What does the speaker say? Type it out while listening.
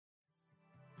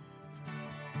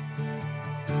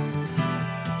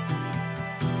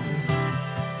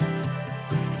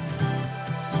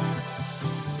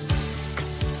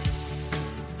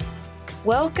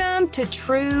Welcome to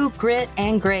True Grit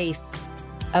and Grace,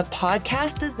 a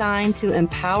podcast designed to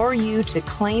empower you to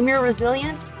claim your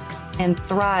resilience and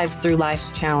thrive through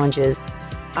life's challenges.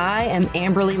 I am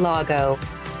Amberly Lago,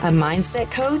 a mindset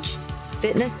coach,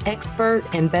 fitness expert,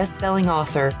 and best-selling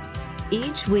author.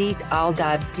 Each week, I'll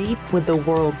dive deep with the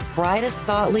world's brightest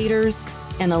thought leaders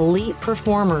and elite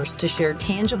performers to share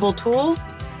tangible tools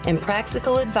and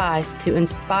practical advice to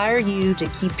inspire you to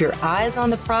keep your eyes on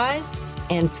the prize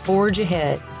and forge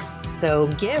ahead. So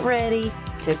get ready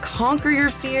to conquer your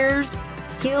fears,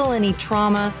 heal any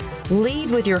trauma,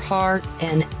 lead with your heart,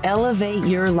 and elevate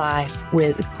your life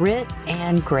with grit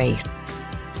and grace.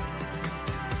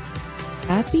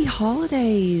 Happy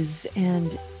holidays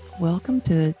and welcome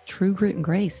to True Grit and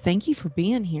Grace. Thank you for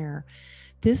being here.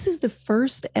 This is the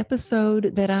first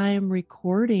episode that I am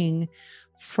recording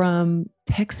from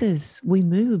Texas. We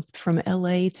moved from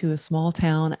LA to a small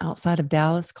town outside of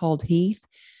Dallas called Heath,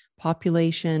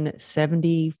 population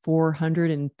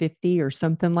 7,450 or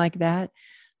something like that.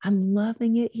 I'm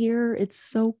loving it here. It's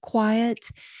so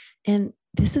quiet. And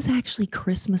this is actually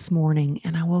Christmas morning.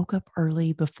 And I woke up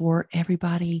early before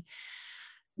everybody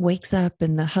wakes up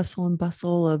in the hustle and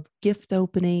bustle of gift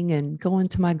opening and going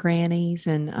to my granny's.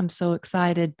 And I'm so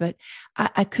excited, but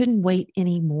I couldn't wait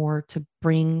anymore to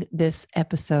bring this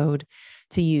episode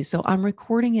to you. So I'm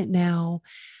recording it now.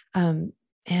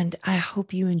 And I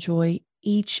hope you enjoy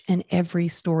each and every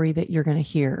story that you're going to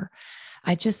hear.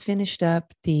 I just finished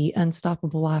up the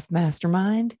Unstoppable Life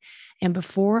Mastermind. And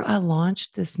before I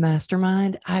launched this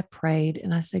mastermind, I prayed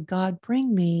and I said, God,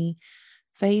 bring me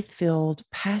faith-filled,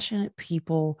 passionate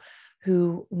people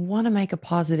who want to make a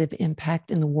positive impact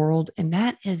in the world. And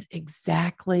that is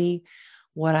exactly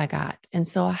what I got. And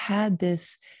so I had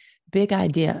this big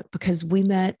idea because we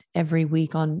met every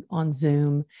week on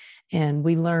Zoom and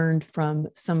we learned from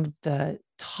some of the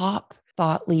top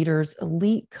thought leaders,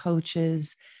 elite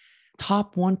coaches,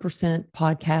 top 1%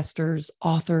 podcasters,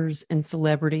 authors, and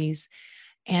celebrities.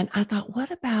 And I thought,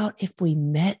 what about if we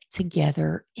met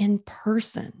together in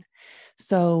person?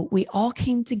 So we all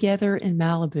came together in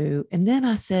Malibu. And then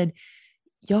I said,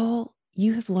 y'all,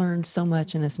 you have learned so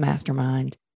much in this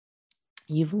mastermind.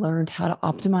 You've learned how to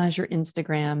optimize your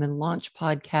Instagram and launch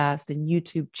podcasts and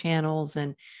YouTube channels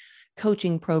and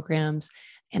coaching programs.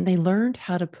 And they learned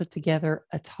how to put together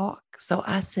a talk. So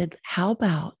I said, how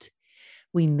about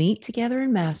we meet together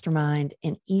in mastermind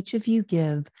and each of you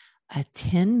give a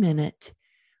 10-minute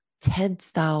TED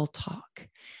style talk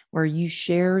where you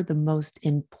share the most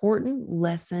important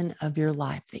lesson of your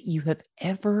life that you have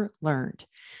ever learned.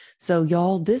 So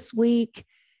y'all, this week,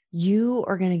 you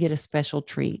are going to get a special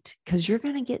treat because you're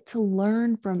going to get to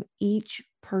learn from each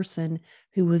person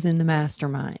who was in the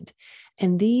mastermind.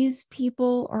 And these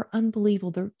people are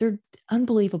unbelievable. They're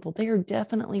unbelievable. They are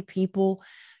definitely people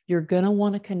you're going to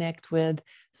want to connect with.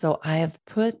 So I have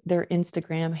put their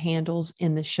Instagram handles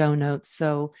in the show notes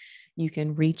so you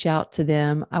can reach out to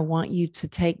them. I want you to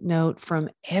take note from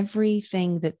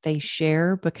everything that they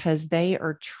share because they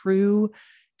are true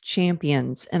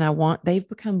champions. And they've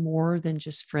become more than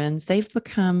just friends. They've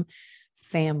become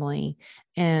family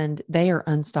and they are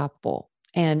unstoppable.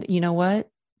 And you know what?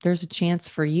 There's a chance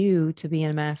for you to be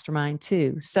in a mastermind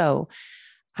too. So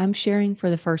I'm sharing for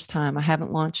the first time. I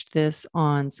haven't launched this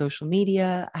on social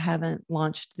media. I haven't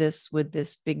launched this with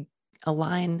this big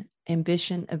Align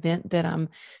Ambition event that I'm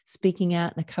speaking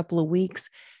at in a couple of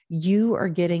weeks. You are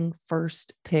getting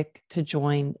first pick to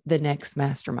join the next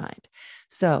mastermind.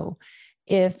 So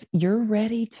if you're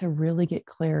ready to really get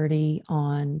clarity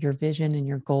on your vision and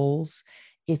your goals,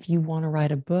 if you want to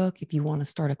write a book, if you want to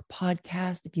start a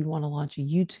podcast, if you want to launch a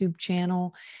YouTube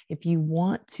channel, if you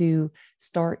want to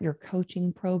start your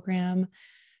coaching program,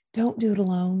 don't do it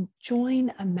alone.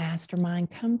 Join a mastermind.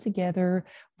 Come together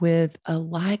with a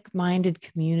like-minded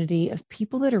community of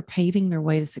people that are paving their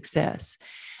way to success.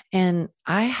 And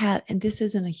this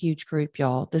isn't a huge group,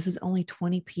 y'all. This is only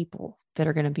 20 people that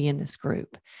are going to be in this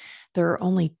group. There are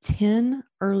only 10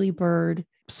 early bird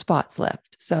spots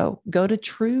left. So go to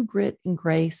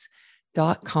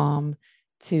truegritandgrace.com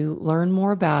to learn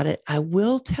more about it. I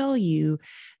will tell you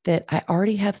that I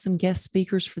already have some guest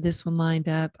speakers for this one lined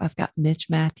up. I've got Mitch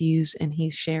Matthews, and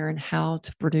he's sharing how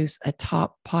to produce a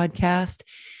top podcast.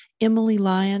 Emily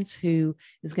Lyons, who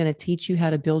is going to teach you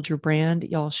how to build your brand.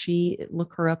 Y'all,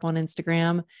 look her up on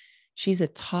Instagram. She's a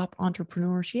top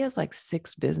entrepreneur. She has like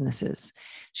 6 businesses.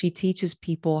 She teaches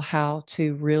people how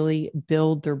to really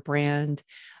build their brand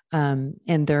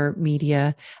and their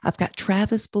media. I've got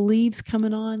Travis Believes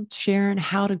coming on, sharing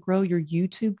how to grow your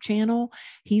YouTube channel.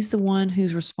 He's the one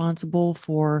who's responsible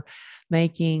for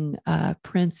making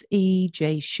Prince E,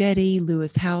 Jay Shetty,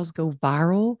 Lewis Howes go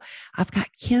viral. I've got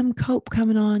Kim Cope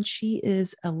coming on. She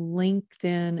is a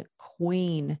LinkedIn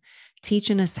queen,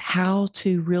 teaching us how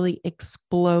to really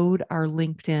explode our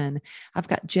LinkedIn. I've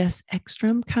got Jess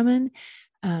Ekstrom coming.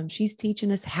 She's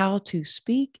teaching us how to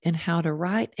speak and how to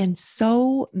write, and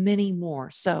so many more.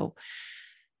 So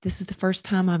this is the first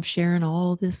time I'm sharing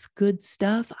all this good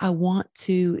stuff. I want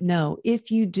to know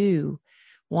if you do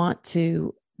want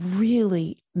to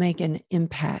really make an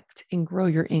impact and grow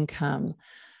your income,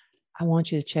 I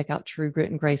want you to check out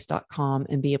truegritandgrace.com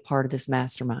and be a part of this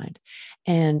mastermind.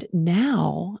 And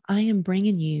now I am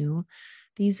bringing you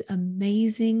these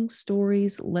amazing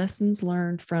stories, lessons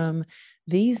learned from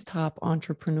these top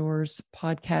entrepreneurs,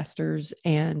 podcasters,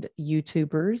 and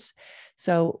YouTubers.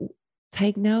 So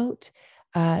take note.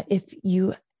 If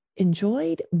you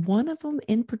enjoyed one of them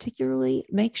in particularly,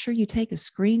 make sure you take a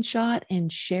screenshot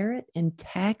and share it and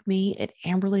tag me at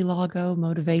Amberly Lago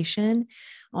Motivation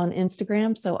on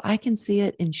Instagram so I can see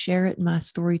it and share it in my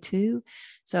story too.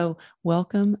 So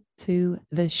welcome to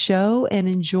the show and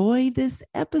enjoy this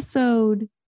episode.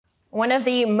 One of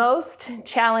the most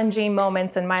challenging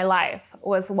moments in my life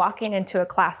was walking into a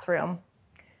classroom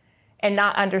and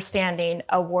not understanding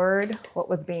a word what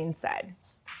was being said.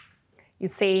 You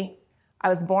see, I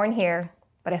was born here,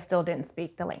 but I still didn't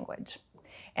speak the language.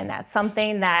 And that's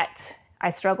something that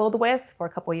I struggled with for a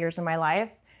couple years in my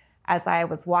life as I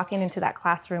was walking into that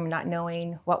classroom, not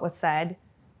knowing what was said,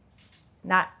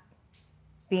 not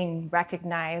being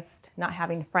recognized, not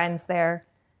having friends there,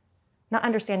 not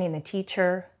understanding the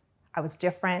teacher. I was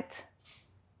different.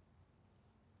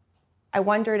 I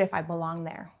wondered if I belonged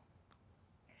there.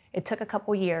 It took a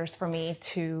couple years for me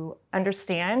to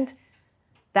understand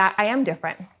that I am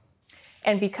different.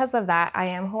 And because of that, I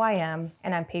am who I am,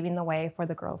 and I'm paving the way for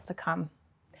the girls to come.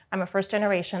 I'm a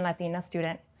first-generation Latina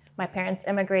student. My parents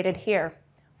immigrated here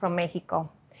from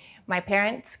Mexico. My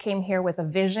parents came here with a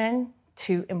vision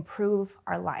to improve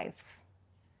our lives,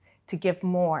 to give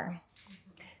more,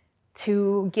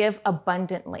 to give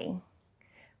abundantly.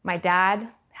 My dad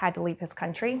had to leave his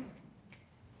country,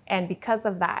 and because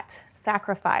of that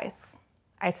sacrifice,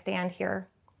 I stand here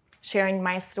sharing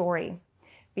my story,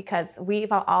 because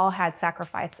we've all had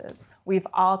sacrifices. We've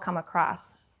all come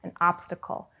across an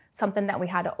obstacle, something that we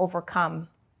had to overcome.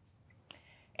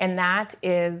 And that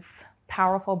is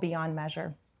powerful beyond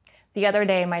measure. The other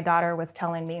day, my daughter was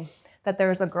telling me that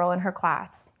there's a girl in her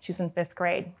class. She's in 5th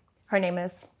grade. Her name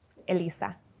is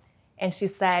Elisa. And she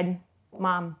said,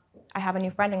 "Mom, I have a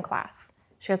new friend in class.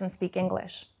 She doesn't speak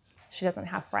English. She doesn't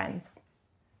have friends."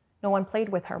 No one played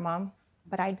with her, Mom,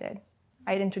 but I did.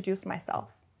 I had introduced myself.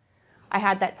 I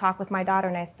had that talk with my daughter,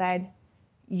 and I said,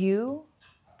 you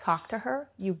talk to her,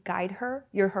 you guide her,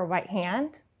 you're her right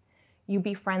hand, you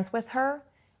be friends with her,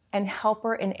 and help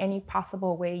her in any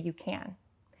possible way you can,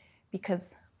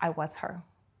 because I was her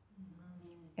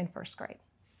in 1st grade.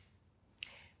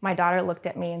 My daughter looked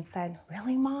at me and said,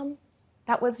 "Really, Mom?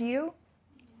 That was you?"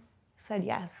 I said,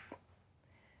 "Yes."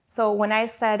 So when I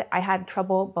said I had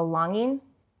trouble belonging,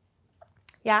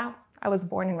 yeah, I was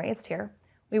born and raised here.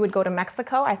 We would go to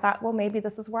Mexico. I thought, well, maybe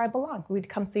this is where I belong. We'd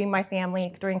come see my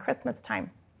family during Christmas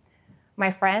time. My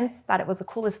friends thought it was the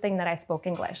coolest thing that I spoke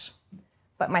English,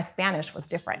 but my Spanish was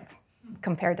different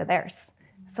compared to theirs.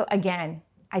 So again,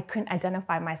 I couldn't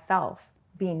identify myself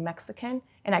being Mexican,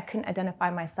 and I couldn't identify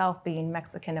myself being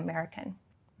Mexican American.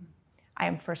 I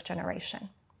am 1st generation.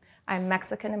 I'm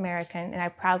Mexican American, and I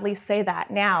proudly say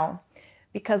that now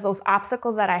because those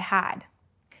obstacles that I had.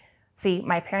 See,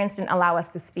 my parents didn't allow us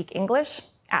to speak English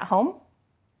at home,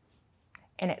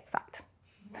 and it sucked.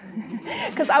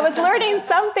 Because I was learning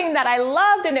something that I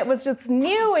loved, and it was just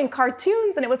new and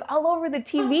cartoons, and it was all over the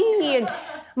TV, and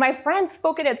my friends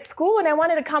spoke it at school, and I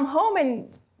wanted to come home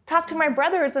and talk to my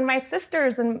brothers and my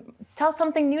sisters and tell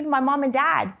something new to my mom and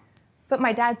dad. But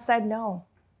my dad said, "No,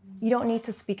 you don't need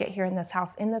to speak it here in this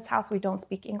house. In this house, we don't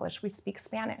speak English, we speak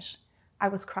Spanish." I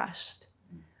was crushed,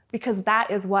 because that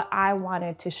is what I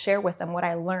wanted to share with them, what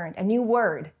I learned, a new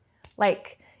word,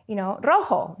 like,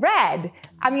 rojo, red.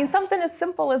 I mean, something as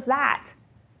simple as that.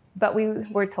 But we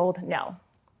were told no.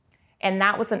 And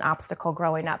that was an obstacle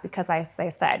growing up, because as I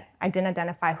said, I didn't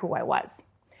identify who I was.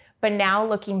 But now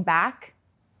looking back,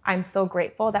 I'm so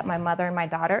grateful that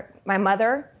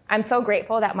I'm so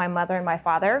grateful that my mother and my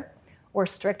father were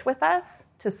strict with us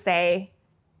to say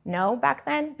no back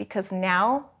then, because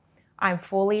now I'm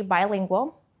fully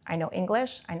bilingual. I know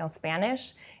English, I know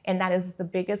Spanish, and that is the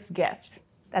biggest gift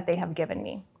that they have given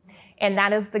me. And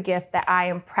that is the gift that I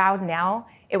am proud now.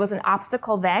 It was an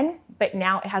obstacle then, but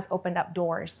now it has opened up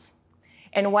doors.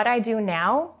 And what I do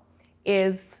now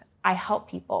is I help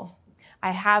people.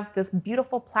 I have this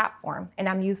beautiful platform, and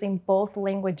I'm using both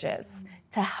languages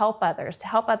to help others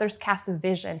cast a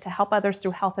vision, to help others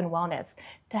through health and wellness,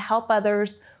 to help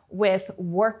others with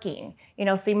working.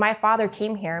 See, my father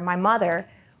came here, my mother,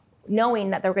 knowing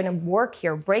that they're going to work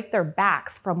here, break their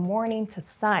backs from morning to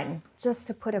sun, just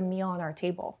to put a meal on our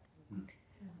table.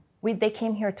 They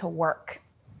came here to work.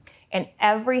 And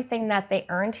everything that they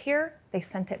earned here, they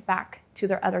sent it back to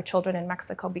their other children in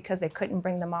Mexico because they couldn't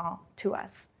bring them all to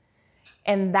us.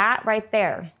 And that right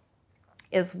there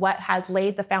is what has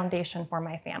laid the foundation for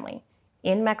my family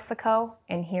in Mexico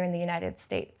and here in the United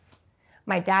States.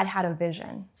 My dad had a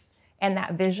vision, and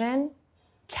that vision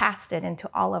cast it into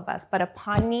all of us. But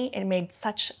upon me, it made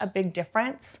such a big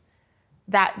difference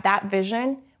that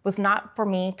vision was not for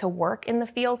me to work in the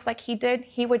fields like he did.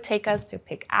 He would take us to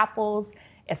pick apples,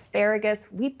 asparagus.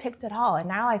 We picked it all. And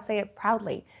now I say it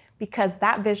proudly because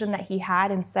that vision that he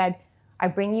had and said, I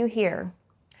bring you here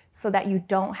so that you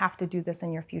don't have to do this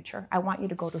in your future. I want you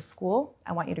to go to school.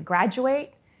 I want you to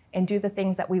graduate and do the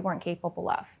things that we weren't capable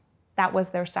of. That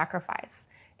was their sacrifice.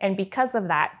 And because of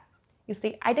that, you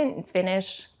see, I didn't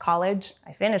finish college.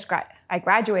 I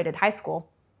graduated high school.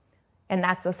 And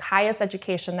that's the highest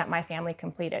education that my family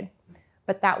completed.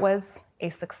 But that was a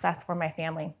success for my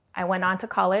family. I went on to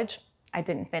college. I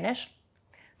didn't finish.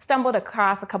 Stumbled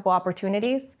across a couple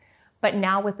opportunities. But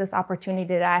now with this opportunity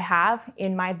that I have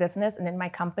in my business and in my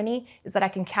company is that I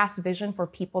can cast vision for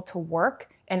people to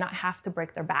work and not have to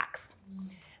break their backs.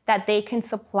 That they can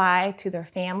supply to their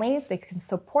families, they can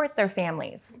support their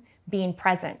families being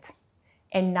present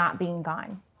and not being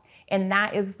gone. And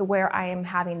that is where I am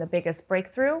having the biggest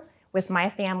breakthrough with my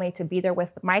family, to be there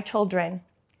with my children,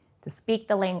 to speak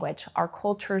the language. Our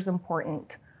culture is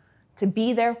important. To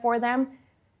be there for them.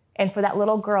 And for that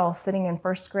little girl sitting in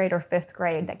 1st grade or 5th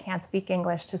grade that can't speak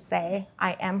English to say,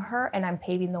 I am her and I'm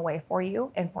paving the way for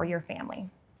you and for your family.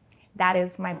 That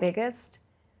is my biggest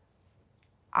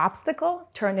obstacle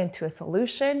turned into a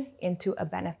solution, into a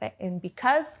benefit. And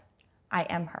because I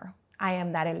am her, I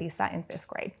am that Elisa in 5th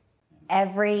grade.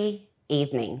 Every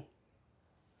evening,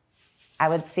 I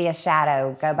would see a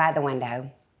shadow go by the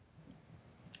window.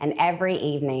 And every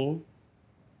evening,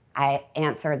 I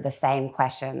answered the same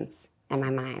questions in my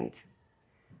mind.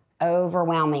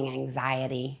 Overwhelming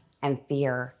anxiety and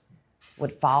fear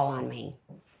would fall on me.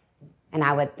 And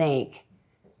I would think,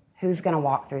 who's going to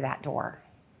walk through that door?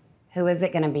 Who is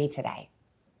it going to be today?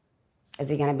 Is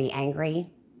he going to be angry?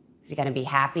 Is he going to be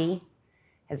happy?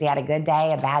 Has he had a good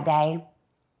day, a bad day?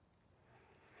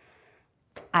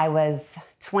 I was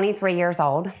 23 years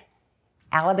old,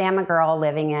 Alabama girl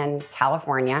living in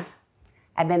California.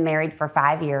 I'd been married for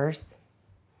 5 years.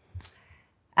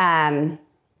 I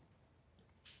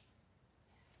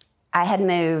had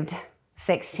moved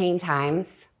 16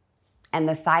 times, and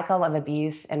the cycle of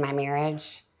abuse in my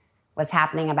marriage was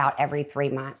happening about every 3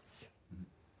 months,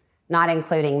 not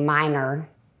including minor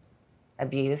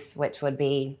abuse, which would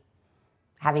be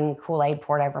having Kool-Aid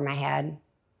poured over my head,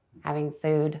 having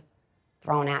food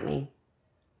thrown at me.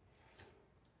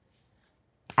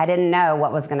 I didn't know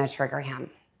what was going to trigger him,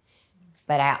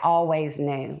 but I always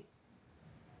knew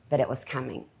that it was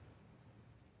coming.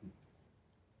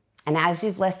 And as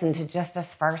you've listened to just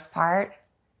this first part,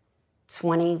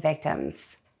 20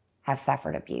 victims have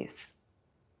suffered abuse.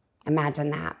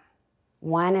 Imagine that.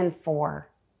 1 in 4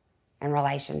 in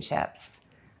relationships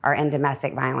are in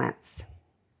domestic violence.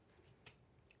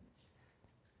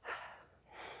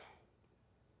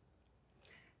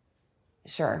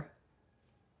 Sure,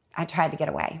 I tried to get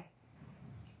away,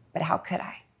 but how could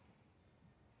I?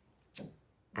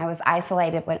 I was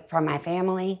isolated from my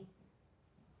family.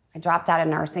 I dropped out of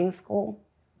nursing school.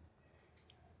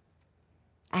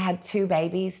 I had 2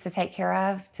 babies to take care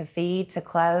of, to feed, to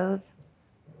clothe.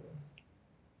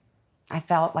 I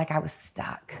felt like I was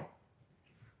stuck.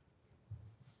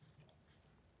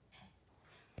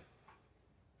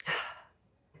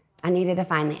 I needed to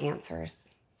find the answers.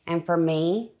 And for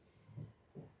me,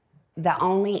 the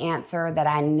only answer that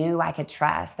I knew I could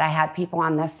trust, I had people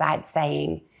on this side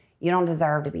saying, you don't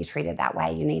deserve to be treated that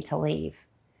way. You need to leave.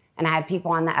 And I had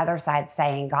people on the other side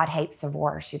saying, God hates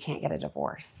divorce. You can't get a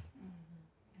divorce.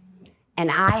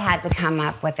 And I had to come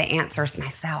up with the answers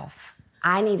myself.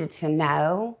 I needed to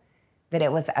know that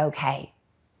it was okay.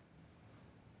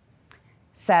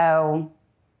 So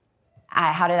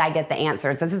how did I get the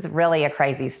answers? This is really a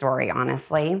crazy story,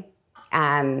 honestly.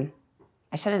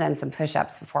 I should have done some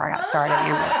push-ups before I got started,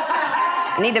 Amber.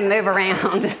 I need to move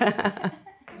around.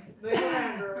 Move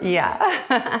around, girl.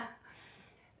 Yeah.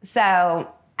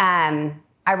 So I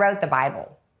wrote the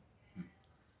Bible.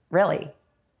 Really,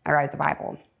 I wrote the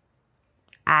Bible.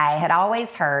 I had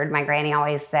always heard, my granny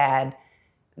always said,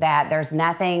 that there's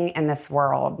nothing in this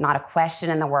world, not a question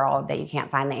in the world that you can't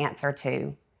find the answer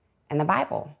to in the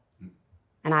Bible.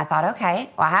 And I thought, okay,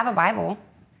 well, I have a Bible.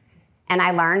 And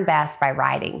I learned best by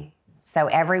writing. So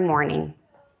every morning,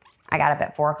 I got up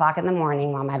at 4 o'clock in the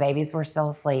morning while my babies were still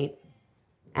asleep,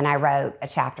 and I wrote a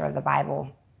chapter of the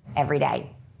Bible every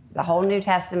day. The whole New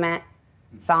Testament,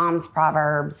 Psalms,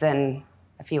 Proverbs, and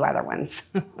a few other ones.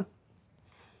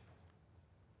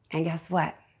 And guess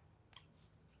what?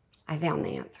 I found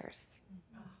the answers.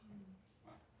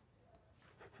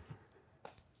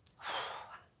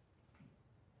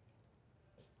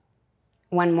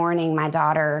 One morning, my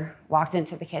daughter walked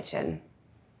into the kitchen,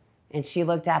 and she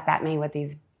looked up at me with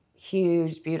these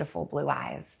huge, beautiful blue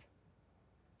eyes.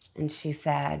 And she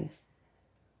said,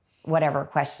 whatever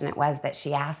question it was that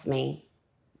she asked me,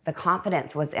 the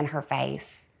confidence was in her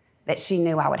face that she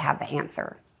knew I would have the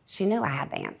answer. She knew I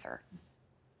had the answer.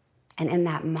 And in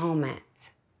that moment,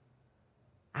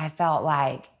 I felt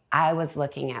like I was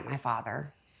looking at my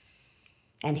Father,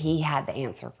 and he had the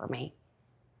answer for me.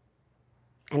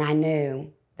 And I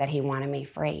knew that he wanted me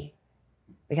free,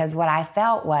 because what I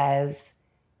felt was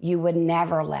you would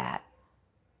never let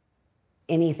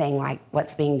anything like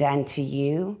what's being done to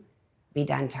you be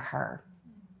done to her.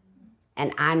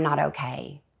 And I'm not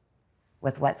okay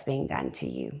with what's being done to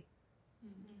you.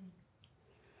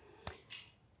 Let me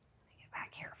get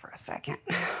back here for a second.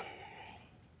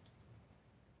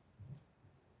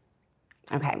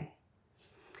 Okay.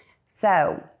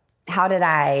 So how did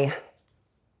I,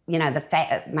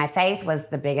 my faith was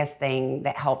the biggest thing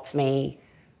that helped me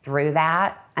through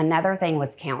that. Another thing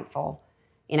was counsel,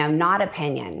 not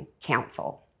opinion,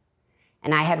 counsel.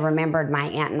 And I had remembered my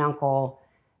aunt and uncle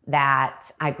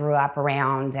that I grew up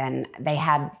around, and they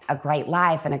had a great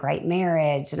life and a great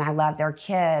marriage, and I loved their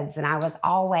kids, and I was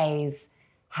always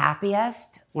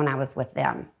happiest when I was with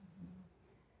them.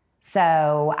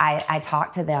 So I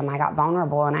talked to them, I got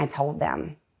vulnerable, and I told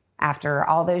them. After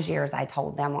all those years, I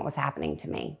told them what was happening to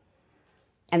me.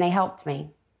 And they helped me.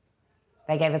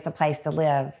 They gave us a place to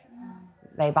live.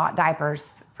 They bought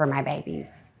diapers for my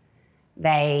babies.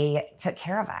 They took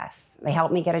care of us. They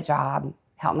helped me get a job,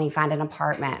 helped me find an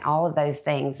apartment, all of those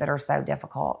things that are so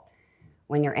difficult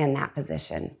when you're in that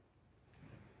position.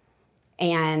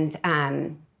 And,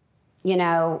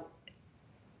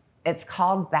 it's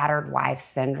called battered wife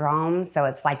syndrome. So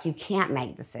it's like you can't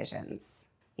make decisions.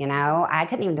 I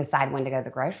couldn't even decide when to go to the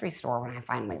grocery store when I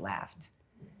finally left.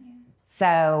 Yeah.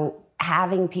 So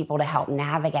having people to help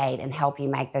navigate and help you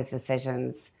make those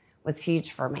decisions was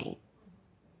huge for me.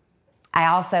 I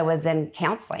also was in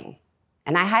counseling,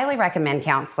 and I highly recommend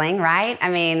counseling, right? I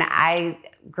mean, I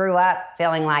grew up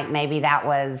feeling like maybe that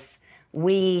was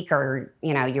weak, or,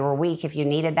 you were weak if you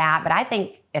needed that. But I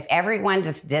think if everyone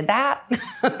just did that,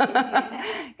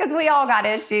 because we all got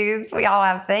issues, we all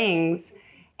have things.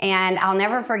 And I'll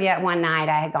never forget one night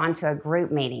I had gone to a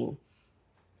group meeting,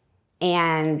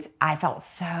 and I felt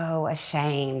so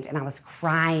ashamed, and I was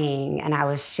crying, and I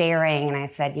was sharing, and I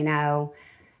said,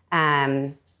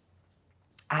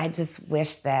 I just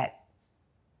wish that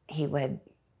he would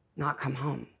not come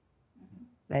home,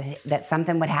 that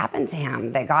something would happen to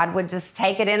him, that God would just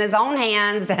take it in his own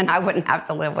hands and I wouldn't have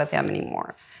to live with him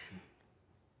anymore.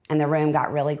 And the room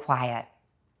got really quiet.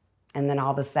 And then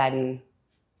all of a sudden,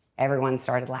 everyone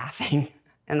started laughing.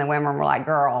 And the women were like,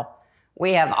 girl,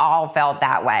 we have all felt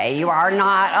that way. You are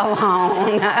not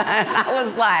alone. And I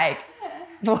was like,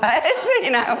 what?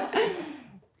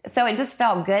 So it just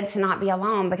felt good to not be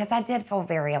alone, because I did feel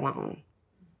very alone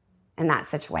in that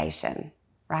situation,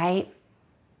 right?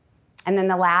 And then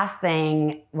the last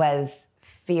thing was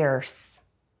fierce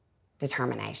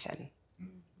determination.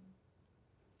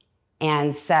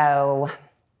 And so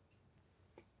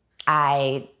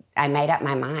I made up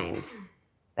my mind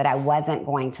that I wasn't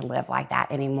going to live like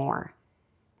that anymore.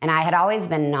 And I had always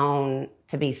been known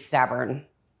to be stubborn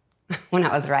when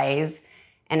I was raised.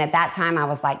 And at that time, I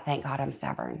was like, thank God I'm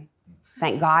stubborn.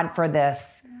 Thank God for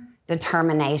this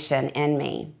determination in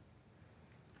me.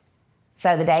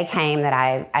 So the day came that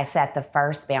I set the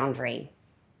first boundary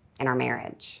in our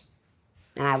marriage.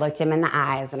 And I looked him in the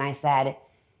eyes and I said,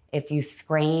 if you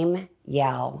scream,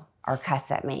 yell, or cuss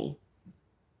at me,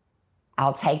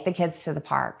 I'll take the kids to the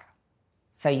park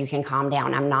so you can calm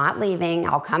down. I'm not leaving.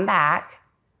 I'll come back.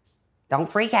 Don't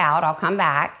freak out. I'll come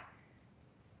back.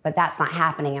 But that's not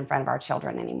happening in front of our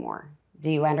children anymore.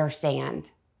 Do you understand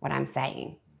what I'm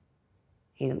saying?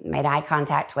 He made eye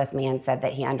contact with me and said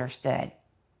that he understood.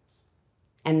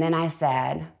 And then I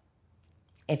said,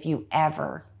 if you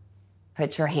ever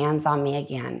put your hands on me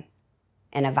again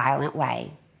in a violent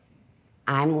way,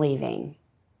 I'm leaving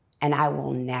and I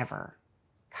will never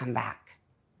come back.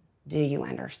 Do you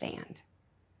understand?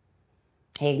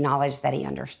 He acknowledged that he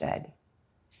understood.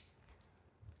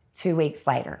 2 weeks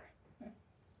later,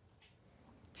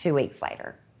 he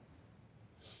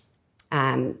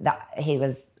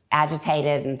was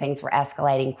agitated and things were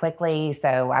escalating quickly.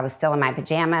 So I was still in my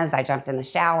pajamas. I jumped in the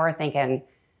shower thinking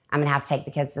I'm gonna have to take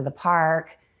the kids to the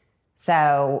park.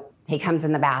 So he comes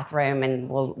in the bathroom and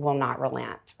will not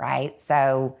relent, right?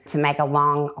 So to make a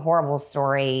long, horrible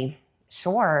story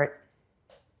short,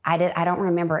 I don't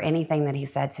remember anything that he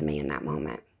said to me in that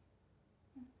moment.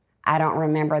 I don't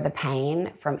remember the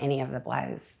pain from any of the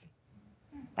blows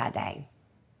that day.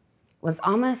 It was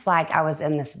almost like I was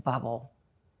in this bubble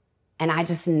and I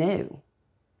just knew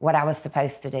what I was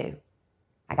supposed to do.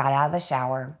 I got out of the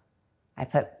shower. I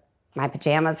put my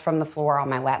pajamas from the floor on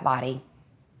my wet body.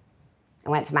 I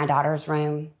went to my daughter's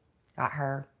room, got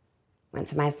her. Went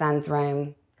to my son's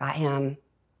room, got him.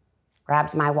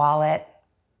 Grabbed my wallet,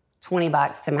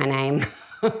 $20 to my name.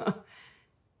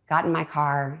 Got in my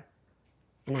car,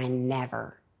 and I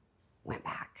never went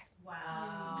back.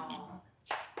 Wow.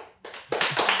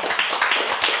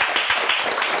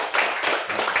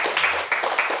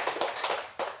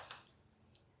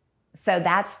 So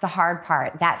that's the hard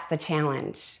part. That's the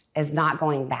challenge, is not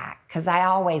going back. Because I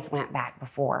always went back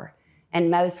before. And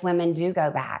most women do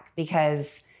go back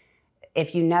because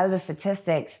if you know the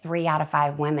statistics, 3 out of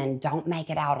 5 women don't make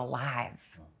it out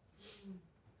alive.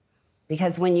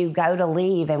 Because when you go to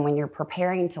leave and when you're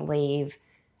preparing to leave,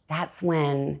 that's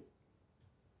when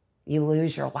you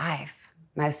lose your life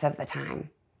most of the time.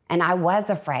 And I was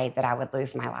afraid that I would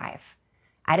lose my life.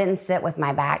 I didn't sit with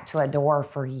my back to a door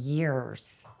for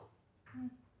years.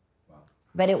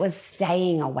 But it was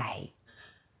staying away.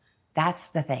 That's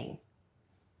the thing.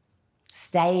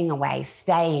 Staying away,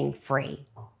 staying free,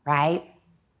 right?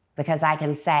 Because I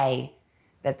can say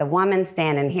that the woman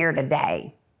standing here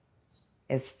today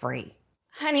is free.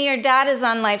 Honey, your dad is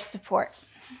on life support.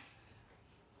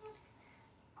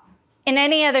 In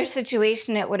any other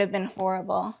situation, it would have been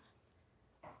horrible.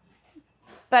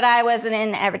 But I wasn't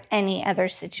in any other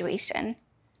situation.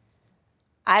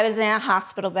 I was in a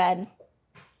hospital bed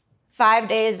 5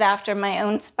 days after my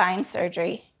own spine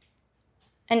surgery,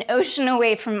 an ocean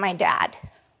away from my dad,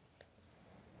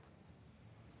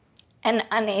 and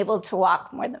unable to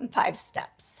walk more than 5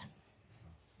 steps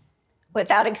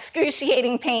without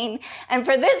excruciating pain. And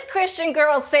for this Christian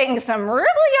girl saying some really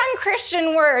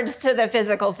unchristian words to the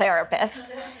physical therapist.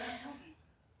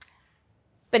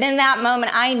 But in that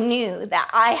moment, I knew that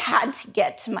I had to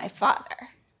get to my father.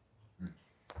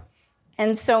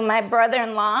 And so my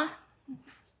brother-in-law,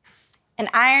 an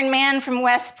Iron Man from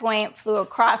West Point, flew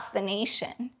across the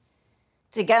nation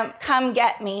to come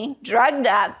get me, drugged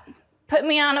up, put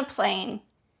me on a plane,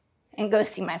 and go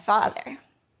see my father.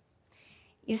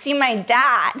 You see, my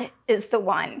dad is the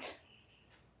one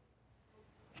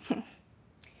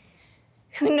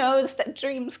who knows that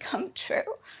dreams come true.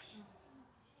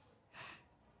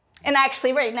 And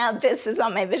actually, right now, this is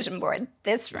on my vision board.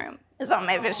 This room is on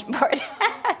my vision board.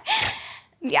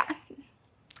 Yeah.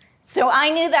 So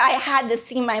I knew that I had to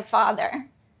see my father,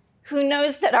 who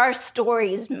knows that our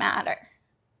stories matter,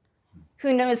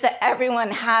 who knows that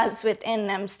everyone has within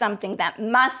them something that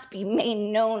must be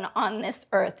made known on this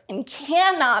earth and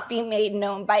cannot be made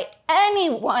known by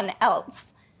anyone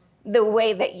else the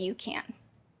way that you can.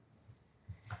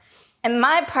 And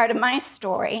my part of my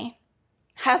story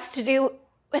has to do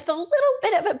with a little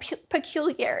bit of a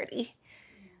peculiarity.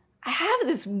 I have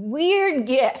this weird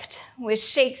gift with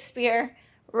Shakespeare,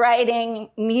 writing,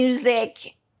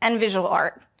 music, and visual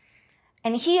art.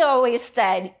 And he always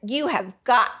said, you have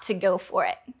got to go for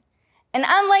it. And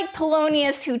unlike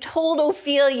Polonius, who told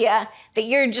Ophelia that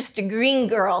you're just a green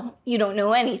girl, you don't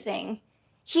know anything,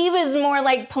 he was more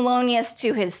like Polonius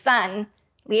to his son,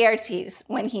 Laertes,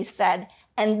 when he said,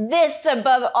 and this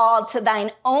above all to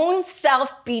thine own self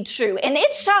be true, and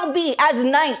it shall be as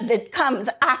night that comes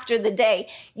after the day.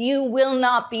 You will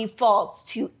not be false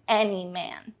to any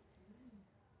man.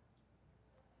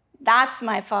 That's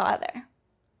my father.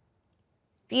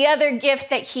 The other gift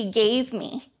that he gave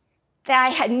me that I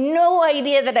had no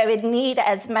idea that I would need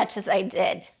as much as I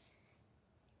did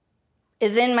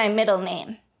is in my middle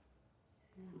name.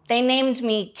 They named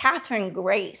me Catherine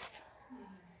Grace.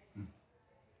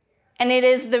 And it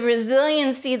is the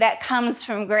resiliency that comes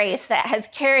from grace that has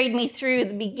carried me through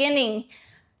the beginning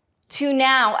to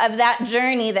now of that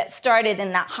journey that started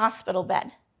in that hospital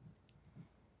bed.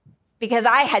 Because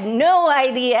I had no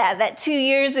idea that 2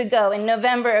 years ago, in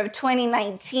November of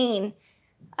 2019,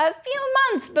 a few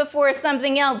months before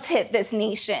something else hit this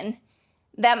nation,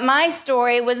 that my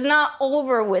story was not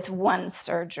over with one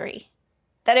surgery,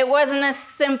 that it wasn't a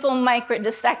simple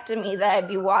microdiscectomy that I'd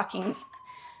be walking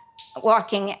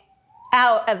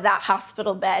out of that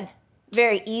hospital bed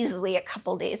very easily a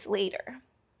couple days later.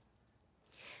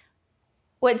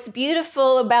 What's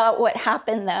beautiful about what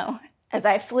happened, though, as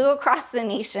I flew across the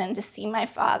nation to see my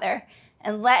father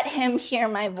and let him hear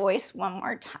my voice one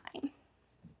more time,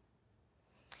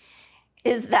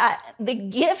 is that the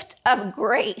gift of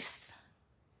grace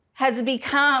has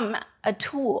become a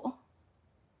tool.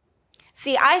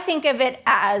 See, I think of it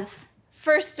as,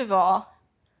 first of all,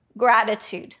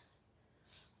 gratitude.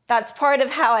 That's part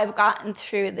of how I've gotten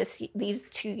through these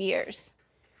 2 years.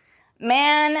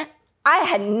 Man, I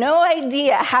had no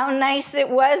idea how nice it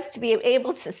was to be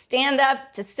able to stand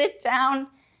up, to sit down,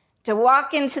 to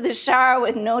walk into the shower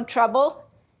with no trouble.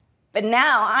 But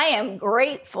now I am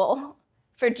grateful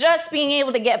for just being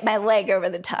able to get my leg over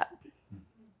the tub.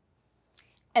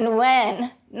 And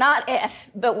when, not if,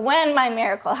 but when my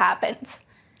miracle happens,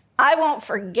 I won't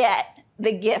forget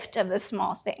the gift of the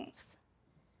small things.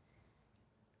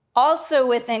 Also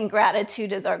within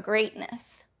gratitude is our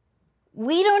greatness.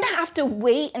 We don't have to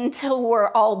wait until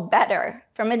we're all better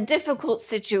from a difficult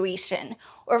situation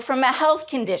or from a health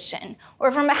condition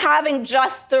or from having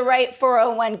just the right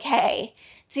 401k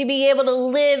to be able to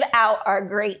live out our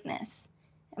greatness.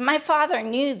 And my father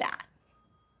knew that.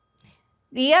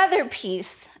 The other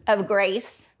piece of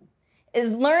grace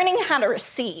is learning how to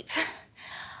receive.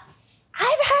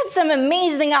 I've had some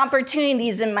amazing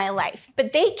opportunities in my life,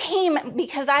 but they came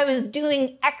because I was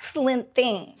doing excellent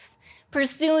things,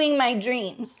 pursuing my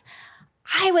dreams.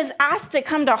 I was asked to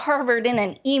come to Harvard in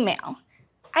an email.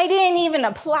 I didn't even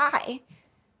apply.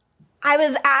 I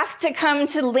was asked to come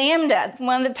to Lambda,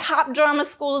 one of the top drama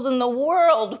schools in the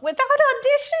world, without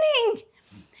auditioning.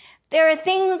 There are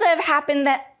things that have happened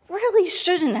that really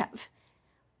shouldn't have.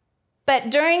 But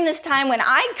during this time when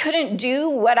I couldn't do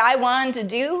what I wanted to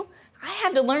do, I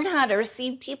had to learn how to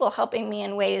receive people helping me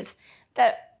in ways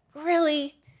that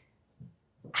really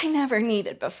I never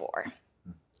needed before.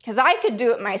 Because I could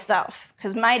do it myself,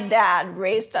 because my dad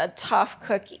raised a tough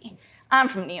cookie. I'm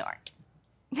from New York.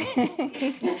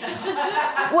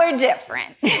 We're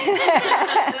different.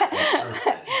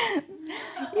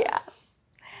 Yeah.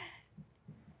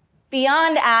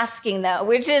 Beyond asking, though,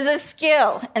 which is a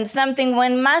skill and something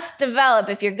one must develop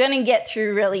if you're going to get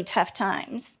through really tough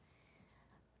times,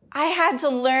 I had to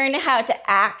learn how to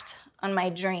act on my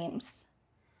dreams.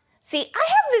 See, I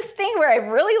have this thing where I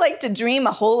really like to dream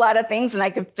a whole lot of things and I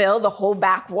could fill the whole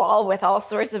back wall with all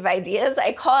sorts of ideas.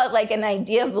 I call it like an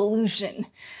idea evolution,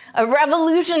 a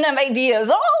revolution of ideas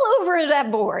all over that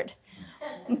board.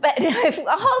 But if all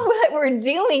that we're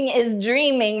doing is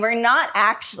dreaming, we're not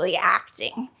actually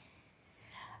acting.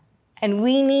 And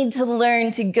we need to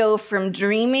learn to go from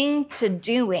dreaming to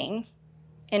doing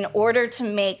in order to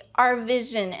make our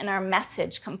vision and our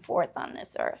message come forth on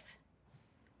this earth.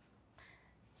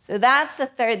 So that's the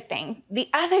third thing. The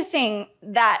other thing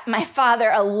that my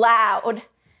father allowed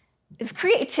is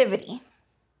creativity.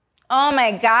 Oh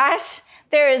my gosh,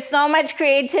 there is so much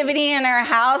creativity in our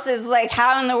house. It's like,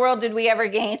 how in the world did we ever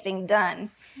get anything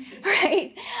done?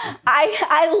 Right?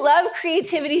 I love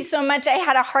creativity so much I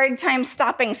had a hard time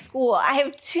stopping school. I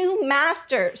have 2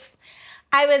 masters.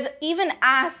 I was even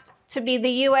asked to be the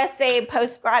USA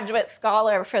postgraduate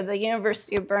scholar for the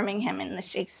University of Birmingham in the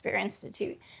Shakespeare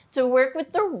Institute to work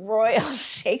with the Royal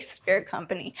Shakespeare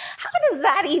Company. How does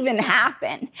that even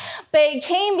happen? But it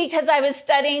came because I was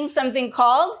studying something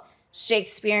called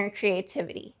Shakespeare and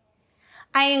creativity.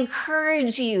 I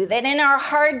encourage you that in our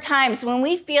hard times, when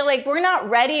we feel like we're not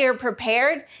ready or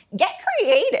prepared, get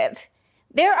creative.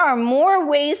 There are more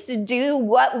ways to do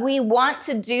what we want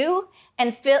to do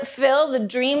and fill the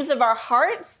dreams of our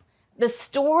hearts, the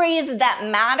stories that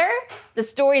matter, the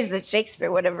stories that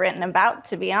Shakespeare would have written about,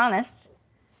 to be honest.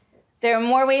 There are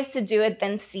more ways to do it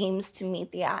than seems to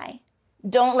meet the eye.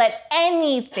 Don't let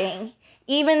anything,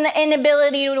 even the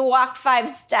inability to walk 5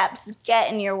 steps,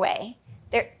 get in your way.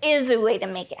 There is a way to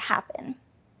make it happen.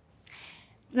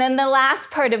 And then the last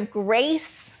part of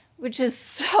grace, which is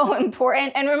so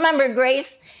important, and remember,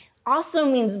 grace also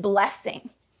means blessing.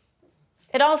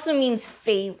 It also means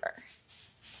favor.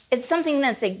 It's something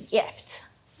that's a gift,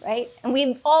 right? And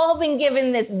we've all been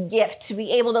given this gift to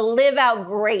be able to live out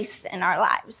grace in our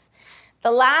lives.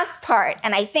 The last part,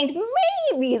 and I think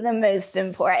maybe the most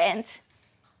important,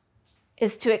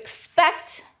 is to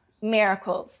expect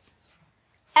miracles.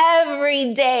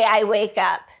 Every day I wake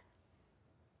up.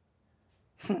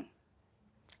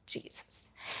 Jesus.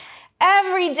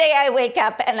 Every day I wake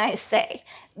up and I say,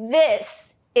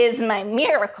 this is my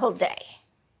miracle day.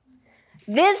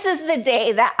 This is the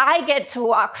day that I get to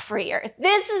walk freer.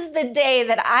 This is the day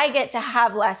that I get to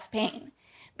have less pain.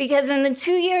 Because in the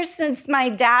 2 years since my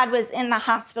dad was in the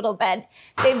hospital bed,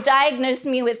 they've diagnosed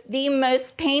me with the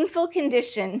most painful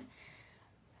condition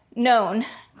known,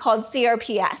 called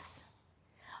CRPS.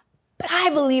 But I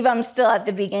believe I'm still at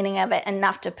the beginning of it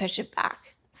enough to push it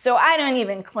back. So I don't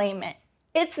even claim it.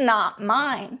 It's not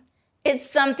mine. It's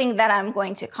something that I'm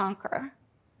going to conquer.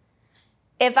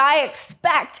 If I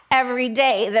expect every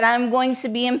day that I'm going to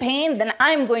be in pain, then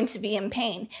I'm going to be in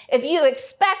pain. If you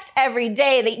expect every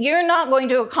day that you're not going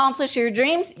to accomplish your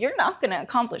dreams, you're not going to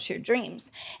accomplish your dreams.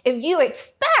 If you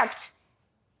expect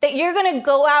that you're going to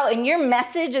go out and your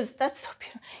message is, that's so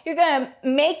beautiful, you're going to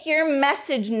make your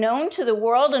message known to the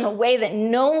world in a way that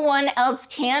no one else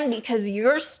can because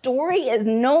your story is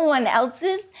no one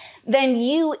else's, then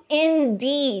you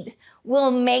indeed will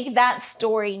make that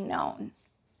story known.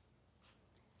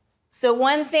 So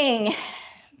one thing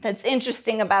that's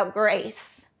interesting about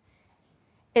grace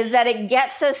is that it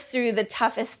gets us through the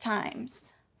toughest times.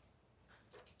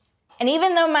 And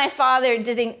even though my father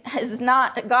has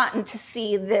not gotten to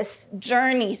see this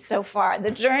journey so far,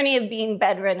 the journey of being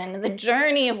bedridden, the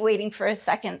journey of waiting for a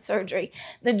second surgery,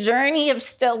 the journey of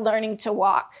still learning to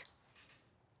walk,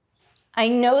 I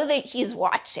know that he's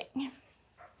watching.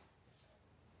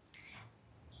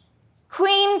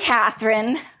 Queen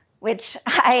Catherine, which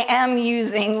I am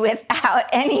using without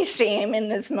any shame in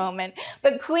this moment.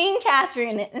 But Queen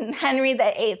Catherine in Henry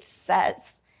VIII says,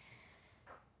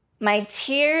 my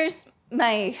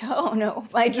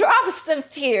drops of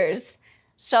tears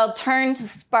shall turn to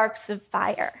sparks of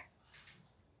fire.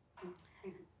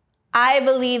 I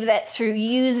believe that through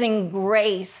using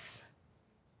grace,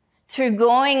 through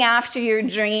going after your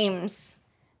dreams,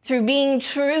 through being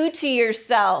true to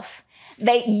yourself,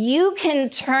 that you can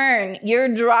turn your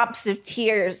drops of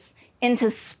tears into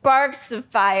sparks of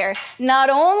fire, not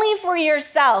only for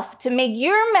yourself to make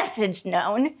your message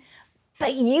known,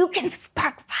 but you can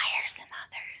spark fires in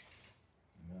others.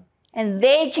 Yeah. And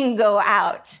they can go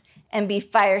out and be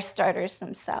fire starters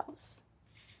themselves.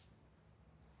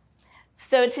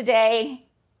 So today,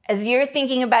 as you're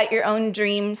thinking about your own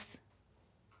dreams,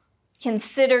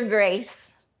 consider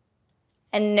grace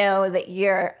and know that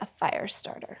you're a fire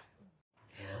starter.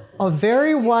 A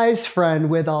very wise friend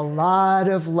with a lot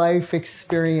of life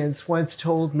experience once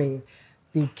told me,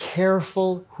 be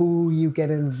careful who you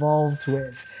get involved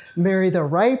with. Marry the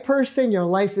right person, your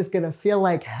life is going to feel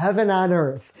like heaven on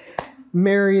earth.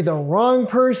 Marry the wrong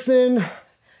person,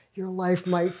 your life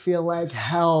might feel like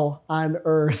hell on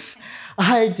earth.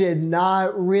 I did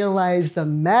not realize the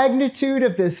magnitude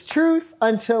of this truth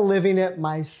until living it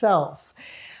myself.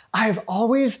 I've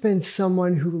always been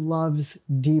someone who loves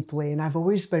deeply, and I've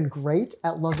always been great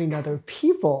at loving other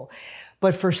people.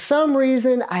 But for some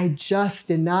reason, I just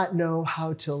did not know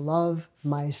how to love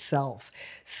myself.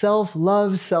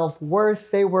 Self-love,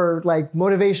 self-worth, they were like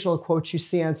motivational quotes you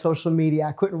see on social media.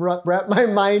 I couldn't wrap my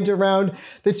mind around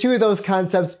the two of those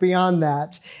concepts beyond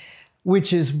that,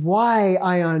 which is why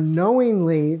I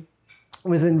unknowingly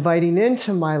was inviting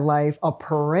into my life a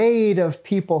parade of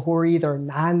people who are either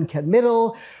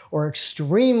non-committal or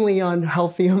extremely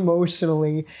unhealthy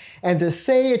emotionally. And to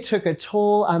say it took a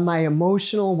toll on my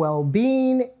emotional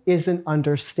well-being is an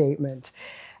understatement.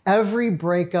 Every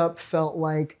breakup felt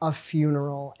like a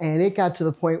funeral. And it got to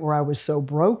the point where I was so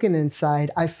broken inside,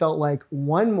 I felt like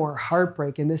one more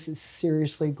heartbreak and this is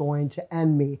seriously going to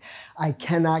end me. I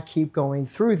cannot keep going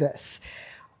through this.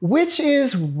 Which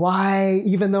is why,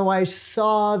 even though I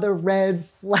saw the red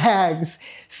flags,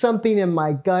 something in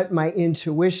my gut, my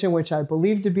intuition, which I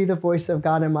believe to be the voice of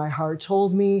God in my heart,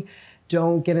 told me,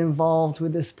 don't get involved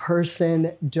with this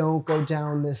person, don't go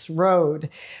down this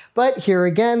road. But here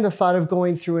again, the thought of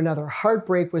going through another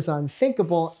heartbreak was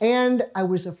unthinkable, and I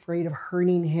was afraid of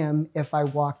hurting him if I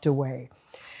walked away.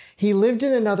 He lived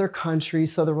in another country,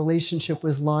 so the relationship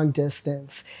was long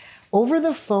distance. Over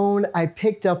the phone, I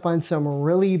picked up on some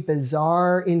really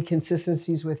bizarre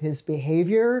inconsistencies with his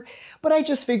behavior, but I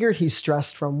just figured he's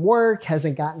stressed from work,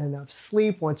 hasn't gotten enough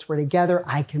sleep. Once we're together,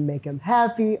 I can make him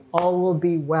happy, all will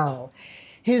be well.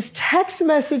 His text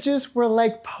messages were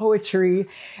like poetry,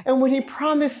 and when he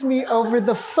promised me over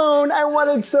the phone, I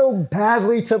wanted so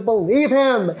badly to believe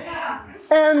him.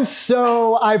 And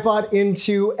so I bought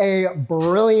into a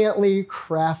brilliantly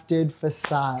crafted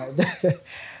facade.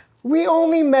 We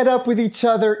only met up with each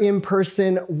other in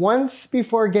person once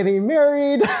before getting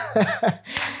married.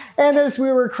 And as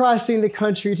we were crossing the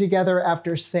country together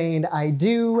after saying I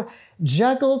do,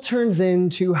 Jekyll turns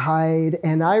into Hyde,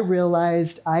 and I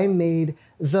realized I made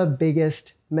the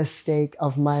biggest mistake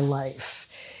of my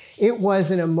life. It was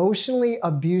an emotionally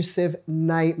abusive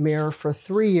nightmare for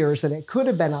 3 years, and it could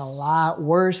have been a lot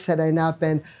worse had I not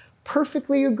been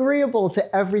perfectly agreeable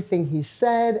to everything he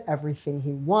said, everything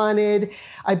he wanted.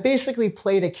 I basically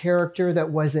played a character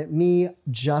that wasn't me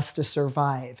just to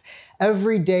survive.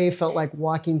 Every day felt like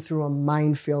walking through a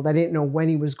minefield. I didn't know when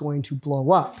he was going to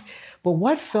blow up. But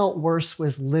what felt worse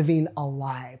was living a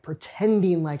lie,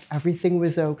 pretending like everything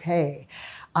was okay.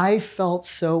 I felt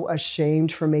so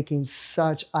ashamed for making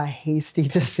such a hasty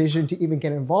decision to even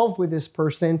get involved with this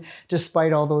person,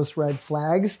 despite all those red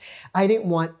flags. I didn't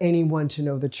want anyone to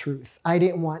know the truth. I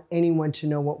didn't want anyone to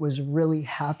know what was really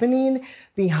happening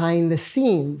behind the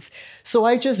scenes. So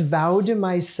I just vowed to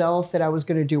myself that I was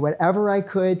going to do whatever I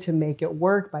could to make it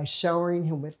work by showering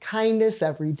him with kindness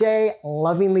every day,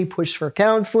 lovingly push for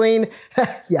counseling.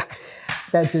 Yeah,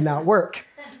 that did not work.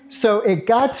 So it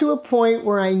got to a point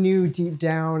where I knew deep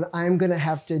down, I'm going to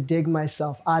have to dig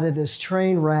myself out of this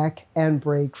train wreck and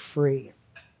break free.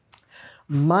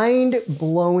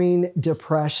 Mind-blowing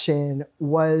depression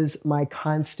was my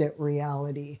constant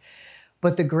reality.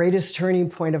 But the greatest turning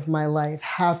point of my life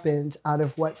happened out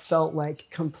of what felt like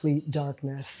complete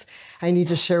darkness. I need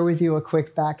to share with you a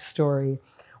quick backstory.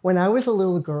 When I was a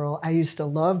little girl, I used to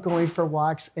love going for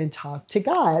walks and talk to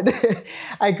God.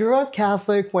 I grew up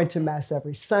Catholic, went to Mass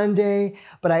every Sunday,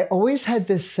 but I always had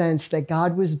this sense that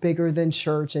God was bigger than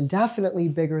church and definitely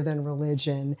bigger than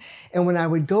religion. And when I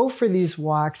would go for these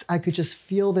walks, I could just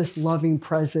feel this loving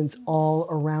presence all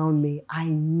around me. I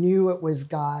knew it was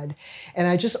God. And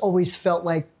I just always felt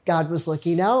like God was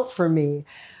looking out for me.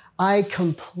 I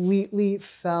completely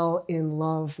fell in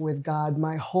love with God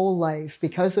my whole life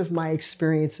because of my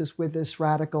experiences with this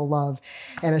radical love,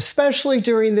 and especially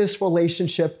during this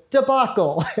relationship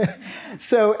debacle.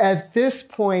 So at this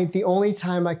point, the only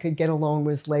time I could get alone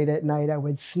was late at night. I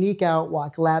would sneak out,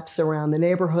 walk laps around the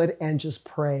neighborhood, and just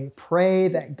pray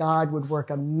that God would work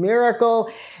a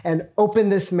miracle and open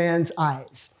this man's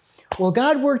eyes. Well,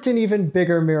 God worked an even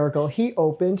bigger miracle. He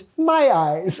opened my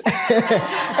eyes.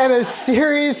 And a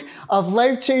series of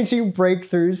life-changing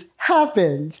breakthroughs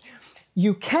happened.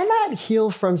 You cannot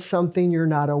heal from something you're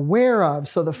not aware of.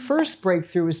 So the first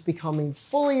breakthrough is becoming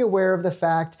fully aware of the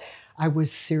fact I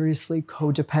was seriously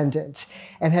codependent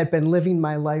and had been living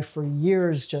my life for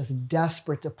years just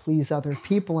desperate to please other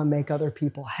people and make other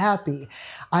people happy.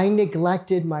 I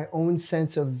neglected my own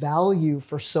sense of value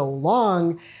for so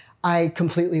long, I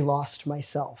completely lost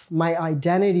myself. My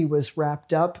identity was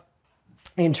wrapped up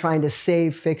in trying to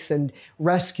save, fix, and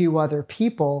rescue other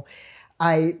people.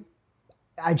 I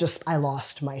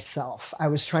lost myself. I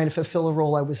was trying to fulfill a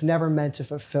role I was never meant to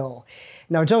fulfill.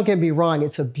 Now, don't get me wrong,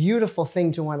 it's a beautiful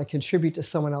thing to want to contribute to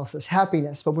someone else's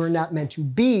happiness, but we're not meant to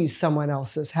be someone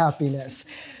else's happiness.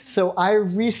 So I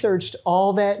researched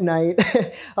all that night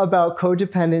about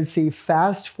codependency.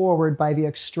 Fast forward, by the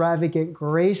extravagant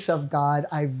grace of God,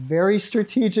 I very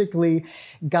strategically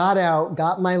got out,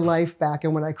 got my life back,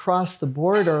 and when I crossed the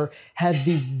border, had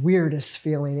the weirdest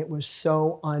feeling. It was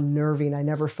so unnerving. I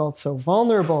never felt so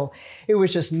vulnerable. It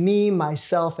was just me,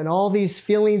 myself, and all these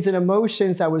feelings and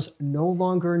emotions I was no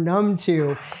longer numb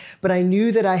to. But I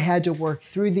knew that I had to work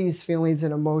through these feelings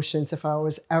and emotions if I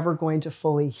was ever going to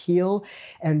fully heal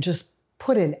and just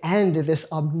put an end to this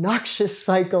obnoxious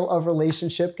cycle of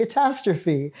relationship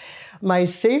catastrophe. My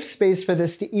safe space for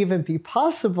this to even be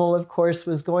possible, of course,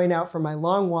 was going out for my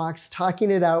long walks, talking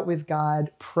it out with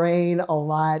God, praying a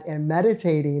lot, and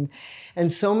meditating.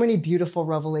 And so many beautiful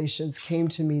revelations came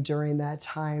to me during that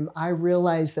time. I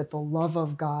realized that the love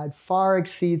of God far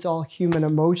exceeds all human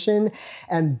emotion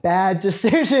and bad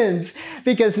decisions,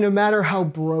 because no matter how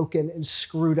broken and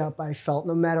screwed up I felt,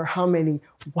 no matter how many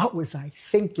 "what was I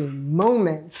thinking"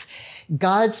 moments,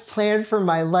 God's plan for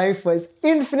my life was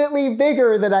infinitely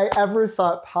bigger than I ever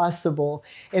thought possible.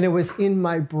 And it was in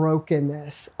my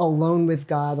brokenness, alone with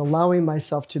God, allowing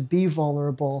myself to be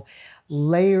vulnerable,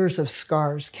 layers of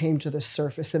scars came to the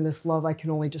surface. And this love I can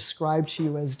only describe to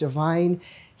you as divine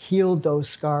healed those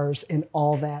scars and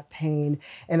all that pain.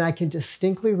 And I can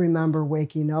distinctly remember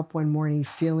waking up one morning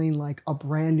feeling like a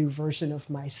brand new version of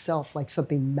myself, like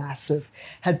something massive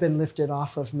had been lifted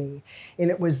off of me. And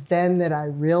it was then that I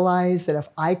realized that if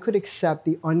I could accept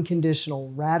the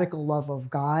unconditional, radical love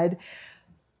of God,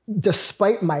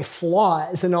 despite my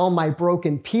flaws and all my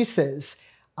broken pieces,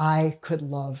 I could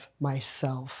love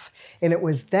myself. And it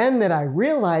was then that I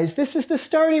realized this is the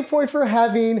starting point for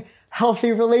having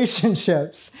healthy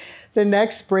relationships. The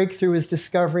next breakthrough is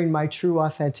discovering my true,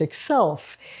 authentic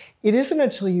self. It isn't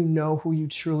until you know who you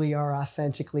truly are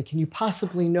authentically can you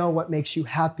possibly know what makes you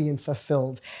happy and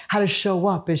fulfilled, how to show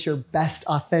up as your best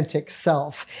authentic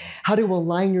self, how to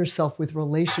align yourself with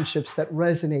relationships that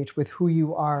resonate with who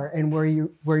you are and where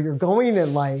you're going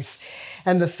in life.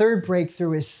 And the third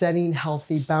breakthrough is setting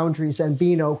healthy boundaries and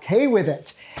being okay with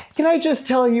it. Can I just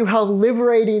tell you how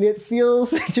liberating it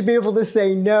feels to be able to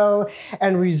say no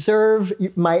and reserve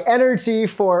my energy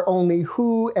for only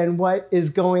who and what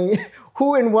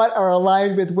are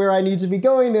aligned with where I need to be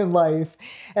going in life.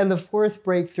 And the fourth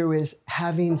breakthrough is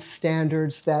having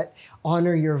standards that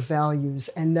honor your values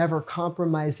and never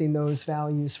compromising those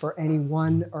values for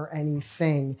anyone or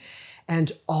anything.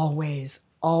 And always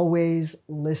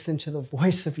listen to the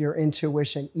voice of your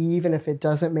intuition. Even if it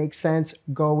doesn't make sense,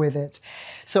 go with it.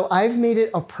 So I've made it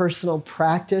a personal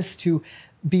practice to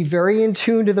be very in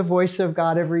tune to the voice of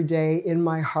God every day in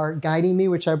my heart, guiding me,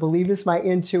 which I believe is my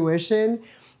intuition,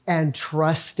 and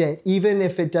trust it, even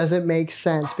if it doesn't make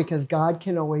sense, because God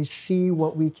can always see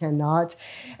what we cannot.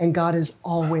 And God is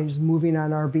always moving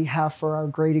on our behalf for our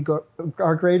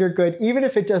greater good, even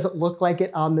if it doesn't look like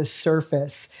it on the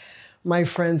surface. My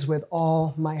friends, with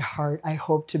all my heart, I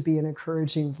hope to be an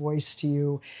encouraging voice to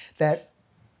you that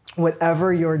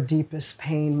whatever your deepest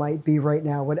pain might be right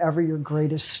now, whatever your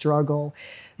greatest struggle,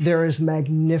 there is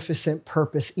magnificent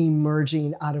purpose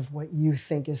emerging out of what you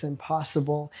think is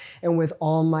impossible. And with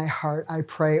all my heart, I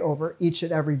pray over each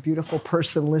and every beautiful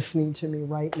person listening to me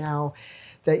right now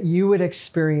that you would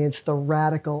experience the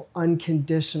radical,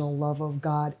 unconditional love of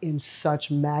God in such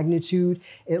magnitude.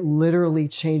 It literally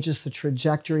changes the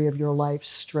trajectory of your life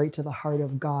straight to the heart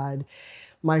of God.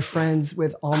 My friends,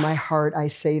 with all my heart, I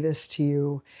say this to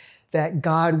you, that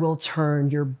God will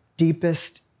turn your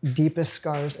deepest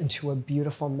scars into a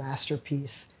beautiful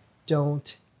masterpiece.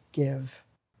 Don't give.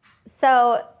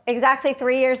 So exactly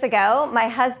 3 years ago, my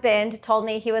husband told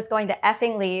me he was going to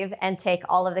effing leave and take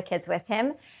all of the kids with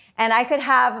him. And I could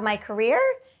have my career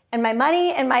and my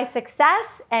money and my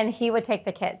success, and he would take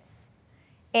the kids.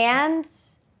 And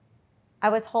I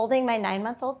was holding my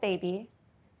 9-month-old baby,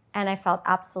 and I felt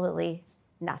absolutely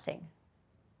nothing.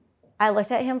 I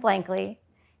looked at him blankly.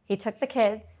 He took the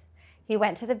kids. He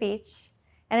went to the beach.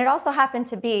 And it also happened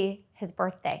to be his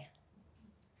birthday.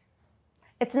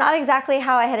 It's not exactly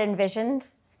how I had envisioned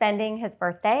spending his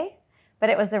birthday,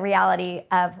 but it was the reality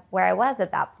of where I was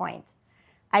at that point.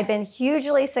 I'd been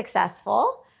hugely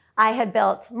successful. I had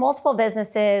built multiple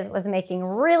businesses, was making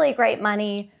really great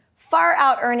money, far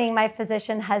out earning my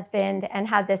physician husband, and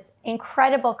had this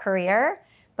incredible career,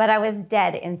 but I was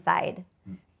dead inside.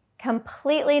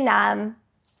 Completely numb,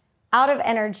 out of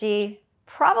energy,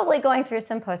 probably going through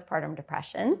some postpartum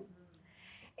depression,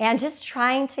 and just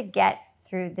trying to get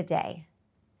through the day.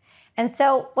 And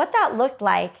so what that looked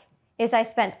like is I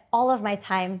spent all of my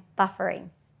time buffering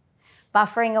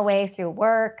away through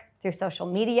work, through social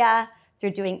media,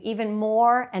 through doing even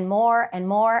more and more and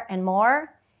more and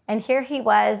more. And here he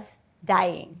was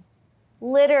dying,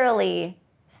 literally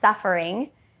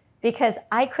suffering, because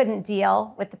I couldn't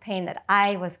deal with the pain that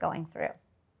I was going through.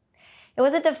 It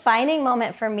was a defining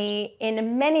moment for me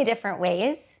in many different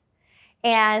ways.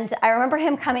 And I remember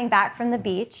him coming back from the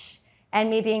beach and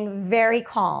me being very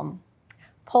calm,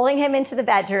 pulling him into the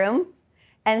bedroom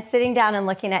and sitting down and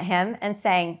looking at him and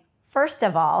saying, first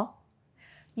of all,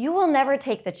 you will never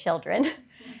take the children.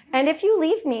 And if you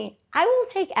leave me, I will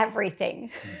take everything.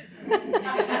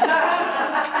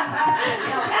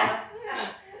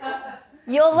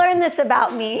 You'll learn this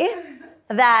about me,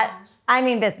 that I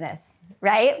mean business,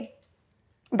 right?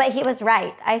 But he was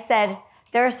right. I said,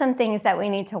 there are some things that we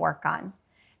need to work on.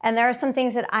 And there are some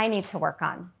things that I need to work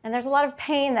on. And there's a lot of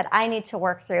pain that I need to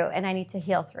work through and I need to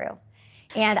heal through.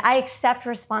 And I accept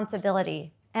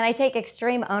responsibility and I take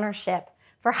extreme ownership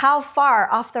for how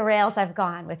far off the rails I've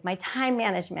gone with my time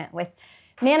management, with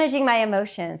managing my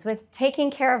emotions, with taking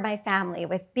care of my family,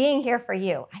 with being here for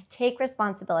you. I take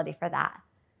responsibility for that.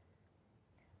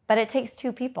 But it takes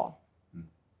two people.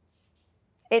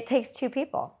 It takes two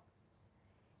people.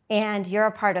 And you're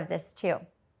a part of this too.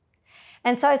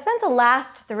 And so I spent the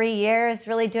last 3 years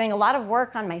really doing a lot of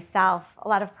work on myself, a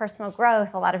lot of personal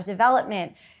growth, a lot of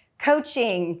development,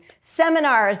 coaching,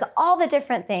 seminars, all the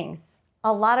different things.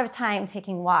 A lot of time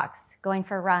taking walks, going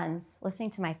for runs,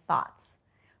 listening to my thoughts,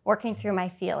 working through my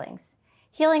feelings,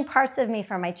 healing parts of me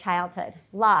from my childhood,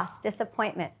 loss,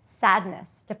 disappointment,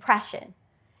 sadness, depression,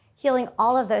 healing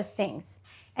all of those things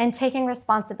and taking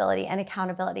responsibility and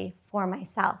accountability for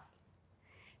myself.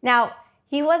 Now,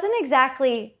 he wasn't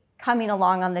exactly coming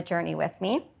along on the journey with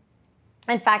me.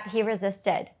 In fact, he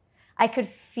resisted. I could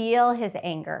feel his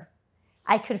anger.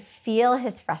 I could feel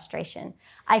his frustration.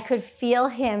 I could feel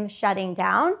him shutting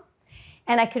down.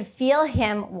 And I could feel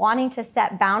him wanting to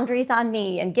set boundaries on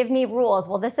me and give me rules.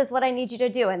 Well, this is what I need you to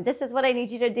do, and this is what I need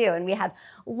you to do. And we had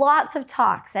lots of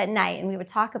talks at night, and we would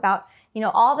talk about,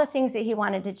 all the things that he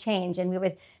wanted to change. And we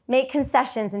would make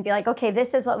concessions and be like, okay,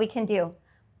 this is what we can do.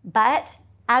 But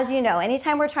as you know,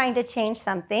 anytime we're trying to change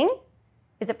something,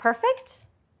 is it perfect?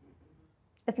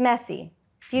 It's messy.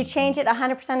 Do you change it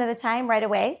 100% of the time right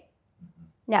away?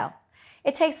 No.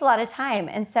 It takes a lot of time.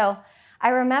 And so I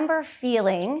remember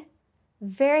feeling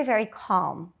very, very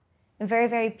calm and very,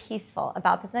 very peaceful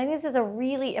about this. And I think this is a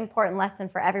really important lesson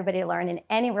for everybody to learn in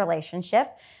any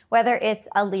relationship, whether it's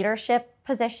a leadership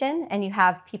position and you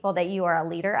have people that you are a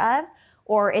leader of,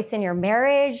 or it's in your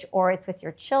marriage, or it's with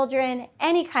your children,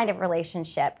 any kind of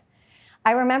relationship.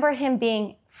 I remember him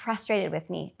being frustrated with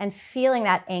me and feeling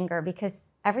that anger, because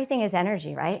everything is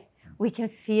energy, right? We can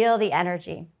feel the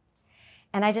energy.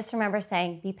 And I just remember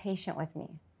saying, be patient with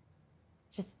me.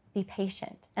 Just be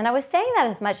patient. And I was saying that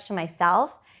as much to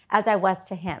myself as I was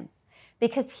to him,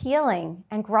 because healing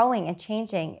and growing and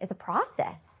changing is a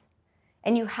process.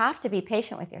 And you have to be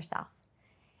patient with yourself.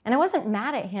 And I wasn't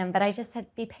mad at him, but I just said,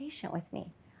 be patient with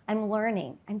me. I'm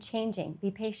learning, I'm changing,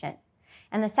 be patient.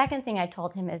 And the second thing I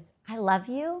told him is, I love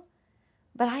you,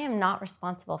 but I am not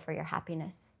responsible for your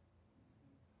happiness.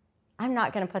 I'm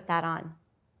not going to put that on.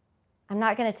 I'm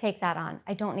not going to take that on.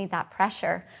 I don't need that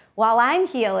pressure. While I'm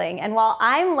healing and while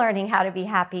I'm learning how to be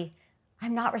happy,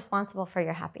 I'm not responsible for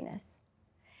your happiness.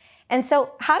 And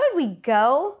so how did we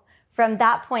go from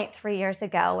that point 3 years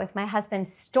ago with my husband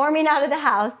storming out of the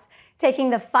house, taking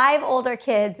the 5 older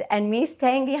kids and me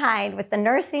staying behind with the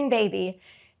nursing baby,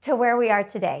 to where we are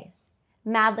today,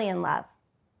 madly in love,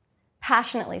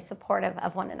 passionately supportive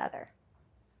of one another,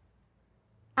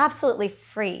 absolutely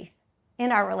free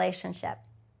in our relationship?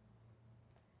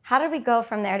 How did we go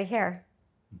from there to here?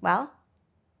 Well,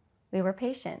 we were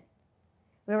patient.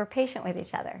 We were patient with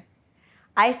each other.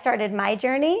 I started my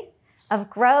journey of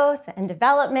growth and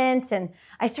development, and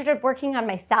I started working on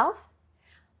myself,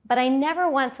 but I never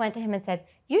once went to him and said,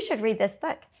 you should read this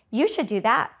book. You should do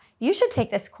that. You should take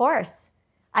this course.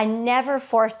 I never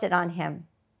forced it on him.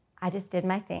 I just did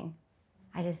my thing.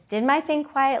 I just did my thing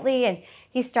quietly, and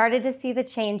he started to see the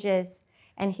changes,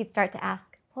 and he'd start to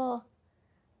ask, well,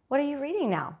 what are you reading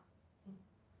now?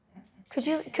 Could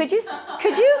you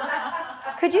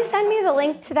send me the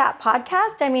link to that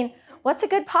podcast? I mean, what's a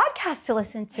good podcast to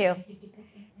listen to?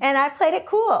 And I played it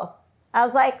cool. I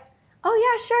was like, oh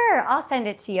yeah, sure, I'll send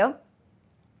it to you.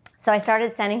 So I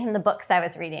started sending him the books I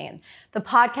was reading and the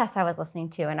podcasts I was listening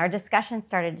to, and our discussion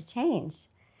started to change.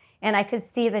 And I could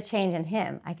see the change in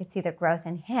him. I could see the growth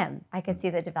in him. I could see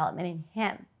the development in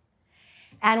him.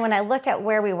 And when I look at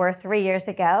where we were 3 years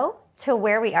ago to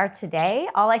where we are today,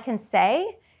 all I can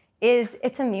say is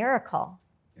it's a miracle.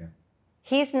 Yeah.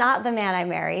 He's not the man I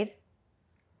married.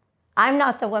 I'm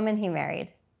not the woman he married.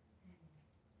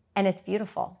 And it's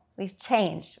beautiful. We've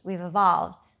changed. We've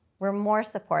evolved. We're more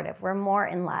supportive. We're more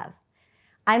in love.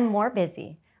 I'm more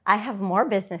busy. I have more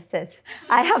businesses.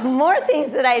 I have more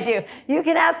things that I do. You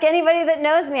can ask anybody that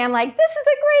knows me. I'm like, this is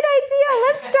a great idea.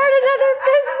 Let's start another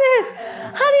business.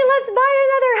 Honey, let's buy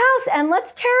another house and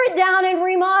let's tear it down and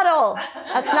remodel.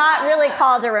 That's not really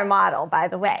called a remodel, by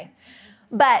the way.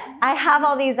 But I have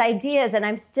all these ideas, and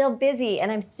I'm still busy,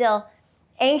 and I'm still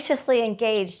anxiously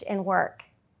engaged in work.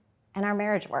 And our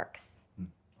marriage works.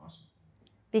 Awesome.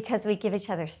 Because we give each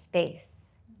other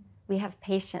space. We have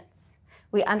patience.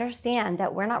 We understand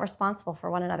that we're not responsible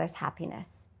for one another's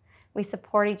happiness. We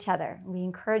support each other. We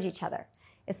encourage each other.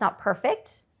 It's not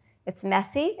perfect. It's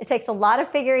messy. It takes a lot of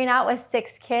figuring out with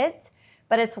 6 kids,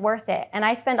 but it's worth it. And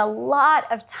I spend a lot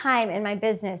of time in my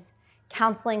business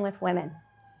counseling with women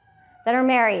that are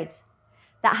married,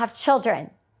 that have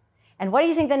children. And what do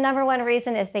you think the number one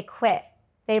reason is? They quit.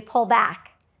 They pull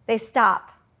back. They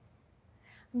stop.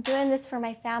 I'm doing this for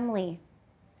my family.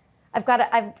 I've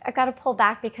got to pull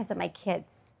back because of my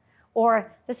kids.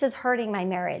 Or this is hurting my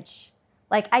marriage.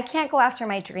 Like, I can't go after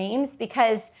my dreams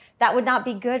because that would not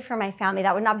be good for my family.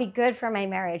 That would not be good for my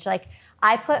marriage. Like,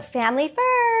 I put family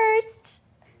first.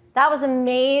 That was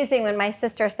amazing when my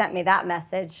sister sent me that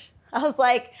message. I was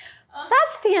like,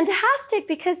 that's fantastic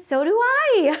because so do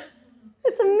I.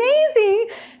 It's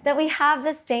amazing that we have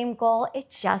the same goal.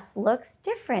 It just looks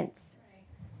different,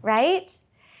 right?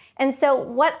 And so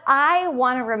what I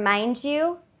want to remind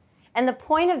you, and the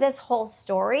point of this whole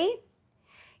story,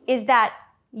 is that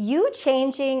you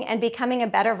changing and becoming a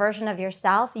better version of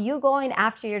yourself, you going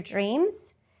after your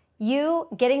dreams, you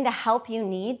getting the help you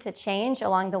need to change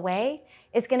along the way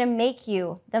is going to make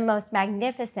you the most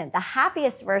magnificent, the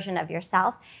happiest version of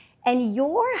yourself. And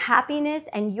your happiness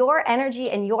and your energy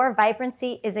and your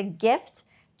vibrancy is a gift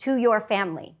to your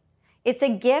family. It's a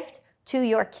gift to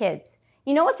your kids.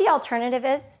 You know what the alternative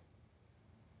is?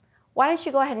 Why don't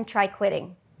you go ahead and try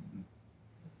quitting?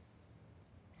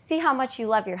 See how much you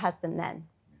love your husband then.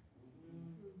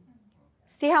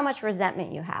 See how much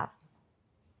resentment you have.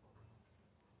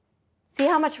 See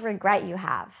how much regret you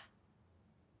have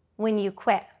when you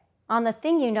quit on the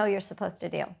thing you know you're supposed to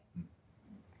do.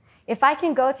 If I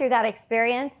can go through that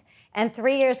experience and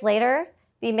 3 years later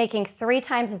be making 3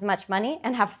 times as much money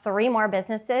and have 3 more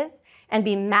businesses and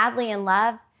be madly in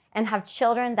love and have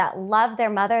children that love their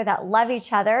mother, that love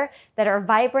each other, that are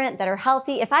vibrant, that are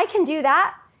healthy, if I can do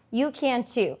that, you can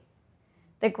too.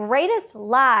 The greatest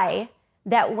lie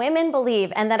that women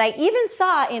believe, and that I even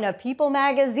saw in a People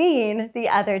magazine the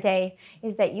other day,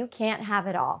 is that you can't have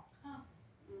it all.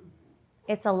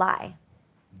 It's a lie.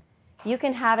 You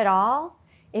can have it all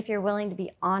if you're willing to be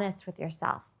honest with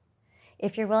yourself,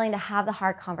 if you're willing to have the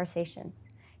hard conversations,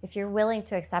 if you're willing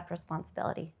to accept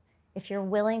responsibility, if you're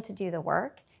willing to do the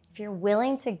work, if you're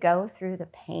willing to go through the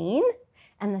pain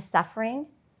and the suffering.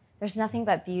 There's nothing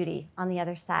but beauty on the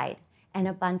other side, and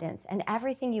abundance, and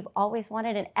everything you've always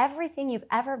wanted, and everything you've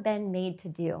ever been made to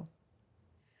do.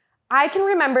 I can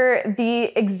remember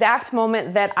the exact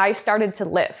moment that I started to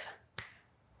live.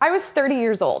 I was 30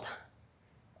 years old.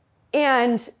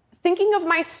 And thinking of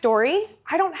my story,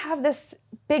 I don't have this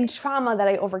big trauma that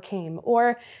I overcame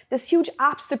or this huge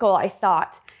obstacle I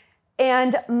thought.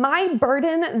 And my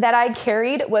burden that I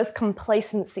carried was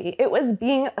complacency. It was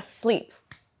being asleep.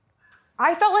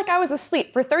 I felt like I was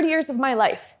asleep for 30 years of my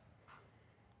life.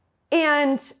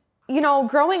 And,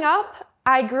 growing up,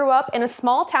 I grew up in a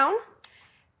small town,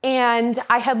 and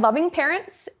I had loving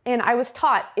parents, and I was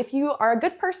taught if you are a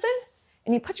good person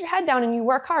and you put your head down and you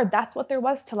work hard, that's what there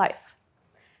was to life.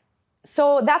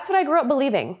 So that's what I grew up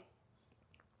believing.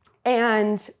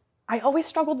 And I always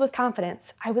struggled with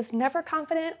confidence. I was never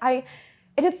confident. And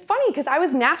it's funny because I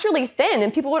was naturally thin,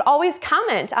 and people would always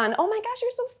comment on, oh my gosh,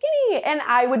 you're so skinny. And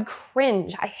I would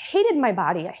cringe. I hated my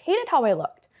body. I hated how I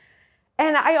looked.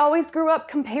 And I always grew up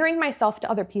comparing myself to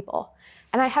other people.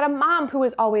 And I had a mom who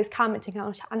was always commenting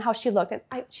on how she looked. And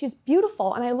she's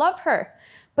beautiful, and I love her.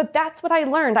 But that's what I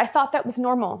learned. I thought that was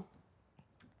normal.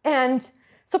 And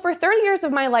so for 30 years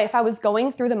of my life, I was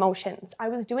going through the motions. I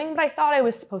was doing what I thought I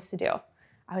was supposed to do.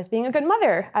 I was being a good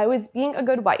mother. I was being a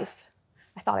good wife.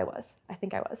 I thought I was. I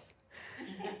think I was.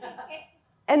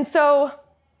 And so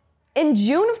in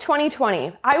June of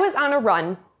 2020, I was on a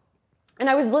run. And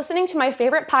I was listening to my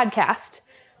favorite podcast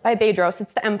by Bedros.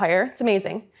 It's The Empire. It's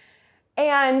amazing.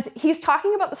 And he's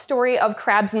talking about the story of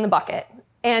crabs in the bucket.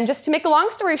 And just to make a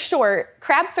long story short,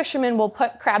 crab fishermen will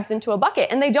put crabs into a bucket,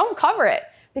 and they don't cover it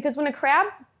because when a crab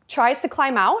tries to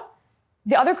climb out,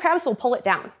 the other crabs will pull it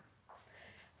down.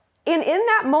 And in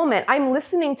that moment, I'm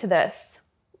listening to this,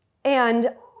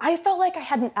 and I felt like I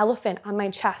had an elephant on my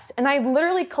chest, and I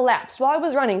literally collapsed while I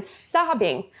was running,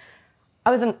 sobbing. I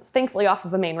was thankfully off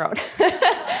of a main road.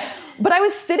 But I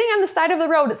was sitting on the side of the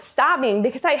road sobbing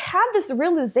because I had this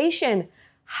realization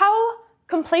how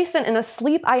complacent and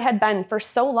asleep I had been for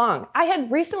so long. I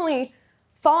had recently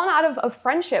fallen out of a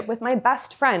friendship with my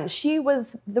best friend. She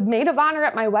was the maid of honor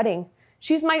at my wedding.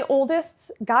 She's my oldest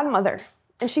godmother,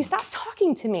 and she stopped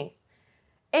talking to me.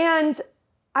 And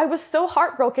I was so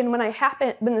heartbroken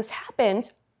when this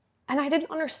happened, and I didn't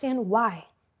understand why.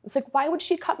 It's like, why would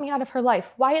she cut me out of her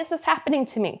life? Why is this happening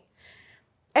to me?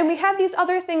 And we had these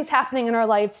other things happening in our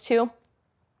lives too.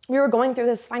 We were going through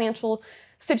this financial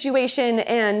situation,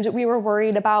 and we were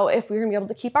worried about if we were gonna be able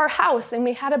to keep our house, and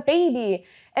we had a baby,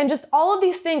 and just all of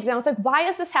these things. And I was like, why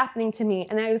is this happening to me?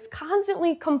 And I was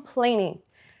constantly complaining.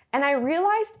 And I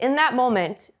realized in that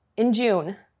moment in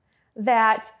June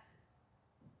that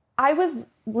I was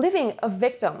living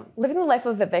the life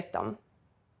of a victim.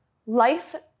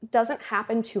 Life doesn't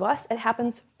happen to us, it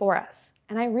happens for us.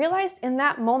 And I realized in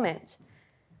that moment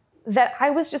that I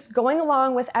was just going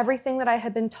along with everything that I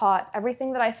had been taught,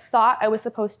 everything that I thought I was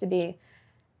supposed to be.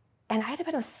 And I had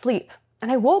been asleep.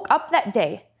 And I woke up that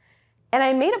day, and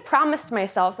I made a promise to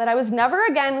myself that I was never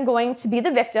again going to be the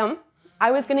victim.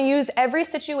 I was going to use every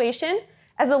situation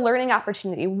as a learning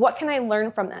opportunity. What can I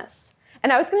learn from this?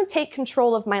 And I was going to take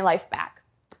control of my life back,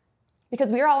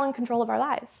 because we are all in control of our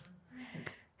lives.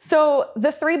 So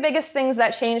the 3 biggest things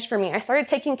that changed for me, I started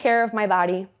taking care of my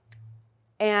body,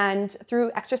 and through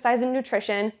exercise and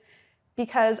nutrition,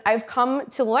 because I've come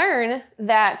to learn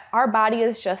that our body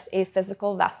is just a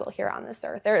physical vessel here on this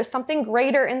earth. There is something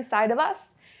greater inside of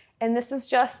us, and this is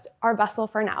just our vessel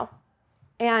for now.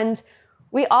 And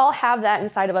we all have that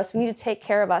inside of us. We need to take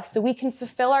care of us so we can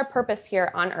fulfill our purpose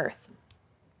here on earth.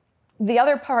 The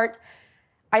other part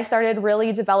I started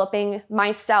really developing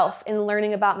myself and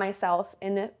learning about myself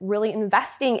and really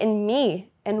investing in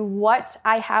me and what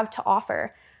I have to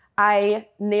offer. I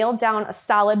nailed down a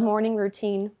solid morning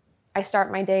routine. I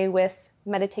start my day with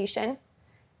meditation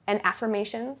and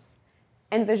affirmations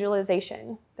and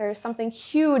visualization. There's something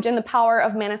huge in the power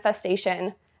of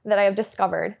manifestation that I have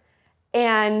discovered.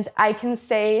 And I can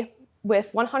say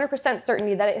with 100%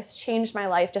 certainty that it has changed my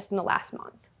life just in the last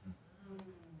month.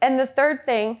 And the third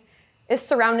thing is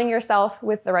surrounding yourself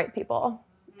with the right people.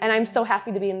 And I'm so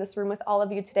happy to be in this room with all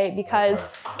of you today because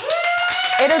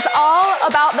it is all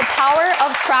about the power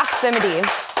of proximity.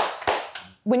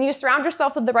 When you surround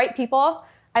yourself with the right people,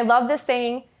 I love this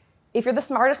saying, if you're the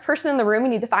smartest person in the room, you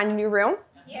need to find a new room.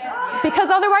 Yeah. Because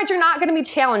otherwise you're not going to be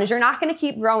challenged. You're not going to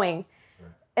keep growing.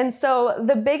 And so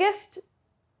the biggest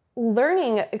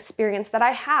learning experience that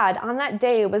I had on that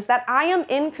day was that I am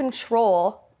in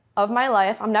control of my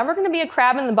life. I'm never going to be a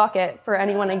crab in the bucket for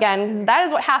anyone again, because that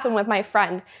is what happened with my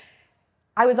friend.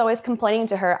 I was always complaining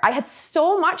to her. I had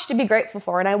so much to be grateful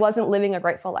for, and I wasn't living a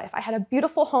grateful life. I had a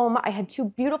beautiful home. I had 2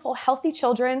 beautiful, healthy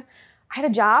children. I had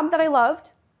a job that I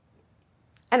loved,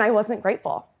 and I wasn't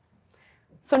grateful.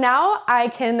 So now I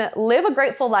can live a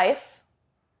grateful life,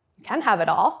 can have it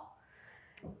all,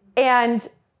 and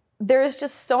there's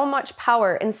just so much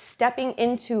power in stepping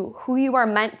into who you are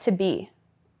meant to be,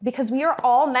 because we are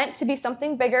all meant to be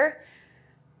something bigger.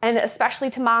 And especially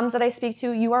to moms that I speak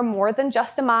to, you are more than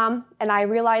just a mom. And I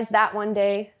realized that one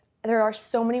day, there are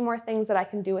so many more things that I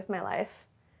can do with my life,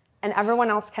 and everyone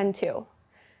else can too.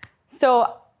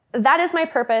 So that is my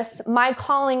purpose. My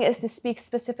calling is to speak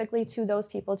specifically to those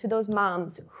people, to those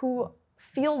moms who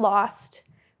feel lost,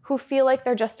 who feel like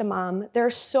they're just a mom.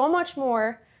 There's so much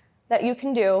more that you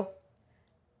can do.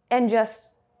 And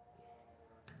just,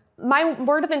 my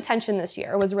word of intention this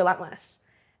year was relentless.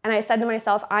 And I said to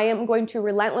myself, I am going to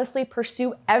relentlessly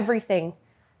pursue everything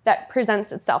that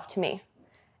presents itself to me.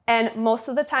 And most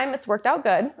of the time it's worked out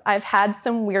good. I've had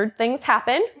some weird things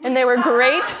happen, and they were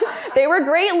great. They were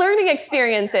great learning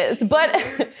experiences, but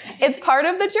it's part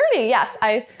of the journey. Yes,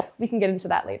 we can get into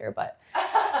that later, but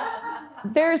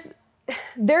there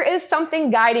is something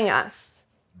guiding us.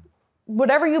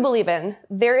 Whatever you believe in,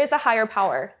 there is a higher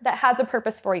power that has a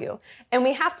purpose for you. And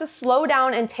we have to slow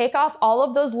down and take off all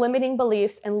of those limiting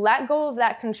beliefs and let go of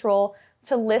that control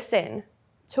to listen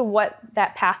to what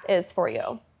that path is for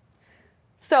you.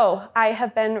 So I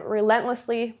have been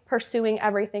relentlessly pursuing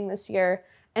everything this year,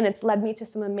 and it's led me to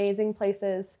some amazing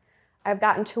places. I've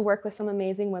gotten to work with some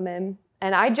amazing women.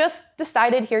 And I just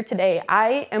decided here today,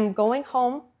 I am going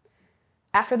home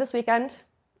after this weekend.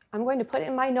 I'm going to put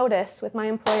in my notice with my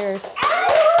employers.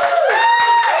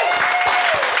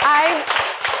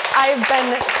 I've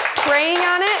been praying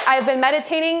on it. I've been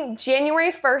meditating.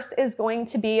 January 1st is going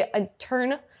to be a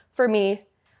turn for me.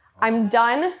 I'm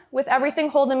done with everything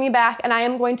holding me back, and I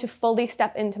am going to fully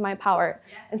step into my power.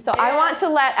 And so I want to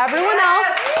let everyone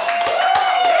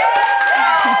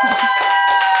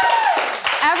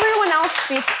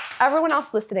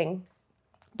else listening,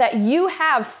 that you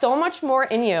have so much more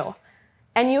in you.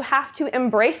 And you have to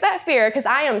embrace that fear, because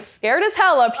I am scared as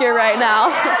hell up here right now.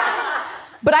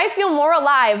 But I feel more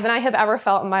alive than I have ever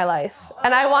felt in my life.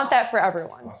 And I want that for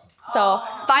everyone. So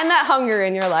find that hunger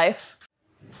in your life.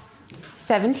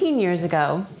 17 years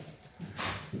ago,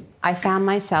 I found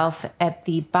myself at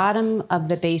the bottom of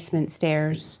the basement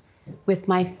stairs with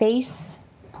my face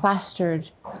plastered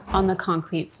on the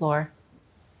concrete floor.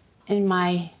 And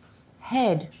my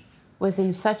head was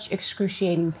in such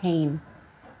excruciating pain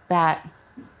that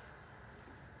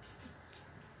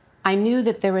I knew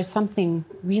that there was something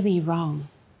really wrong.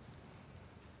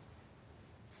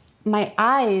 My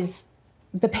eyes,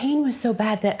 the pain was so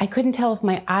bad that I couldn't tell if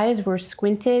my eyes were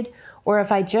squinted or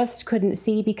if I just couldn't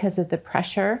see because of the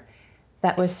pressure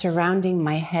that was surrounding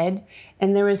my head.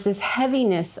 And there was this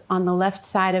heaviness on the left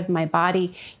side of my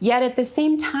body, yet at the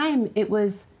same time, it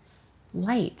was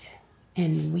light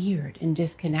and weird and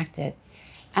disconnected.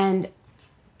 And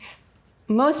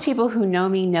most people who know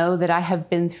me know that I have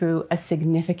been through a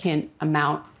significant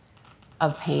amount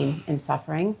of pain and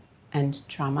suffering and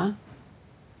trauma.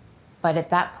 But at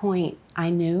that point, I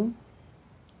knew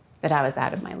that I was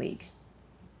out of my league.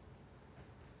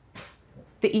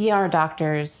 The ER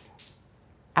doctors,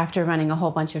 after running a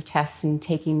whole bunch of tests and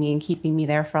taking me and keeping me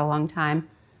there for a long time,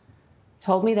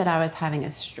 told me that I was having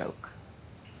a stroke.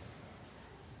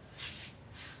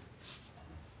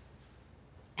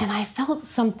 And I felt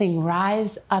something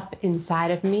rise up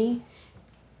inside of me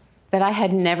that I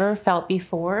had never felt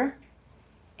before,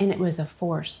 and it was a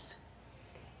force.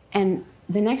 And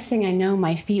the next thing I know,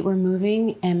 my feet were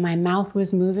moving and my mouth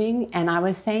was moving, and I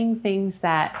was saying things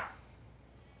that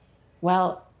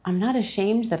well, I'm not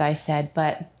ashamed that I said,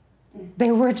 but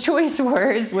they were choice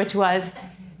words, which was,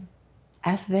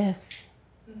 F this.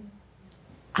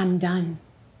 I'm done.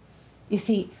 You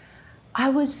see, I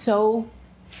was so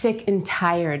sick and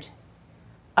tired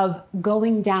of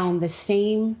going down the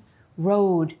same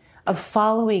road, of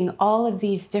following all of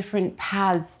these different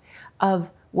paths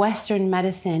of Western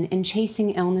medicine and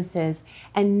chasing illnesses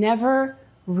and never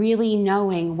really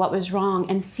knowing what was wrong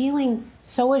and feeling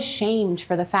so ashamed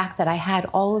for the fact that I had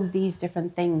all of these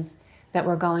different things that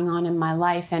were going on in my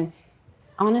life. And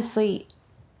honestly,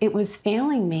 it was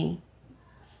failing me.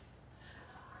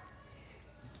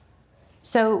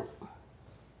 So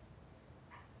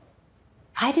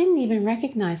I didn't even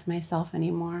recognize myself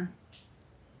anymore.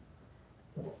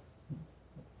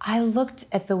 I looked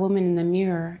at the woman in the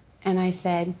mirror and I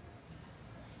said,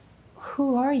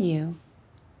 who are you?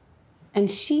 And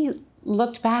she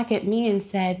looked back at me and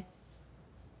said,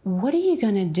 what are you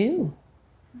going to do?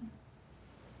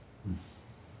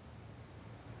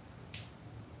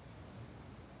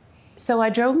 So I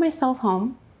drove myself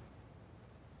home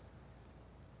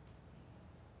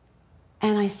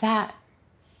and I sat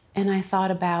and I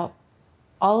thought about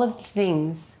all of the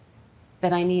things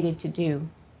that I needed to do.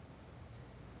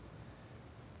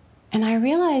 And I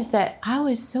realized that I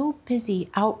was so busy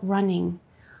outrunning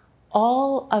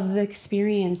all of the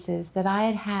experiences that I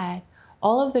had had,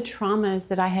 all of the traumas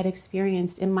that I had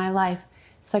experienced in my life,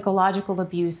 psychological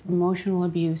abuse, emotional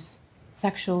abuse,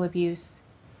 sexual abuse.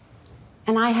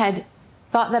 And I had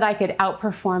thought that I could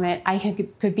outperform it. I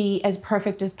could be as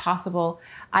perfect as possible.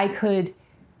 I could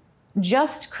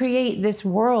just create this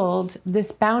world,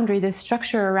 this boundary, this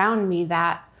structure around me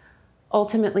that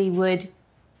ultimately would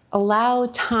allow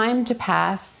time to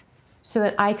pass so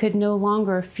that I could no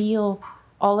longer feel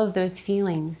all of those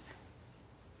feelings.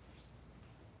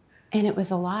 And it was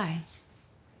a lie.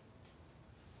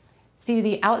 See,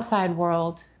 the outside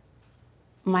world,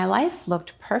 my life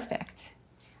looked perfect.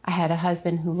 I had a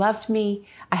husband who loved me.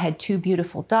 I had 2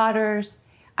 beautiful daughters.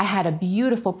 I had a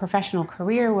beautiful professional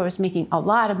career where I was making a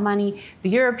lot of money, the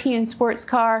European sports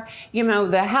car,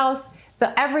 the house,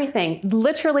 the everything,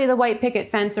 literally the white picket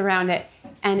fence around it.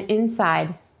 And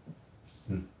inside,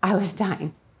 I was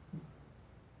dying.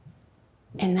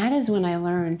 And that is when I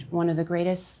learned one of the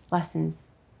greatest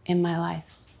lessons in my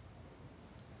life.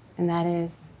 And that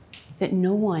is that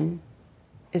no one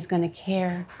is going to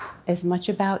care as much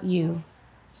about you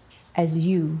as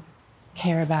you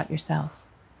care about yourself.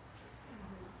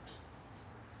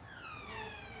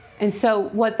 And so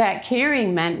what that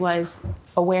caring meant was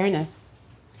awareness.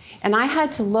 And I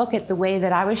had to look at the way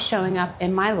that I was showing up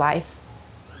in my life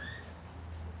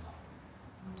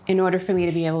in order for me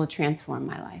to be able to transform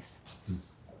my life.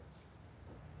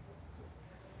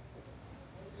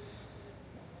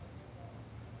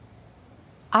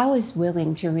 I was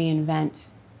willing to reinvent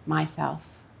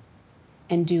myself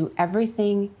and do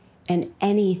everything and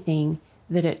anything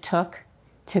that it took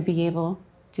to be able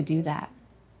to do that.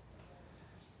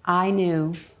 I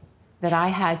knew that I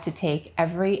had to take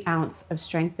every ounce of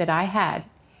strength that I had,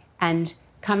 and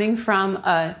coming from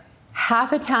a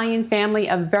half Italian family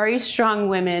of very strong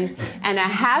women and a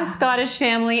half Scottish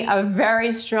family of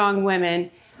very strong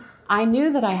women, I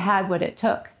knew that I had what it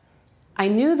took. I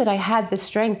knew that I had the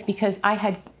strength because I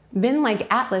had been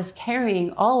like Atlas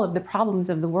carrying all of the problems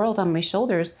of the world on my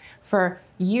shoulders for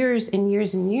years and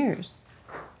years and years.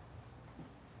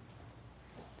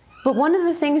 But one of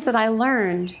the things that I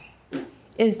learned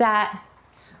is that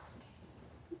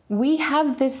we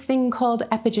have this thing called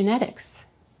epigenetics.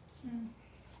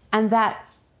 And that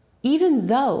even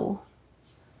though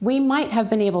we might have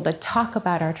been able to talk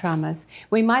about our traumas,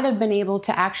 we might have been able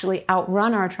to actually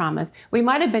outrun our traumas, we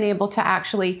might have been able to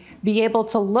actually be able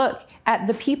to look at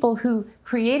the people who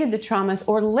created the traumas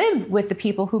or live with the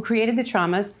people who created the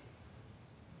traumas,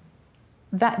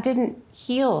 that didn't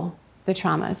heal the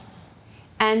traumas.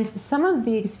 And some of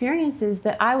the experiences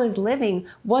that I was living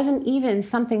wasn't even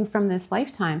something from this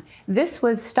lifetime. This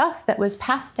was stuff that was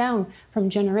passed down from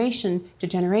generation to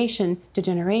generation to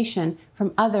generation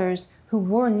from others who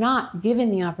were not given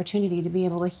the opportunity to be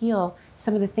able to heal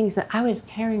some of the things that I was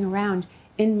carrying around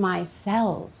in my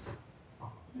cells.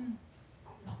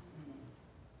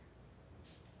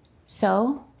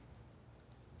 So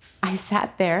I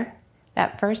sat there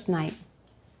that first night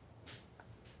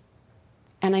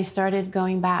and I started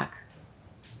going back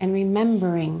and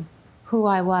remembering who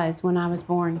I was when I was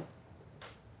born.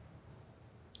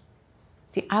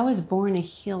 See, I was born a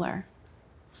healer.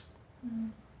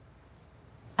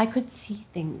 I could see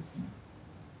things.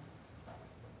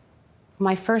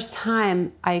 My first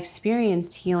time I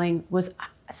experienced healing was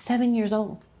 7 years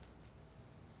old.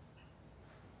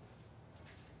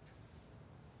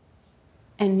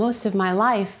 And most of my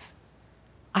life,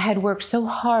 I had worked so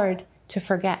hard to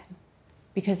forget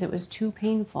because it was too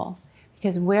painful.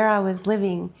 Because where I was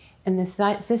living and the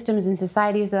systems and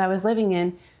societies that I was living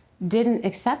in didn't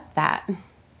accept that.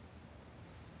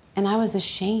 And I was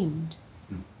ashamed.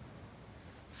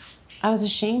 I was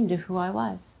ashamed of who I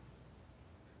was.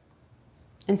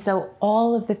 And so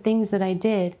all of the things that I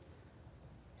did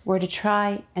were to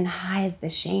try and hide the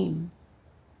shame,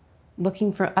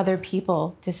 looking for other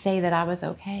people to say that I was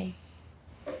okay.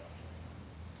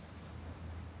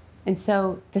 And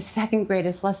so the second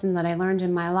greatest lesson that I learned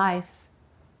in my life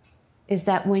is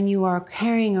that when you are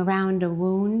carrying around a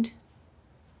wound,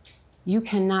 you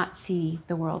cannot see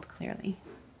the world clearly,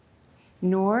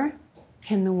 nor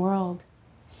can the world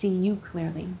see you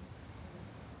clearly.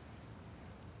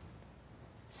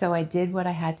 So I did what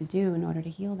I had to do in order to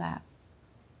heal that.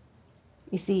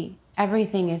 You see,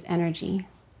 everything is energy,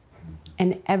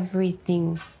 and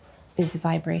everything is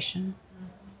vibration.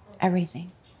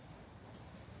 Everything.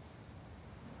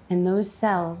 And those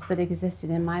cells that existed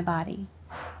in my body,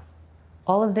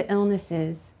 all of the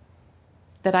illnesses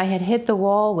that I had hit the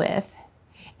wall with,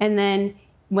 and then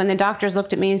when the doctors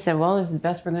looked at me and said, well, this is the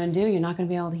best we're going to do, you're not going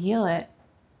to be able to heal it,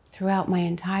 throughout my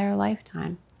entire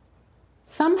lifetime.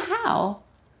 Somehow,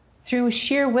 through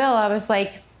sheer will, I was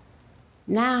like,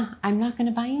 nah, I'm not going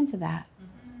to buy into that.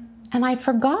 And I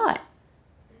forgot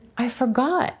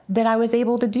that I was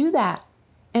able to do that.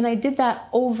 And I did that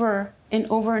over and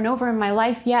over and over in my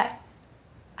life, yet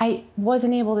I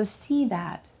wasn't able to see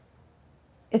that.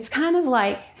 It's kind of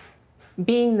like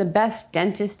being the best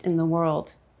dentist in the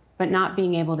world, but not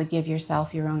being able to give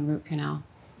yourself your own root canal.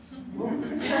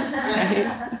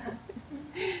 Right?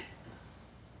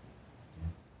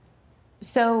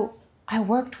 So I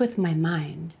worked with my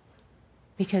mind,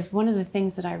 because one of the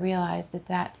things that I realized is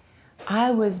that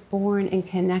I was born and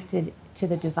connected to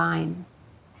the divine,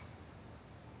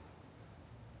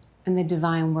 and the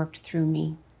divine worked through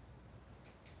me.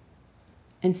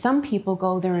 And some people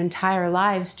go their entire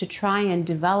lives to try and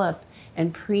develop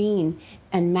and preen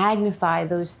and magnify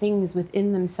those things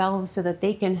within themselves so that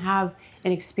they can have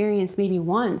an experience maybe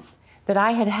once that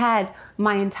I had had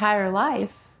my entire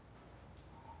life.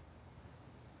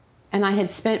 And I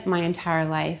had spent my entire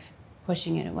life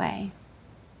pushing it away.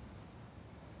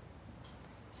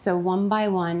 So one by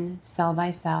one, cell by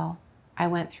cell, I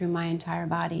went through my entire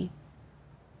body.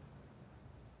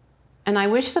 And I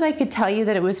wish that I could tell you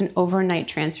that it was an overnight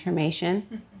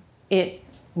transformation. It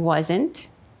wasn't.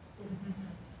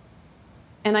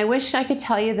 And I wish I could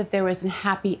tell you that there was a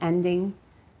happy ending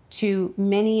to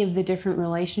many of the different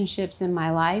relationships in my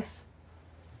life.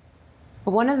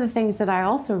 But one of the things that I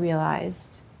also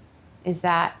realized is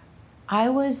that I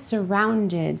was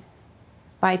surrounded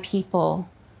by people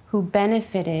who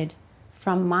benefited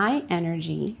from my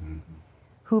energy,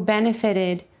 who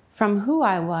benefited from who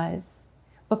I was.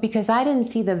 But because I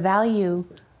didn't see the value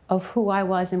of who I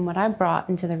was and what I brought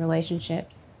into the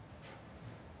relationships,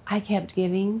 I kept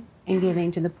giving and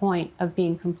giving to the point of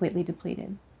being completely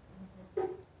depleted.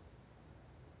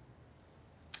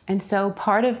 And so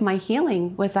part of my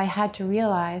healing was I had to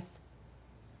realize,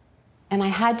 and I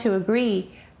had to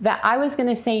agree, that I was going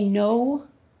to say no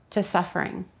to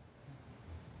suffering.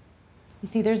 You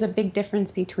see, there's a big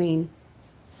difference between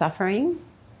suffering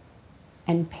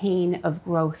and pain of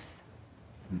growth.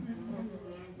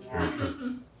 Very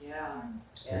true. Yeah.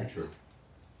 Very true.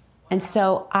 And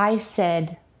so I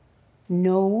said,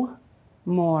 no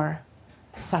more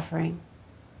suffering.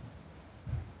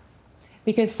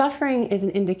 Because suffering is an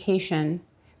indication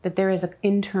that there is an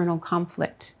internal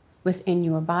conflict within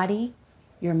your body,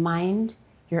 your mind,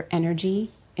 your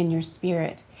energy, and your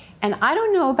spirit. And I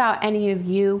don't know about any of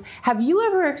you. Have you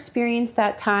ever experienced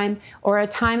that time or a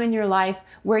time in your life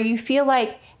where you feel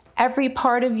like every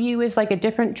part of you is like a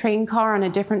different train car on a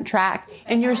different track,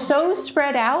 and you're so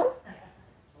spread out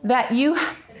that you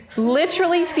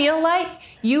literally feel like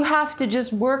you have to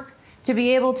just work to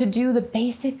be able to do the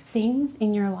basic things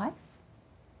in your life?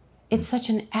 It's such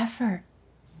an effort,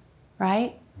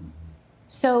 right?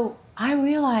 So I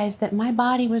realized that my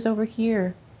body was over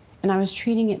here and I was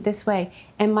treating it this way,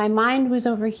 and my mind was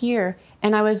over here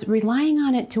and I was relying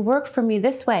on it to work for me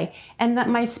this way, and that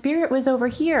my spirit was over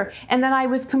here, and that I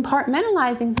was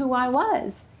compartmentalizing who I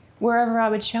was wherever I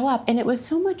would show up, and it was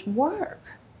so much work.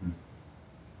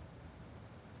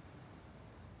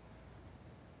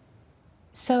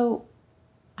 So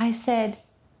I said,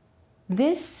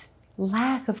 this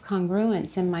lack of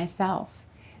congruence in myself,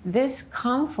 this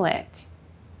conflict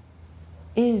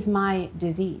is my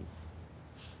disease.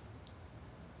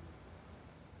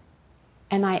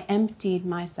 And I emptied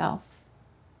myself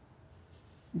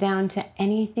down to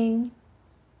anything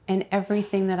and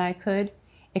everything that I could,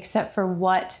 except for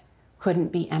what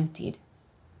couldn't be emptied.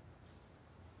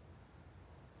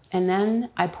 And then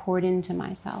I poured into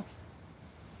myself.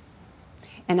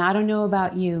 And I don't know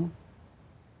about you,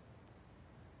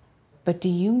 but do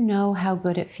you know how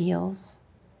good it feels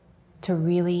to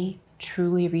really,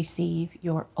 truly receive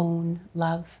your own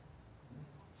love?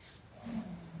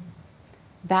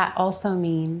 That also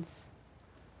means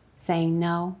saying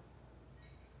no.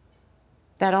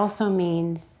 That also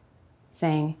means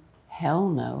saying, hell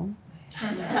no.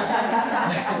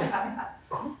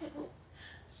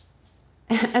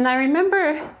 And I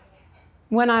remember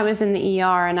when I was in the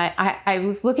ER and I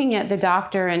was looking at the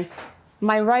doctor and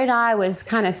my right eye was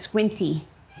kind of squinty.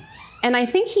 And I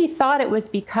think he thought it was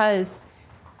because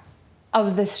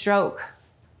of the stroke.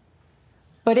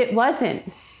 But it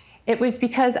wasn't. It was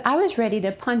because I was ready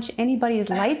to punch anybody's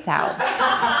lights out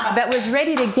that was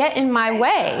ready to get in my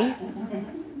way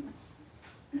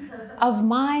of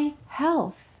my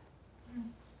health.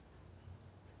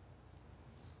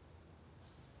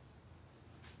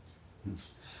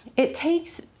 It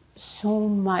takes so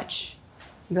much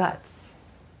guts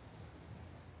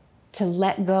to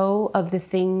let go of the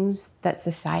things that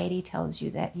society tells you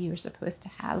that you're supposed to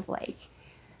have, like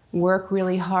work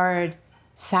really hard,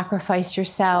 sacrifice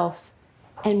yourself.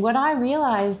 And what I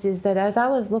realized is that as I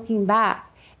was looking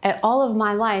back at all of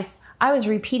my life, I was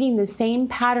repeating the same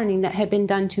patterning that had been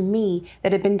done to me,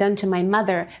 that had been done to my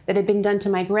mother, that had been done to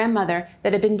my grandmother,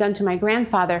 that had been done to my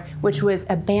grandfather, which was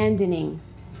abandoning,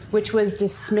 which was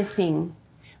dismissing,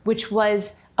 which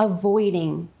was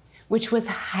avoiding, which was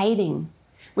hiding,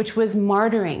 which was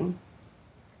martyring.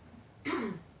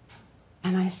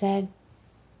 And I said,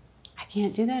 I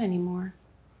can't do that anymore.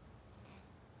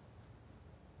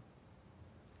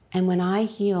 And when I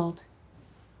healed,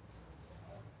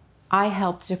 I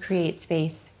helped to create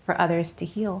space for others to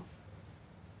heal.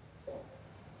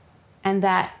 And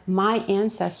that my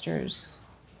ancestors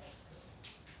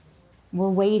were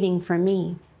waiting for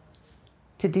me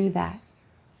to do that.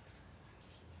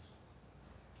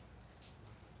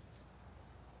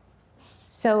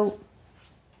 So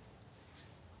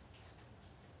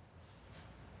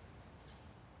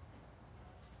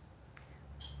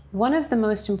one of the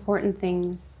most important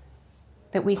things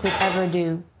that we could ever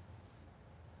do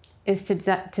is to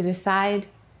decide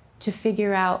to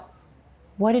figure out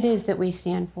what it is that we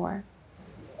stand for,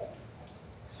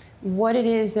 what it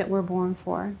is that we're born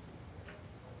for,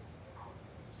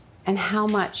 and how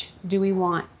much do we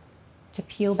want to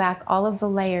peel back all of the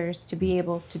layers to be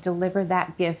able to deliver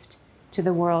that gift to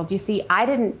the world. You see, I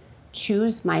didn't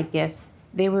choose my gifts.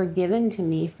 They were given to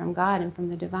me from God and from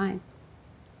the divine.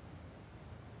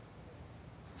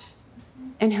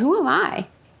 And who am I?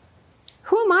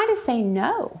 Who am I to say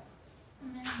no?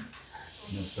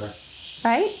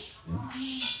 Right?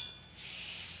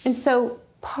 And so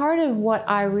part of what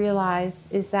I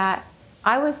realized is that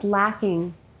I was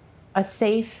lacking a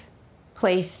safe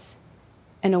place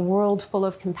and a world full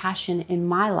of compassion in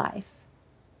my life.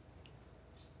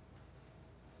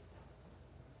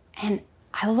 And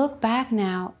I look back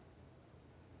now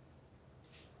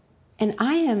and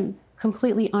I am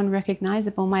completely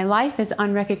unrecognizable. My life is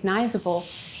unrecognizable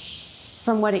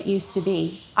from what it used to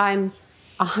be. I'm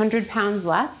 100 pounds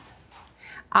less.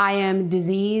 I am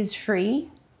disease-free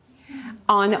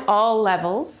on all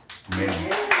levels.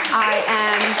 I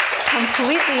am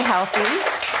completely healthy.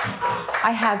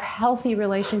 I have healthy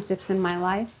relationships in my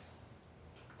life.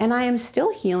 And I am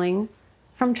still healing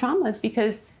from traumas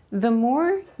because the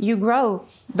more you grow,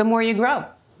 the more you grow.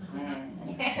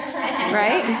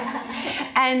 Right?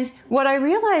 And what I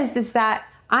realized is that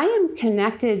I am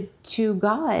connected to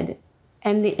God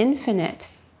and the infinite,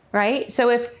 right? So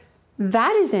if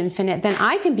that is infinite, then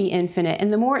I can be infinite.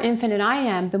 And the more infinite I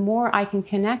am, the more I can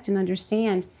connect and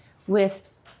understand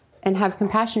with and have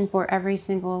compassion for every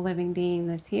single living being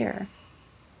that's here.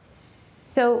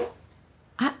 So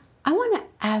I want to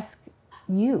ask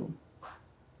you,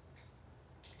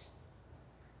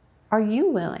 are you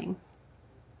willing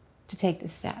to take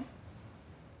this step?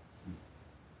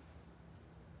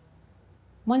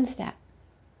 One step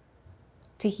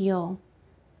to heal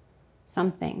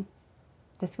something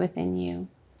that's within you.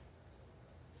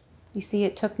 You see,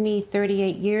 it took me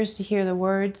 38 years to hear the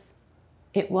words,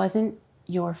 "It wasn't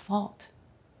your fault."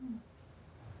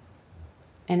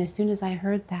 And as soon as I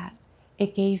heard that,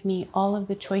 it gave me all of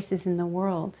the choices in the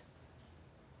world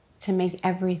to make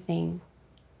everything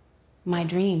my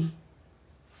dream.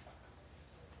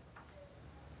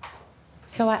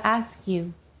 So I ask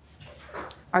you,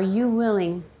 are you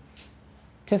willing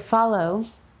to follow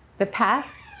the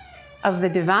path of the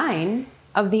divine,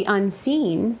 of the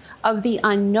unseen, of the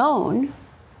unknown,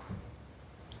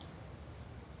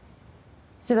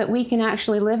 so that we can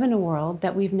actually live in a world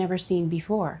that we've never seen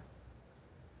before,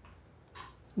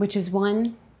 which is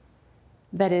one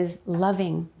that is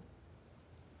loving,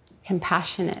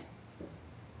 compassionate,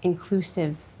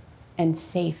 inclusive, and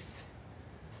safe.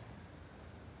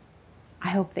 I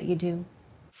hope that you do.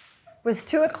 It was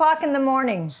 2:00 in the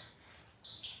morning,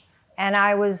 and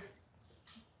I was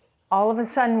all of a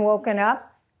sudden woken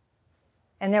up,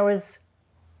 and there was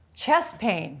chest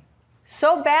pain,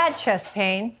 so bad chest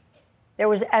pain, there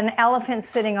was an elephant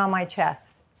sitting on my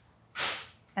chest.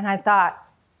 And I thought,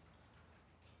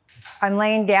 I'm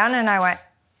laying down, and I went,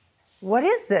 what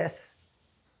is this?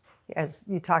 As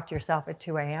you talk to yourself at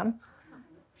 2 a.m.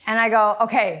 And I go,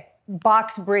 okay,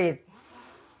 box breathe.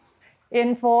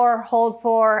 In 4, hold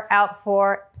 4, out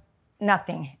 4,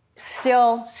 nothing.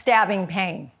 Still stabbing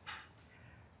pain.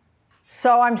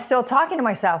 So I'm still talking to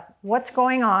myself, what's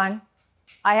going on?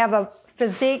 I have a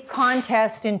physique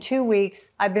contest in 2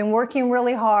 weeks. I've been working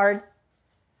really hard.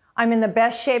 I'm in the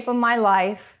best shape of my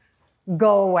life.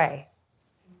 Go away.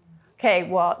 Okay,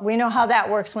 well, we know how that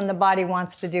works when the body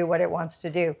wants to do what it wants to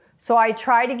do. So I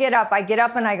try to get up. I get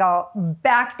up and I go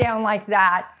back down like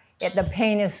that. The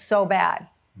pain is so bad.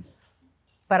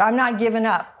 But I'm not giving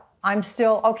up. I'm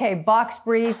still, okay, box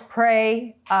breathe,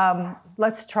 pray.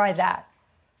 Let's try that.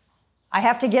 I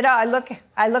have to get up.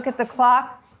 I look at the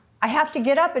clock. I have to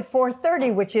get up at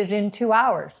 4:30, which is in 2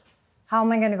 hours. How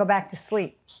am I going to go back to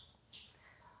sleep?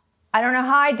 I don't know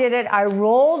how I did it. I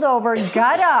rolled over,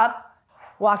 got up,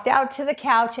 walked out to the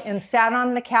couch, and sat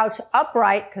on the couch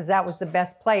upright, because that was the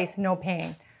best place, no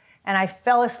pain. And I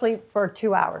fell asleep for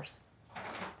 2 hours.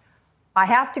 I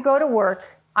have to go to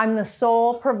work. I'm the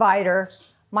sole provider.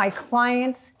 My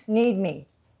clients need me.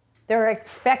 They're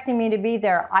expecting me to be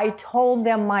there. I told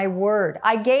them my word.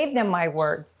 I gave them my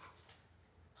word.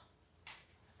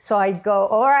 So I go,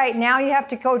 all right, now you have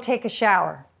to go take a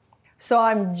shower. So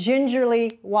I'm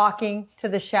gingerly walking to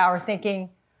the shower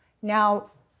thinking, now,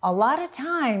 a lot of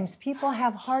times people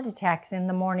have heart attacks in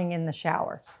the morning in the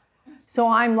shower. So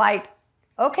I'm like,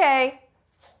 okay,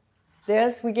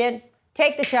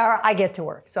 take the shower, I get to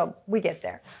work. So we get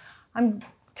there. I'm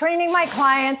training my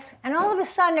clients, and all of a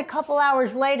sudden, a couple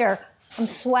hours later, I'm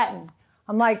sweating.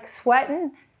 I'm like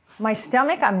sweating, my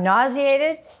stomach, I'm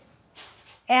nauseated.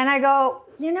 And I go,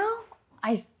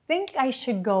 I think I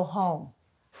should go home.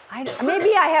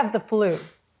 Maybe I have the flu.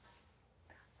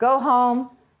 Go home.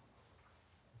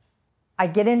 I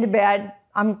get into bed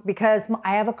because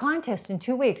I have a contest in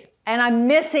 2 weeks. And I'm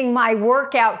missing my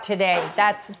workout today.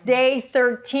 That's day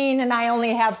 13, and I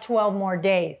only have 12 more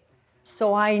days.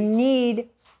 So I need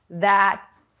that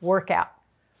workout.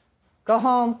 Go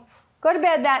home, go to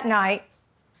bed that night.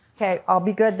 Okay, I'll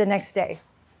be good the next day.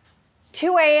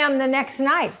 2 a.m. the next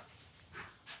night.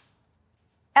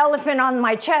 Elephant on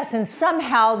my chest, and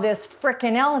somehow this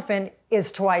frickin' elephant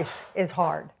is twice as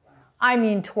hard. I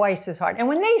mean, twice as hard. And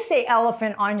when they say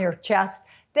elephant on your chest,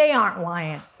 they aren't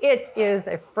lying. It is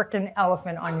a frickin'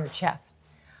 elephant on your chest.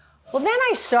 Well, then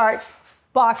I start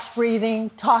box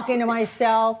breathing, talking to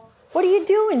myself. What are you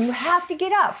doing? You have to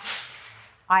get up.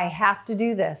 I have to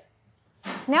do this.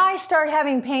 Now I start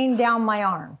having pain down my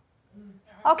arm.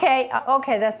 Okay,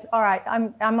 that's all right.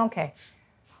 I'm okay.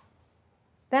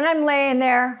 Then I'm laying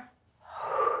there.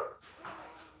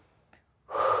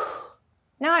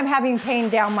 Now I'm having pain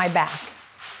down my back,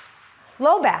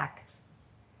 low back.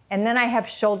 And then I have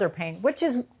shoulder pain, which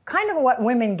is kind of what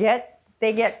women get.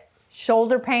 They get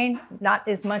shoulder pain, not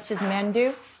as much as men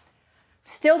do.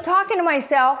 Still talking to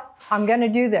myself, I'm going to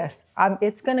do this.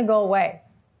 It's going to go away.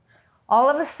 All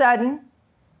of a sudden,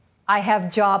 I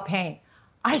have jaw pain.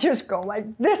 I just go like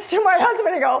this to my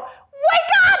husband and go,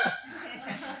 wake up!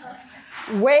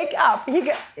 Wake up.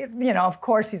 Of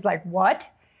course, he's like, what?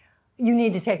 You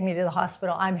need to take me to the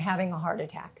hospital. I'm having a heart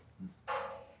attack.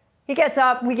 He gets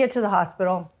up. We get to the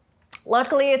hospital.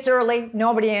 Luckily, it's early.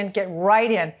 Nobody in. Get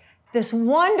right in. This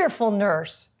wonderful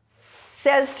nurse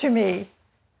says to me,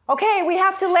 okay, we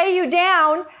have to lay you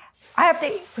down. I have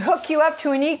to hook you up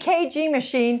to an EKG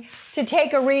machine to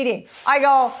take a reading. I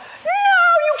go, no,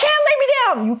 you can't lay me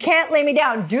down. You can't lay me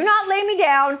down. Do not lay me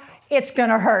down. It's going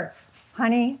to hurt.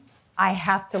 Honey, I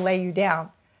have to lay you down.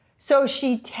 So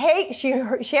she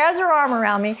has her arm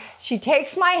around me. She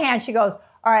takes my hand. She goes,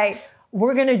 all right,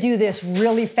 we're going to do this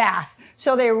really fast.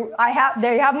 So they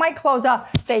have my clothes off.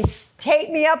 They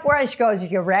take me up where she goes,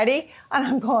 you ready? And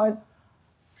I'm going,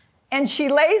 and she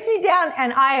lays me down,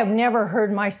 and I have never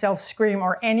heard myself scream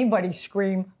or anybody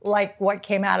scream like what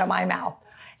came out of my mouth.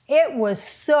 It was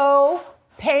so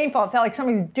painful. It felt like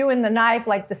somebody was doing the knife,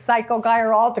 like the Psycho guy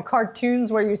or all the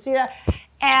cartoons where you see that.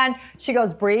 And she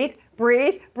goes, breathe,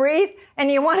 breathe, breathe.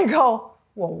 And you want to go,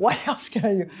 well, what else can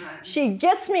I do? She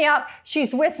gets me up.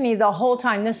 She's with me the whole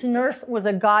time. This nurse was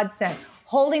a godsend,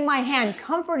 holding my hand,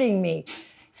 comforting me,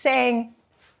 saying,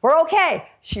 we're okay.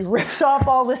 She rips off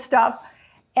all this stuff,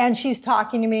 and she's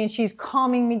talking to me, and she's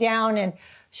calming me down, and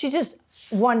she's just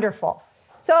wonderful.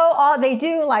 So they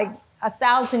do like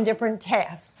 1,000 different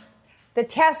tests. The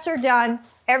tests are done.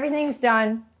 Everything's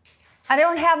done. I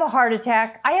don't have a heart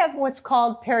attack. I have what's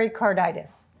called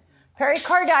pericarditis.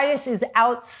 Pericarditis is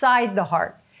outside the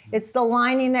heart. It's the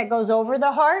lining that goes over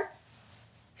the heart.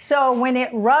 So when it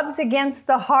rubs against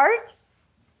the heart,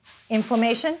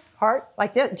 inflammation, heart,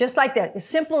 like this, just like that. As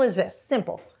simple as this,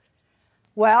 simple.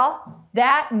 Well,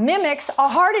 that mimics a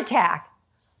heart attack.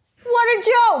 What a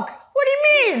joke. What do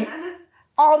you mean?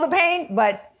 All the pain,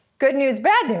 but good news,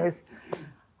 bad news.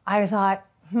 I thought,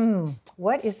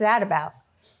 what is that about?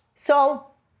 So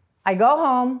I go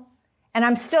home, and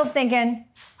I'm still thinking,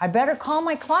 I better call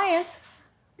my clients.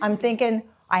 I'm thinking,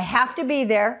 I have to be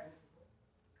there.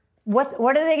 What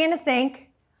are they going to think?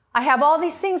 I have all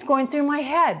these things going through my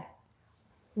head.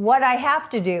 What I have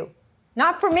to do.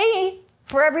 Not for me,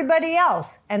 for everybody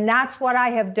else. And that's what I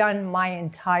have done my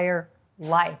entire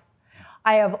life.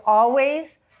 I have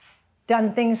always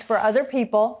done things for other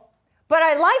people, but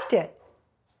I liked it.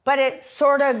 But it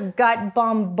sort of got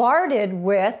bombarded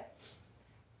with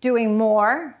doing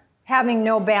more, having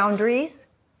no boundaries,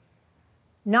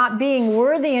 not being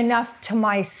worthy enough to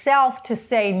myself to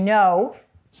say no.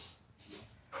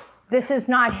 This is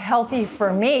not healthy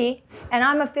for me. And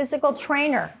I'm a physical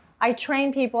trainer. I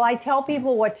train people. I tell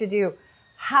people what to do,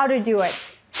 how to do it.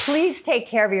 Please take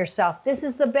care of yourself. This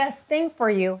is the best thing for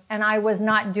you. And I was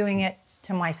not doing it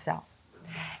to myself.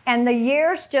 And the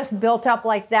years just built up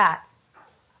like that.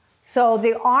 So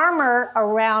the armor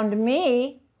around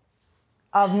me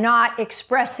of not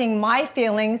expressing my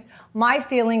feelings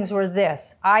were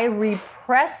this. I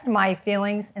repressed my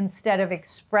feelings instead of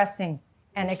expressing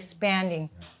and expanding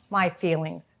my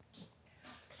feelings.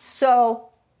 So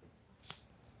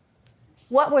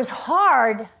what was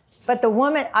hard, but the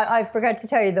woman, I forgot to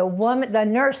tell you, the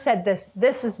nurse said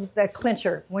this is the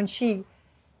clincher.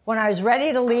 When I was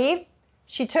ready to leave,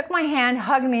 she took my hand,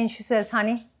 hugged me, and she says,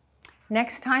 honey,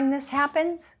 next time this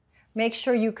happens, make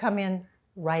sure you come in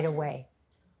right away,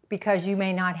 because you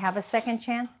may not have a second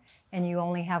chance and you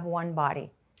only have one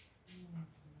body.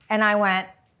 And I went,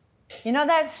 you know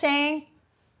that saying,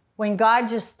 when God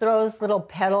just throws little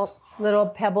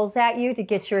pebbles at you to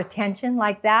get your attention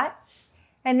like that,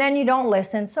 and then you don't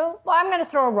listen. So I'm going to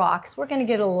throw rocks. We're going to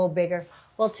get a little bigger.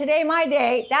 Well,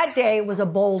 that day was a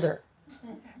boulder.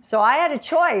 So I had a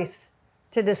choice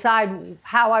to decide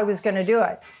how I was going to do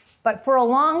it. But for a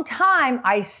long time,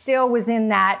 I still was in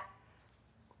that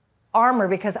armor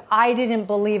because I didn't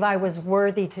believe I was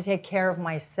worthy to take care of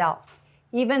myself.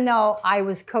 Even though I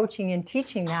was coaching and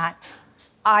teaching that,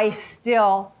 I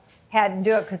still hadn't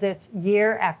do it because it's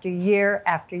year after year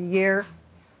after year.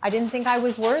 I didn't think I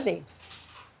was worthy.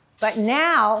 But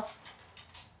now,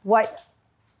 what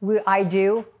I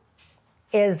do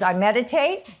is I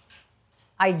meditate,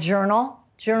 I journal.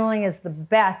 Journaling is the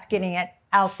best, getting it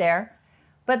out there.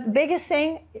 But the biggest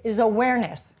thing is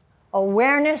awareness.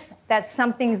 Awareness that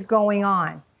something's going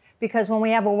on. Because when we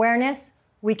have awareness,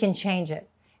 we can change it.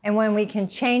 And when we can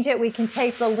change it, we can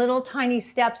take the little tiny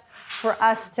steps for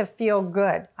us to feel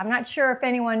good. I'm not sure if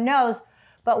anyone knows,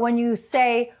 but when you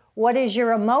say, what is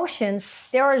your emotions?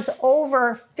 There is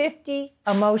over 50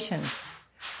 emotions.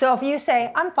 So if you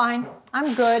say, I'm fine,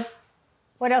 I'm good.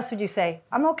 What else would you say?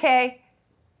 I'm okay.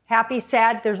 Happy,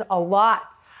 sad, there's a lot.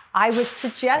 I would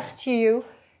suggest to you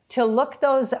to look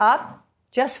those up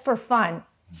just for fun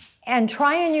and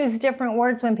try and use different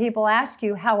words when people ask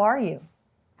you, how are you?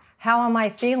 How am I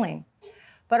feeling?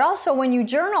 But also when you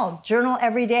journal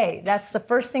every day. That's the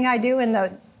first thing I do, and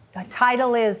the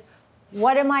title is,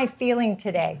 what am I feeling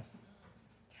today?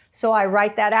 So I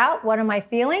write that out, what am I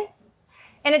feeling?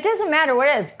 And it doesn't matter what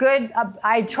it is, good,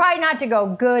 I try not to go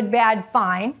good, bad,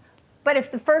 fine. But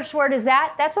if the first word is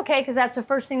that, that's okay, because that's the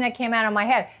first thing that came out of my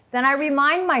head. Then I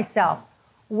remind myself,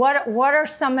 what are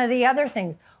some of the other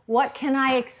things? What can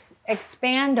I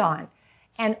expand on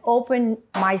and open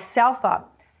myself up?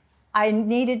 I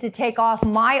needed to take off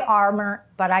my armor,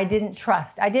 but I didn't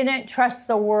trust. I didn't trust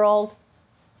the world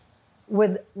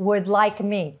would like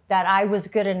me, that I was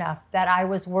good enough, that I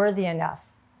was worthy enough.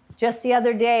 Just the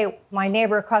other day, my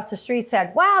neighbor across the street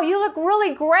said, wow, you look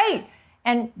really great.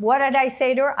 And what did I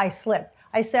say to her? I slipped.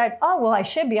 I said, oh, well, I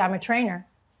should be. I'm a trainer.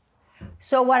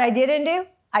 So what I didn't do,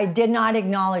 I did not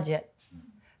acknowledge it.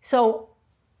 So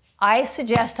I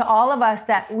suggest to all of us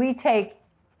that we take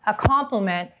a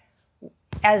compliment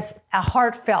as a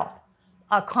heartfelt.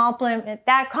 a compliment.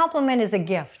 That compliment is a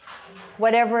gift.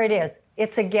 Whatever it is,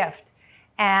 it's a gift.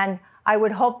 And I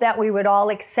would hope that we would all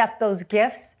accept those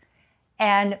gifts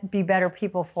and be better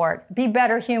people for it. Be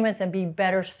better humans and be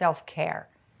better self-care,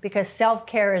 because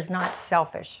self-care is not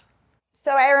selfish.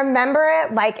 So I remember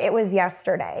it like it was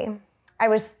yesterday. I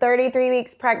was 33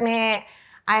 weeks pregnant.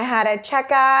 I had a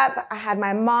checkup. I had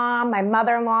my mom, my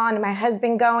mother-in-law, and my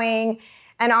husband going.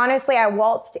 And honestly, I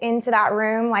waltzed into that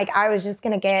room like I was just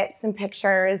gonna get some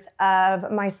pictures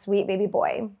of my sweet baby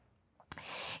boy.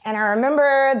 And I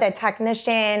remember the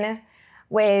technician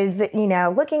was,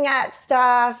 looking at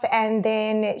stuff, and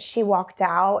then she walked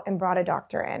out and brought a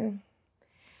doctor in.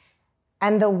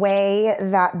 And the way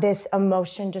that this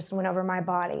emotion just went over my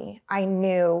body, I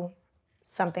knew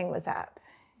something was up.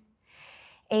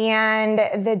 And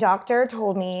the doctor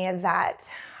told me that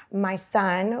my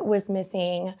son was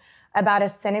missing about 1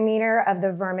 centimeter of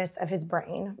the vermis of his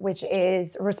brain, which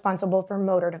is responsible for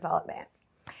motor development.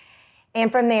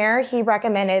 And from there, he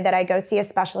recommended that I go see a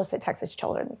specialist at Texas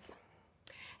Children's.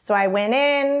 So I went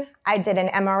in, I did an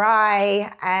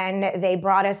MRI, and they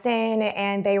brought us in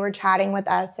and they were chatting with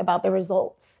us about the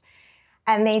results.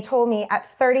 And they told me at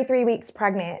 33 weeks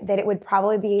pregnant that it would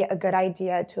probably be a good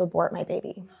idea to abort my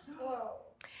baby.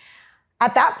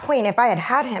 At that point, if I had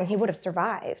had him, he would have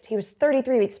survived. He was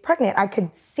 33 weeks pregnant. I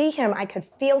could see him, I could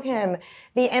feel him.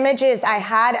 The images I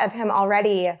had of him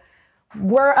already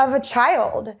were of a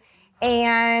child.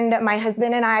 And my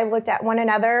husband and I looked at one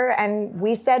another and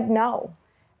we said no,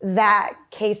 that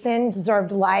Kaysen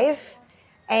deserved life,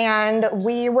 and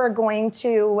we were going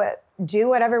to do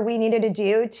whatever we needed to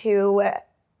do to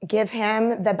give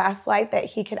him the best life that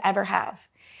he could ever have.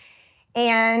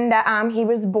 And he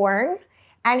was born,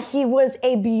 and he was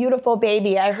a beautiful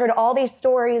baby. I heard all these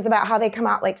stories about how they come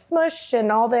out like smushed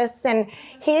and all this, and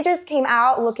he just came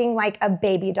out looking like a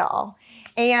baby doll.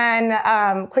 And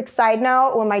quick side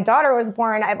note, when my daughter was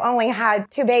born, I've only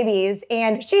had 2 babies,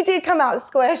 and she did come out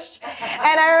squished.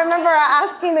 And I remember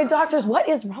asking the doctors, what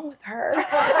is wrong with her?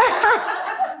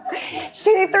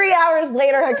 She, 3 hours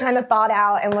later, had kind of thawed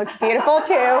out and looked beautiful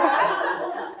too.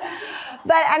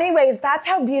 But anyways, that's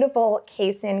how beautiful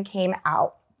Kaysen came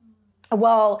out.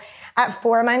 Well, at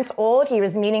 4 months old, he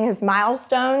was meeting his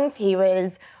milestones. He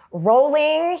was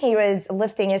rolling, he was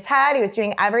lifting his head, he was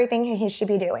doing everything he should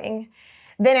be doing.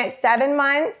 Then at 7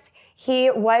 months,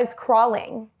 he was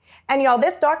crawling. And y'all,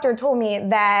 this doctor told me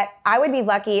that I would be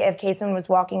lucky if Kaysen was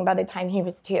walking by the time he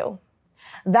was 2.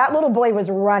 That little boy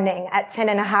was running at 10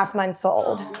 and a half months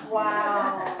old.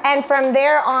 Wow. And from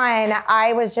there on,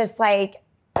 I was just like,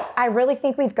 I really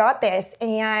think we've got this.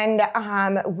 And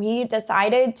we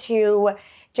decided to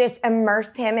just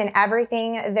immerse him in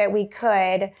everything that we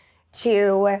could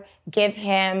to give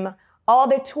him all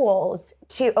the tools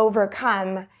to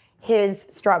overcome his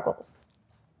struggles.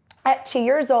 At 2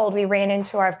 years old, we ran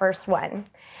into our first one.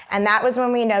 And that was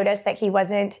when we noticed that he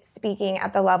wasn't speaking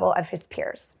at the level of his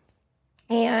peers.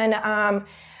 And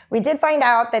we did find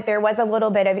out that there was a little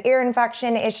bit of ear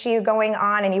infection issue going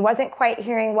on, and he wasn't quite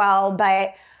hearing well,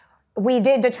 but we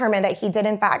did determine that he did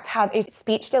in fact have a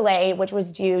speech delay, which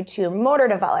was due to motor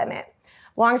development.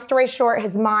 Long story short,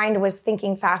 his mind was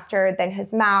thinking faster than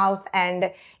his mouth,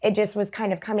 and it just was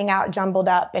kind of coming out jumbled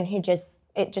up, and it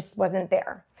just wasn't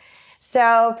there.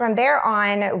 So from there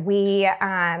on, we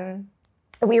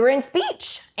were in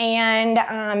speech,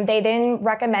 and they then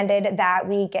recommended that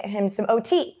we get him some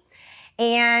OT.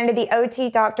 And the OT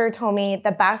doctor told me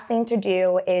the best thing to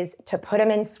do is to put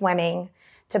him in swimming,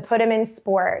 to put him in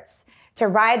sports, to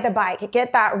ride the bike,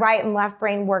 get that right and left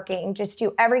brain working. Just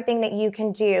do everything that you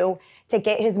can do to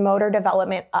get his motor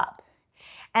development up.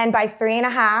 And by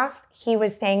 3.5, he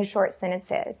was saying short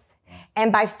sentences.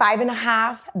 And by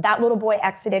 5.5, that little boy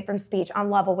exited from speech on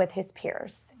level with his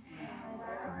peers.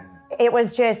 It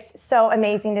was just so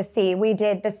amazing to see. We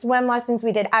did the swim lessons.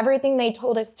 We did everything they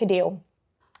told us to do.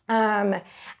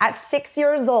 At 6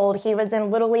 years old, he was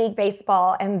in Little League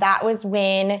Baseball, and that was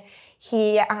when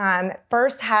he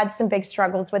first had some big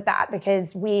struggles with that,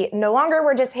 because we no longer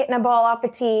were just hitting a ball off a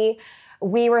tee,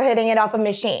 we were hitting it off a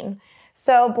machine.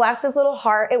 So bless his little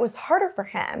heart, it was harder for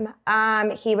him.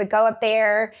 He would go up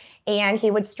there and he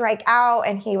would strike out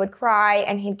and he would cry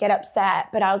and he'd get upset.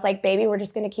 But I was like, baby, we're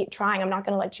just gonna keep trying. I'm not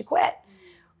gonna let you quit.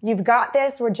 You've got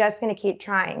this, we're just gonna keep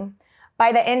trying.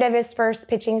 By the end of his first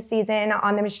pitching season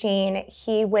on the machine,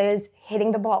 he was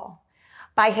hitting the ball.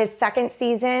 By his second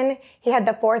season, he had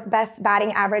the 4th best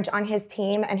batting average on his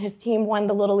team, and his team won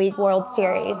the Little League World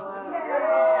Series.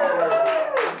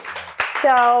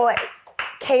 So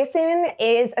Kaysen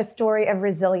is a story of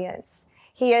resilience.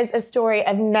 He is a story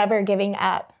of never giving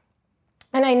up.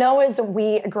 And I know as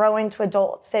we grow into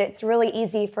adults that it's really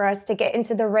easy for us to get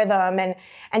into the rhythm and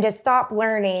to stop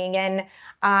learning and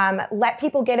let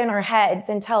people get in our heads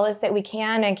and tell us that we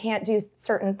can and can't do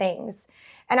certain things.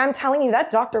 And I'm telling you, that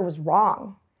doctor was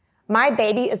wrong. My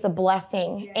baby is a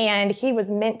blessing, and he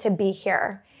was meant to be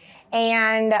here.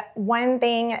 And one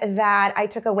thing that I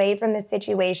took away from this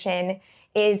situation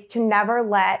is to never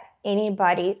let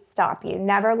anybody stop you.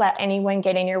 Never let anyone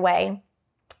get in your way.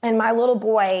 And my little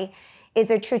boy is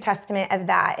a true testament of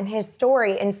that. And his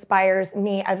story inspires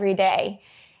me every day.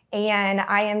 And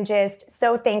I am just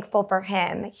so thankful for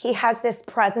him. He has this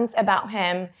presence about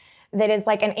him that is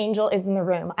like an angel is in the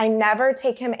room. I never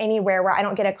take him anywhere where I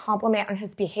don't get a compliment on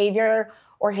his behavior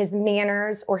or his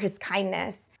manners or his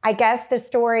kindness. I guess the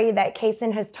story that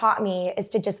Kaysen has taught me is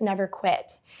to just never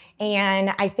quit.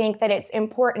 And I think that it's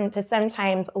important to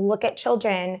sometimes look at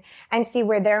children and see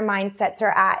where their mindsets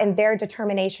are at and their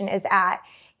determination is at.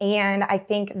 And I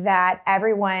think that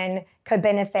everyone could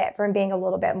benefit from being a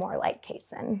little bit more like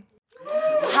Kaysen.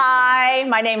 Hi,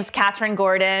 my name is Katherine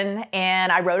Gordon,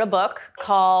 and I wrote a book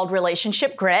called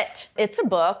Relationship Grit. It's a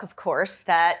book, of course,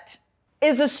 that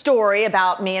is a story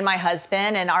about me and my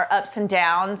husband and our ups and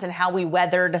downs and how we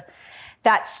weathered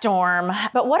that storm.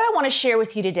 But what I want to share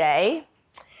with you today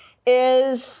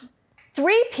is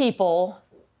 3 people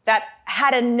that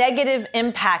had a negative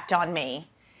impact on me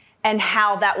and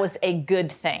how that was a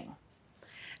good thing.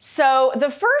 So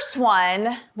the first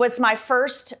one was my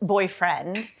first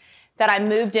boyfriend that I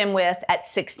moved in with at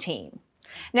 16.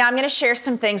 Now I'm going to share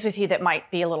some things with you that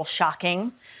might be a little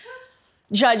shocking.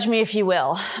 Judge me if you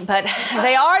will, but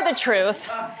they are the truth.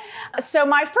 So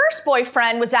my first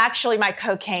boyfriend was actually my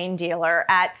cocaine dealer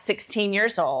at 16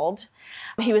 years old.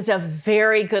 He was a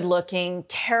very good-looking,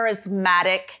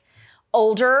 charismatic,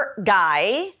 older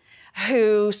guy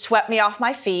who swept me off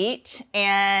my feet,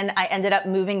 and I ended up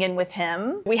moving in with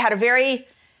him. We had a very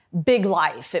big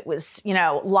life. It was,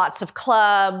 lots of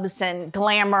clubs and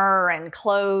glamour and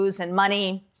clothes and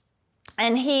money.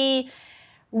 And he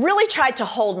really tried to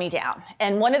hold me down.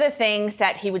 And one of the things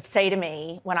that he would say to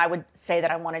me when I would say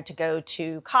that I wanted to go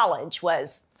to college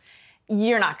was,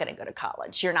 "You're not going to go to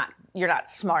college. You're not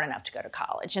smart enough to go to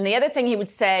college." And the other thing he would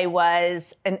say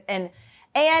was, and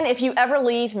if you ever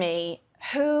leave me,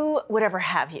 who would ever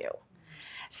have you?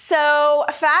 So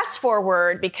fast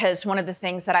forward, because one of the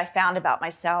things that I found about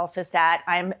myself is that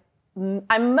I'm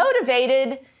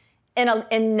motivated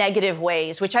in negative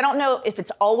ways, which I don't know if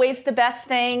it's always the best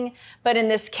thing, but in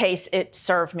this case, it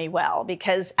served me well,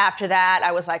 because after that,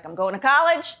 I was like, I'm going to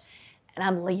college and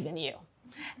I'm leaving you.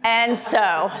 And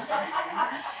so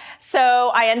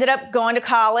I ended up going to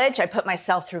college. I put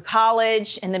myself through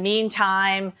college. In the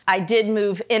meantime, I did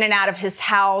move in and out of his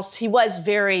house. He was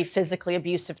very physically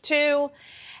abusive too.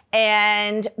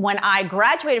 And when I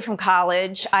graduated from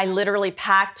college, I literally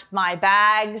packed my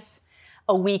bags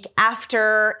a week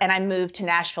after, and I moved to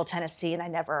Nashville, Tennessee, and I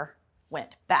never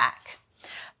went back.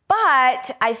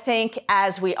 But I think,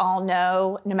 as we all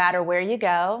know, no matter where you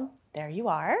go, there you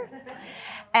are.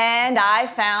 And I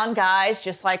found guys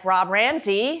just like Rob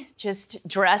Ramsey, just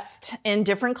dressed in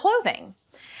different clothing.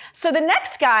 So the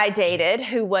next guy I dated,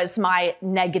 who was my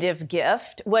negative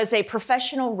gift, was a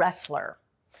professional wrestler.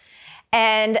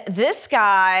 And this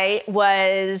guy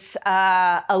was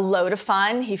a load of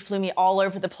fun. He flew me all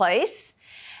over the place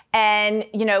and,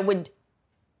 would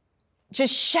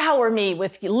just shower me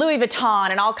with Louis Vuitton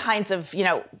and all kinds of,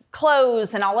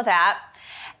 clothes and all of that.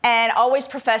 And always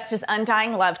professed his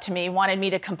undying love to me, wanted me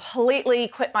to completely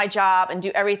quit my job and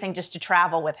do everything just to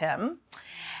travel with him.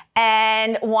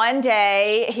 And one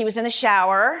day he was in the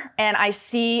shower and I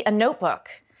see a notebook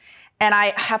and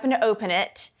I happen to open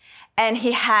it, and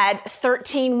he had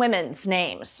 13 women's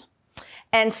names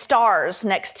and stars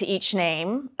next to each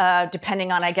name,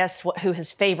 depending on, I guess, who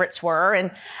his favorites were.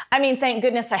 And I mean, thank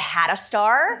goodness I had a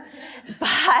star,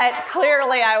 but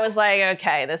clearly I was like,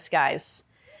 okay, this guy's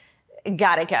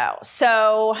gotta go.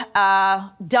 So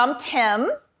dumped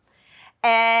him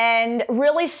and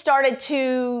really started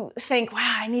to think,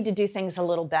 wow, I need to do things a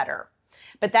little better.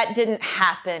 But that didn't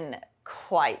happen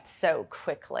quite so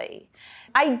quickly.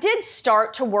 I did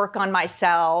start to work on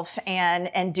myself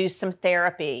and do some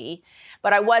therapy,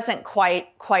 but I wasn't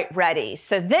quite ready.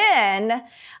 So then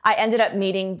I ended up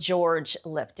meeting George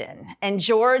Lipton. And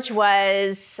George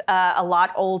was a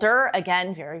lot older,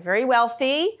 again, very, very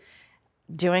wealthy,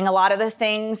 doing a lot of the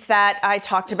things that I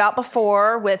talked about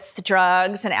before with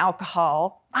drugs and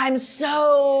alcohol. I'm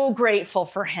so grateful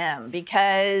for him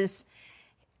because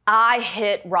I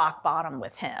hit rock bottom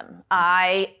with him.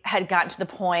 I had gotten to the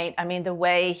point, the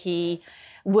way he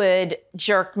would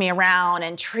jerk me around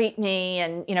and treat me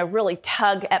and, really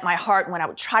tug at my heart. And when I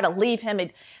would try to leave him,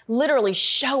 he'd literally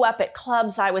show up at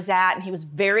clubs I was at, and he was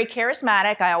very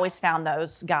charismatic. I always found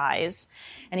those guys.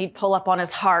 And he'd pull up on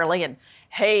his Harley and,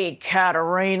 "Hey,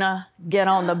 Katerina, get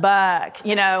on the back,"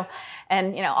 and,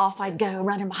 off I'd go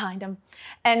running behind him.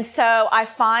 And so I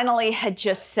finally had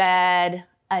just said,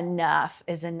 enough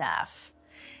is enough.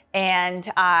 And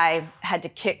I had to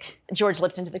kick George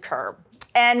Lipton to the curb.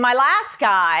 And my last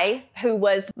guy, who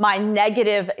was my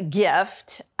negative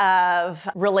gift of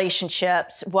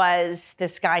relationships, was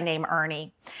this guy named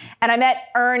Ernie. And I met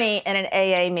Ernie in an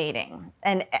AA meeting.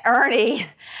 And Ernie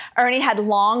had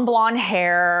long blonde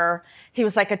hair. He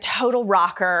was like a total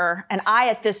rocker. And I,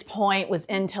 at this point, was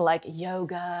into like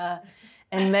yoga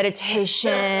and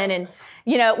meditation. And,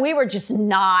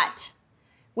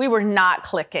 we were not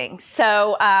clicking.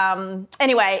 So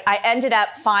anyway, I ended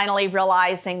up finally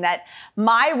realizing that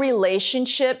my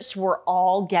relationships were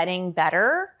all getting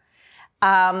better,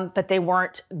 but they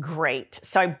weren't great.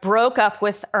 So I broke up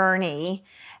with Ernie.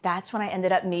 That's when I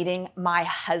ended up meeting my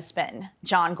husband,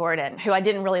 John Gordon, who I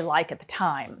didn't really like at the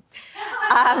time.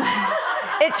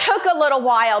 It took a little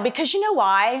while because you know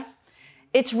why?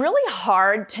 It's really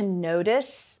hard to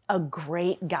notice a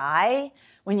great guy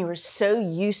when you were so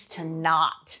used to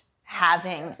not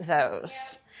having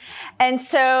those. And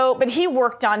so, but he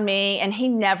worked on me and he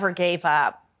never gave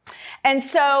up. And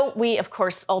so we, of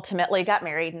course, ultimately got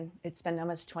married, and it's been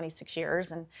almost 26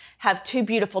 years, and have 2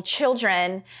 beautiful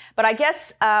children. But I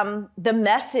guess the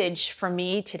message for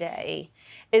me today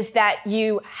is that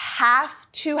you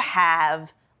have to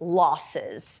have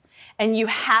losses, and you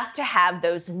have to have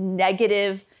those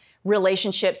negative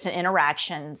relationships and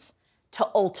interactions to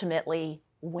ultimately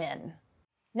win.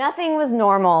 Nothing was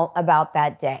normal about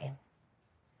that day.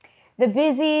 The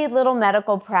busy little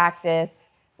medical practice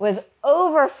was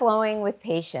overflowing with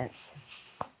patients.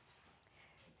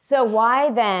 So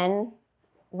why then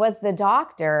was the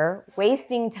doctor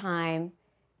wasting time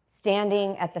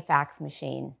standing at the fax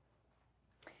machine?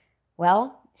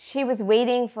 Well, she was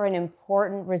waiting for an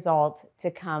important result to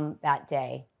come that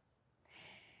day.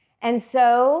 And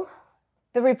so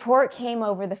the report came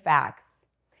over the fax.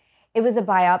 It was a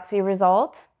biopsy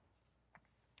result,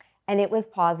 and it was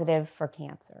positive for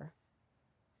cancer.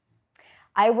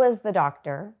 I was the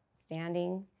doctor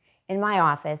standing in my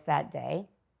office that day,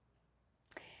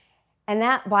 and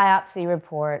that biopsy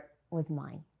report was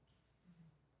mine.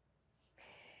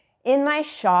 In my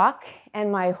shock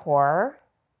and my horror,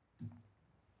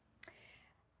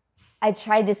 I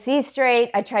tried to see straight,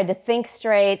 I tried to think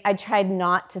straight, I tried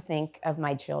not to think of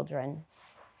my children.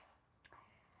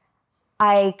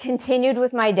 I continued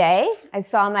with my day. I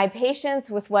saw my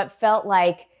patients with what felt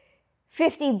like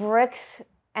 50 bricks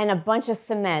and a bunch of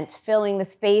cement filling the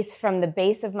space from the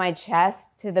base of my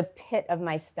chest to the pit of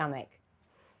my stomach.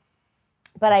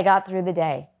 But I got through the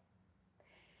day.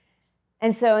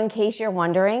 And so in case you're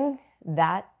wondering,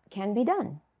 that can be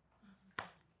done.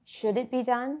 Should it be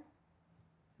done?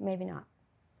 Maybe not.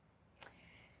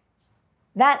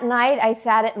 That night, I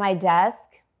sat at my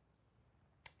desk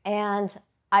and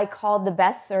I called the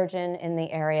best surgeon in the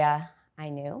area I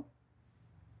knew.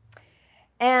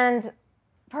 And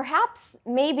perhaps,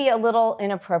 maybe a little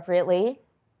inappropriately,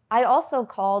 I also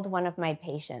called one of my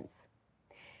patients.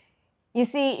 You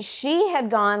see, she had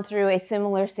gone through a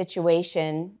similar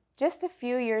situation just a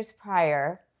few years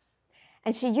prior,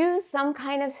 and she used some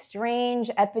kind of strange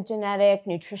epigenetic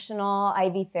nutritional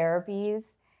IV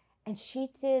therapies, and she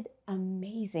did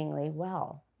amazingly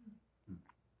well.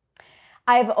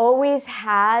 I've always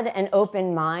had an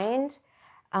open mind,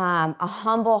 a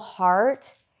humble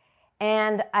heart,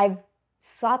 and I've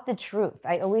sought the truth.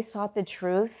 I always sought the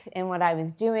truth in what I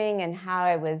was doing and how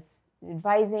I was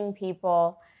advising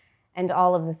people and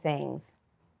all of the things.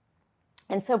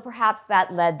 And so perhaps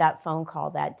that led that phone call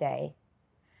that day.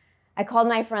 I called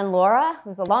my friend Laura,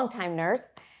 who's a longtime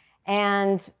nurse,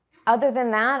 and other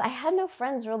than that, I had no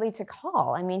friends really to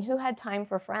call. I mean, who had time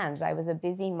for friends? I was a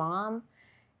busy mom,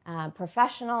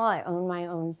 professional. I owned my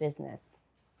own business.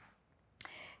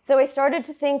 So I started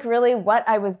to think really what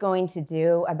I was going to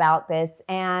do about this,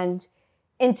 and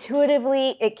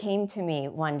intuitively it came to me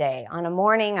one day. On a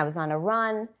morning, I was on a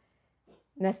run.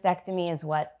 Mastectomy is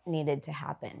what needed to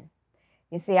happen.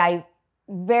 You see, I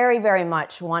very, very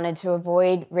much wanted to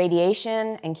avoid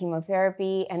radiation and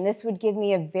chemotherapy, and this would give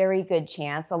me a very good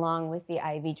chance, along with the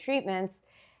IV treatments,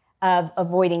 of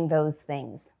avoiding those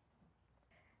things.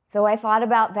 So I thought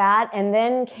about that, and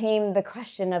then came the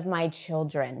question of my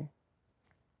children.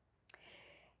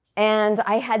 And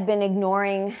I had been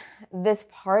ignoring this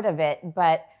part of it,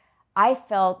 but I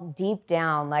felt deep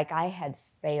down like I had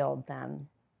failed them.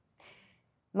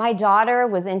 My daughter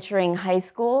was entering high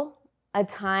school, a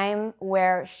time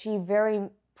where she very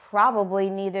probably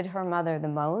needed her mother the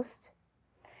most.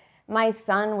 My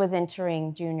son was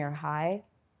entering junior high.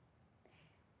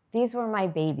 These were my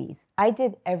babies. I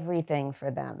did everything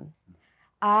for them.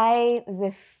 I was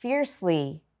a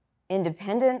fiercely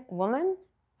independent woman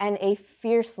and a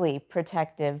fiercely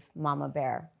protective mama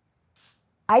bear.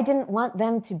 I didn't want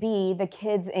them to be the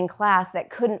kids in class that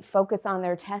couldn't focus on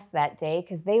their tests that day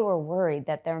because they were worried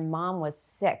that their mom was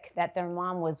sick, that their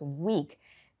mom was weak,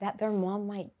 that their mom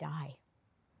might die.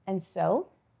 And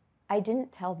so I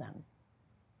didn't tell them.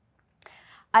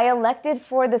 I elected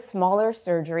for the smaller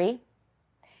surgery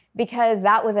because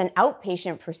that was an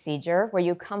outpatient procedure where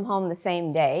you come home the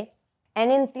same day.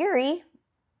 And in theory,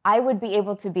 I would be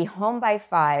able to be home by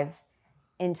 5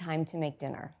 in time to make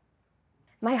dinner.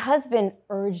 My husband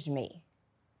urged me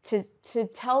to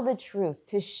tell the truth,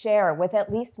 to share with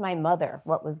at least my mother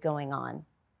what was going on.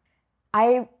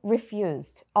 I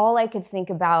refused. All I could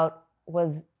think about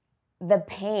was the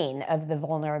pain of the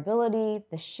vulnerability,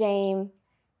 the shame,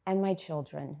 and my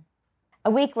children. A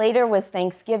week later was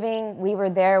Thanksgiving. We were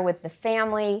there with the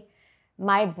family.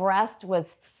 My breast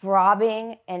was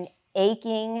throbbing and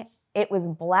aching. It was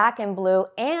black and blue,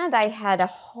 and I had a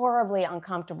horribly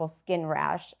uncomfortable skin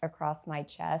rash across my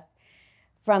chest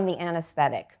from the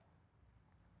anesthetic.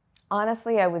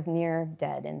 Honestly, I was near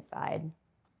dead inside.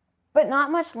 But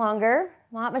not much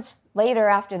later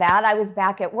after that, I was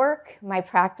back at work. My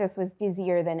practice was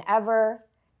busier than ever,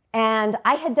 and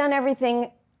I had done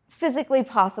everything physically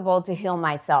possible to heal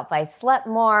myself. I slept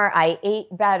more, I ate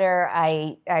better,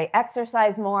 I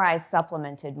exercised more, I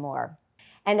supplemented more.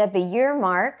 And at the year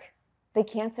mark, the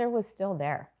cancer was still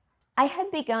there. I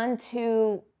had begun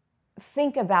to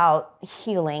think about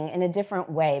healing in a different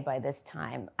way by this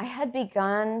time. I had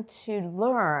begun to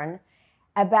learn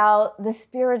about the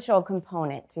spiritual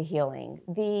component to healing,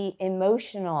 the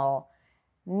emotional,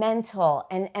 mental,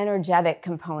 and energetic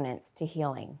components to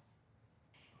healing.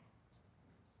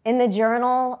 In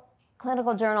the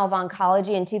Clinical Journal of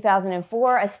Oncology in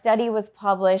 2004, a study was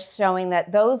published showing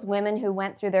that those women who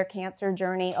went through their cancer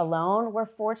journey alone were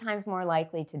 4 times more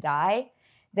likely to die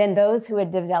than those who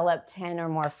had developed 10 or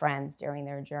more friends during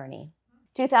their journey.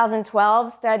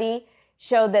 2012 study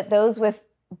showed that those with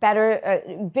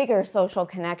bigger social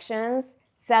connections,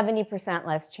 70%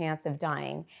 less chance of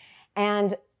dying.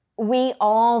 And we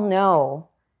all know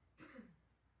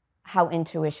how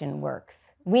intuition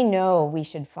works. We know we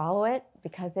should follow it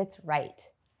because it's right.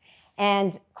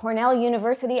 And Cornell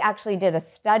University actually did a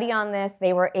study on this.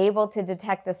 They were able to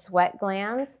detect the sweat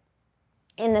glands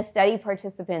in the study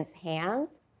participants'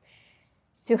 hands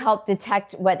to help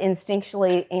detect what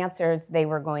instinctually answers they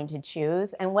were going to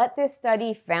choose. And what this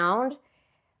study found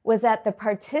was that the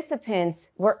participants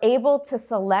were able to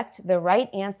select the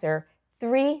right answer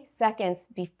 3 seconds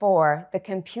before the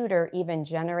computer even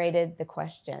generated the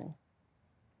question.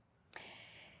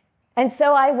 And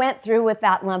so I went through with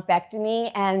that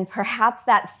lumpectomy, and perhaps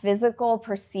that physical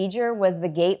procedure was the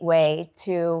gateway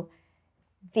to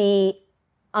the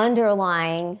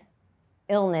underlying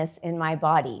illness in my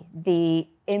body, the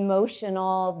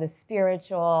emotional, the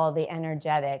spiritual, the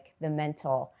energetic, the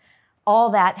mental. All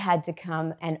that had to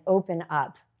come and open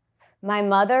up. My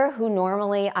mother, who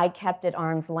normally I kept at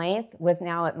arm's length, was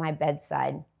now at my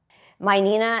bedside. My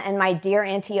Nina and my dear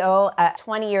Auntie O, a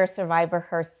 20-year survivor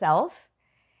herself,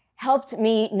 helped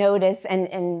me notice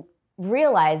and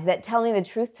realize that telling the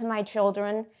truth to my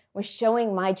children was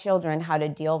showing my children how to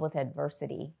deal with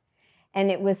adversity. And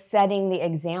it was setting the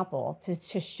example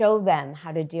to show them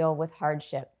how to deal with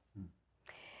hardship.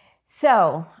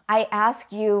 So I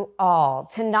ask you all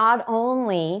to not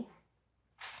only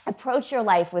approach your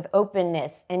life with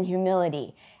openness and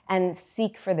humility and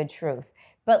seek for the truth,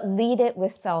 but lead it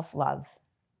with self-love.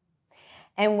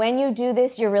 And when you do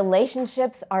this, your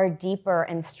relationships are deeper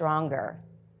and stronger.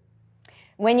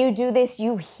 When you do this,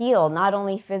 you heal not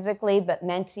only physically, but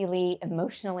mentally,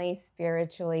 emotionally,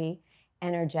 spiritually,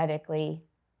 energetically.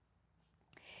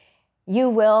 You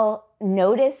will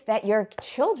notice that your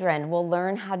children will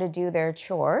learn how to do their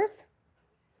chores,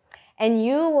 and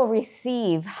you will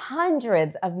receive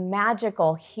hundreds of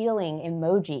magical healing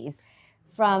emojis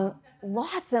from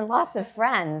lots and lots of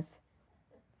friends.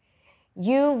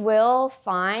 You will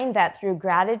find that through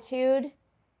gratitude,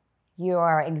 you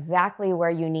are exactly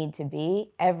where you need to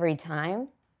be every time.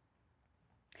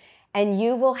 And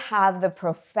you will have the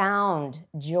profound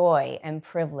joy and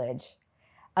privilege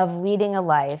of leading a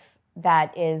life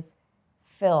that is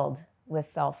filled with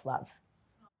self-love.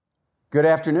 Good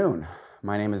afternoon.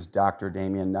 My name is Dr.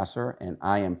 Damian Nesser, and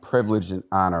I am privileged and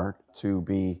honored to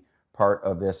be part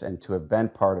of this and to have been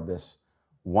part of this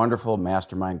wonderful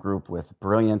mastermind group with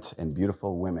brilliant and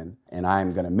beautiful women. And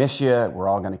I'm going to miss you. We're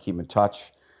all going to keep in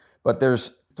touch. But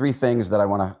there's 3 things that I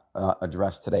want to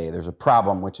address today. There's a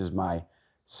problem, which is my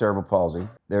cerebral palsy.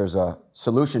 There's a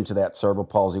solution to that cerebral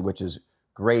palsy, which is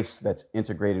grace that's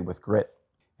integrated with grit.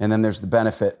 And then there's the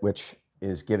benefit, which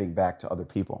is giving back to other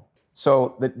people.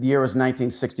 So the year was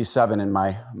 1967, and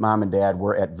my mom and dad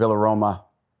were at the Villa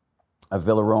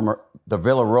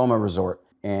Roma Resort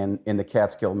and in the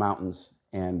Catskill Mountains.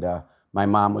 And my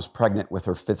mom was pregnant with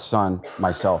her 5th son,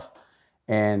 myself,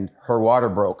 and her water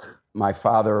broke. My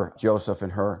father, Joseph,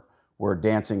 and her were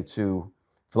dancing to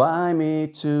 "Fly Me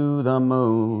to the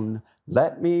Moon,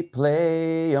 Let Me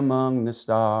Play Among the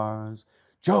Stars."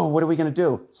 Joe, what are we going to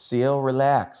do? Seal,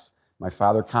 relax. My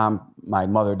father calmed my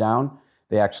mother down.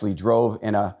 They actually drove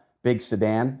in a big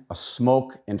sedan, a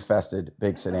smoke-infested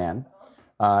big sedan,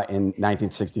 in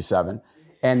 1967,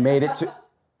 and made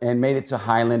it to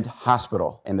Highland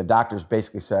Hospital. And the doctors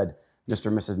basically said, "Mr.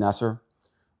 and Mrs. Nesser,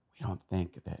 we don't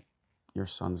think that your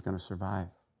son's going to survive.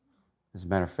 As a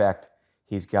matter of fact,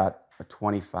 he's got a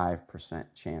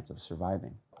 25% chance of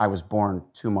surviving." I was born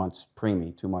 2 months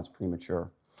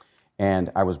premature, and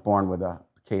I was born with a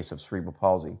case of cerebral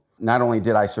palsy. Not only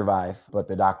did I survive, but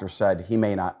the doctor said he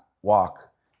may not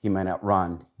walk, he may not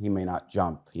run, he may not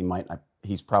jump,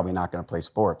 he's probably not going to play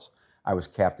sports. I was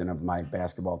captain of my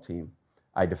basketball team.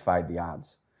 I defied the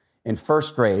odds. In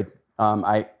 1st grade,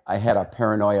 I had a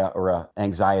paranoia or an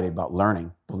anxiety about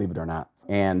learning, believe it or not,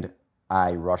 and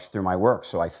I rushed through my work.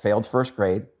 So I failed 1st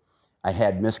grade. I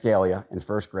had Miss Gallia in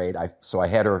 1st grade, so I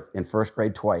had her in 1st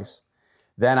grade twice.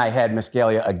 Then I had Miss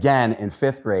Gallia again in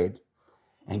 5th grade.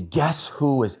 And guess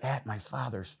who was at my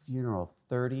father's funeral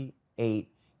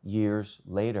 38 years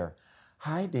later?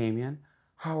 "Hi, Damien.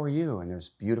 How are you?" And this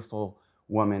beautiful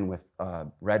woman with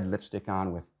red lipstick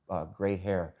on with gray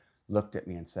hair looked at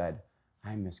me and said,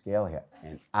 "I'm Miss Gallia."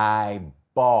 And I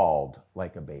bawled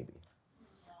like a baby.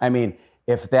 I mean,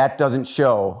 if that doesn't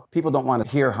show, people don't want to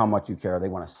hear how much you care. They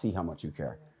want to see how much you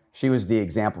care. She was the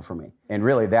example for me. And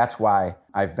really, that's why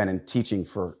I've been in teaching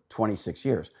for 26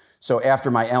 years. So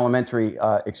after my elementary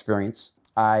experience,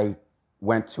 I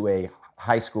went to a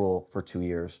high school for 2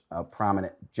 years, a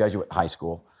prominent Jesuit high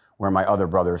school, where my other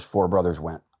brothers, 4 brothers,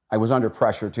 went. I was under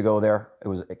pressure to go there. It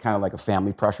was kind of like a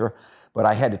family pressure, but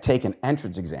I had to take an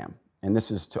entrance exam. And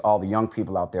this is to all the young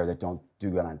people out there that don't do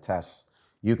good on tests.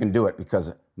 You can do it,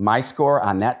 because my score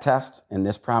on that test in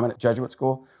this prominent Jesuit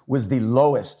school was the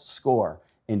lowest score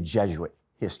in Jesuit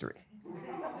history.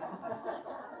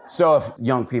 So if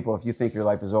young people, if you think your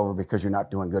life is over because you're not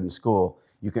doing good in school,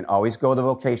 you can always go the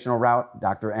vocational route.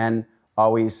 Dr. N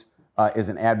always is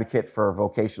an advocate for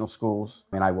vocational schools,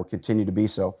 and I will continue to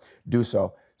do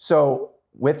so. So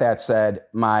with that said,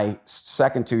 my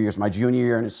second 2 years, my junior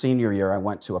year and senior year, I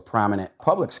went to a prominent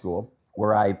public school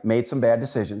where I made some bad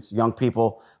decisions. Young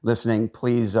people listening,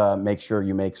 please make sure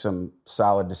you make some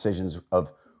solid decisions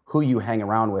of who you hang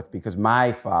around with, because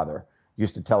my father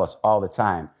used to tell us all the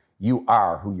time, you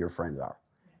are who your friends are.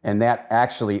 And that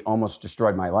actually almost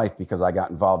destroyed my life, because I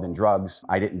got involved in drugs.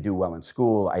 I didn't do well in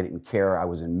school. I didn't care. I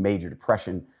was in major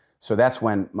depression. So that's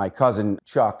when my cousin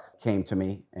Chuck came to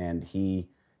me, and he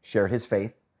shared his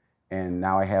faith. And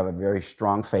now I have a very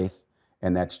strong faith,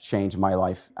 and that's changed my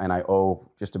life. And I owe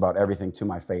just about everything to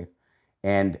my faith.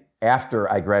 And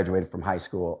after I graduated from high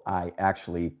school, I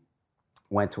actually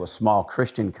went to a small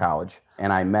Christian college,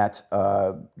 and I met,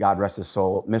 God rest his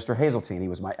soul, Mr. Hazeltine. He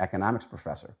was my economics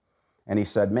professor. And he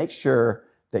said, make sure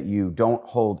that you don't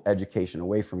hold education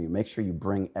away from you. Make sure you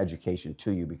bring education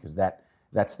to you, because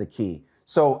that's the key.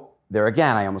 So there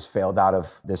again, I almost failed out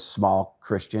of this small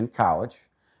Christian college,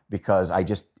 because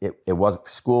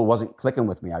school wasn't clicking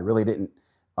with me. I really didn't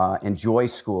enjoy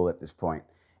school at this point.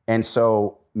 And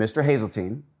so Mr.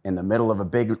 Hazeltine, in the middle of a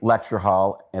big lecture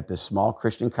hall at this small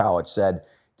Christian college, said,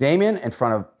 Damien, in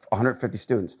front of 150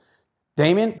 students,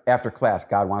 Damien, after class,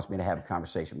 God wants me to have a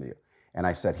conversation with you. And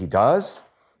I said, he does?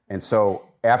 And so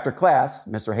after class,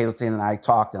 Mr. Hazeltine and I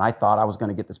talked, and I thought I was going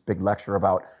to get this big lecture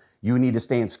about you need to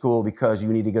stay in school because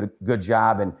you need to get a good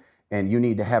job, and you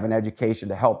need to have an education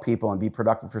to help people and be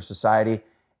productive for society.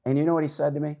 And you know what he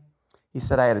said to me? He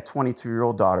said, I had a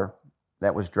 22-year-old daughter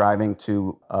that was driving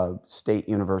to a state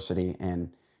university,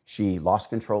 and she lost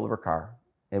control of her car.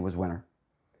 It was winter.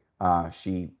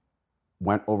 She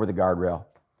went over the guardrail,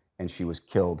 and she was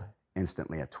killed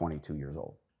instantly at 22 years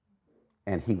old.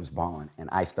 And he was bawling, and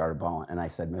I started bawling. And I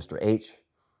said, Mr. H,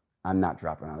 I'm not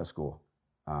dropping out of school.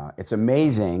 It's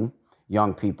amazing,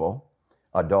 young people,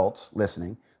 adults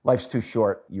listening. Life's too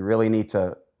short. You really need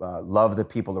to love the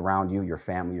people around you, your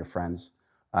family, your friends,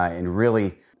 and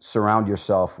really surround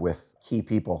yourself with key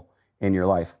people in your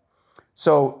life.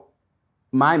 So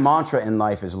my mantra in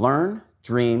life is learn,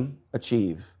 dream,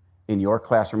 achieve in your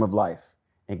classroom of life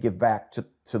and give back to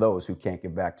those who can't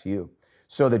give back to you.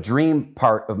 So the dream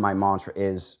part of my mantra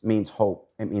means hope.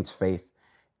 It means faith.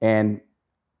 And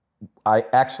I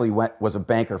actually was a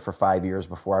banker for 5 years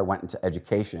before I went into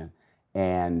education.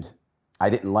 And I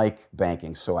didn't like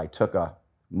banking, so I took a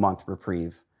month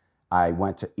reprieve. I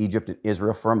went to Egypt and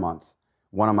Israel for a month.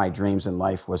 Two of my dreams in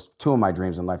life was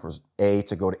A,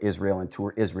 to go to Israel and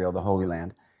tour Israel, the Holy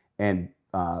Land. And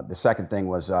the second thing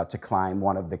was to climb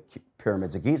one of the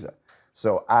pyramids of Giza.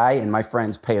 So I and my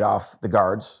friends paid off the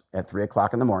guards at 3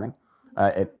 o'clock in the morning.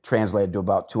 It translated to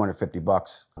about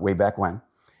 $250 way back when.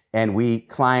 And we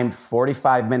climbed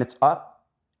 45 minutes up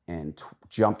and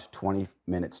jumped 20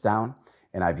 minutes down.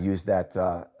 And I've used that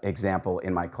example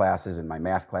in my classes, in my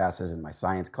math classes, in my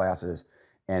science classes,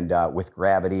 and with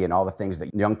gravity and all the things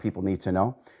that young people need to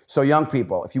know. So young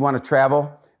people, if you want to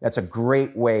travel, that's a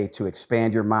great way to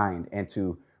expand your mind and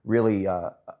to really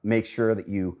make sure that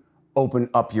you open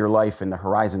up your life and the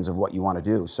horizons of what you want to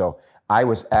do. So I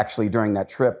was actually, during that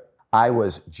trip, I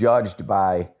was judged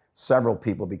by several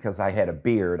people because I had a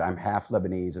beard. I'm half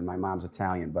Lebanese and my mom's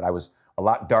Italian, but I was a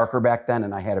lot darker back then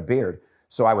and I had a beard.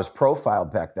 So I was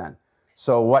profiled back then.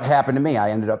 So what happened to me?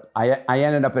 I ended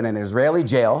up in an Israeli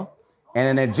jail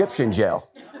and an Egyptian jail.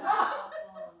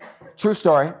 True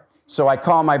story. So I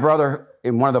call my brother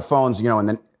in one of the phones, in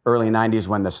the early 90s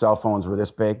when the cell phones were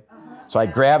this big. So I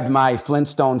grabbed my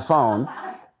Flintstone phone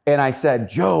and I said,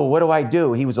 Joe, what do I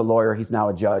do? He was a lawyer. He's now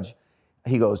a judge.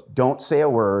 He goes, don't say a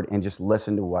word and just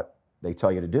listen to what they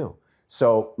tell you to do.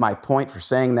 So my point for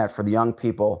saying that for the young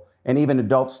people and even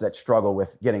adults that struggle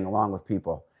with getting along with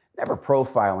people, never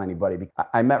profile anybody.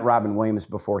 I met Robin Williams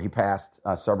before he passed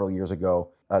several years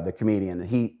ago, the comedian, and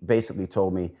he basically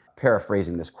told me,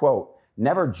 paraphrasing this quote,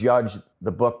 never judge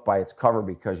the book by its cover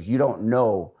because you don't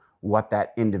know what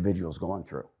that individual's going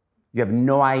through. You have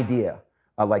no idea,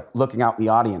 like looking out in the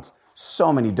audience,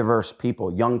 so many diverse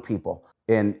people, young people,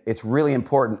 and it's really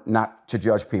important not to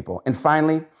judge people. And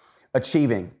finally,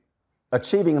 achieving.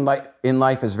 Achieving in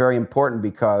life is very important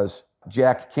because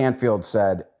Jack Canfield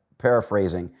said,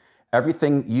 paraphrasing,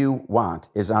 everything you want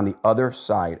is on the other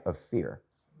side of fear.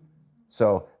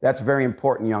 So that's very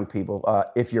important, young people.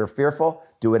 If you're fearful,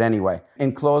 do it anyway.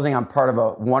 In closing, I'm part of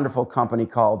a wonderful company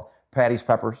called Patty's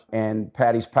Peppers, and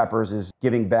Patty's Peppers is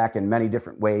giving back in many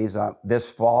different ways.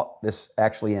 This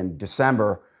actually in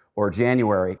December or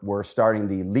January, we're starting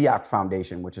the LIAC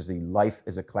Foundation, which is the Life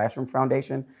is a Classroom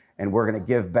Foundation, and we're going to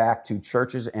give back to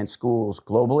churches and schools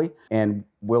globally, and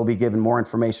we'll be giving more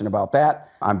information about that.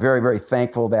 I'm very, very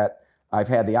thankful that I've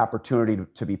had the opportunity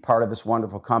to be part of this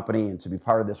wonderful company and to be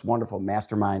part of this wonderful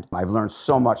mastermind. I've learned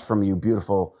so much from you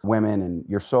beautiful women, and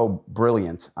you're so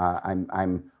brilliant.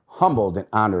 I'm humbled and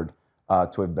honored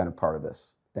to have been a part of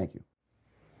this. Thank you.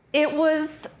 It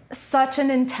was such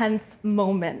an intense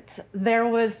moment. There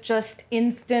was just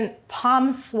instant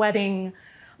palm sweating.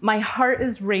 My heart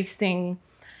is racing.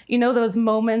 Those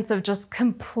moments of just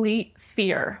complete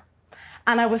fear.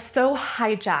 And I was so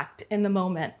hijacked in the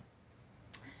moment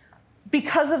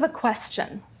because of a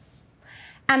question.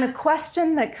 And a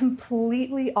question that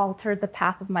completely altered the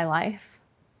path of my life.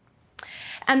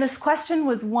 And this question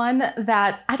was one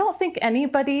that I don't think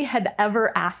anybody had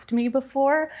ever asked me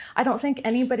before. I don't think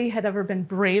anybody had ever been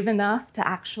brave enough to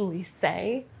actually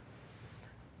say.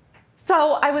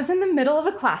 So I was in the middle of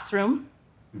a classroom,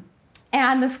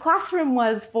 and this classroom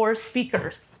was for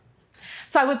speakers.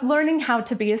 So I was learning how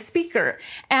to be a speaker.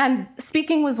 And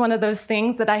speaking was one of those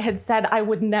things that I had said I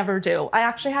would never do. I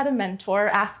actually had a mentor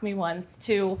ask me once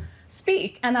to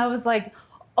speak, and I was like,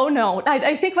 oh no,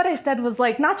 I think what I said was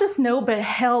like, not just no, but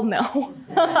hell no.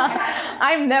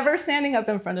 I'm never standing up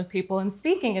in front of people and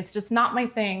speaking. It's just not my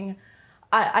thing.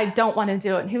 I don't want to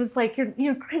do it. And he was like,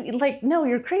 you're crazy. Like, no,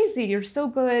 you're crazy. You're so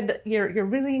good. You're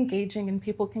really engaging and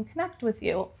people can connect with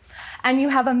you. And you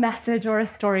have a message or a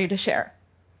story to share.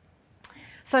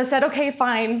 So I said, okay,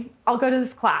 fine. I'll go to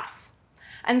this class.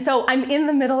 And so I'm in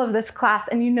the middle of this class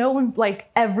and when like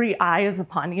every eye is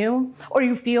upon you, or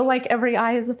you feel like every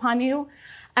eye is upon you.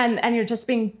 And you're just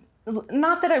being,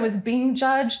 not that I was being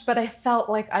judged, but I felt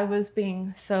like I was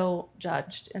being so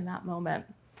judged in that moment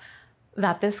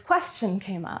that this question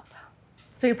came up.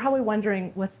 So you're probably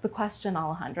wondering, what's the question,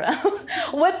 Alejandra?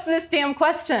 What's this damn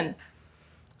question?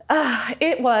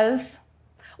 It was,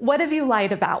 what have you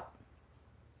lied about?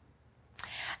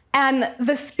 And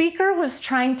the speaker was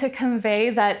trying to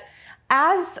convey that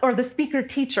the speaker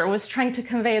teacher was trying to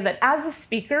convey that as a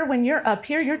speaker, when you're up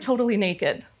here, you're totally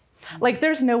naked. Like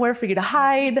there's nowhere for you to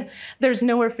hide. There's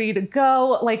nowhere for you to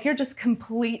go. Like you're just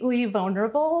completely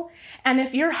vulnerable. And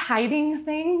if you're hiding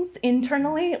things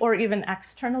internally or even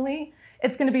externally,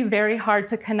 it's going to be very hard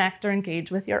to connect or engage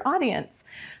with your audience.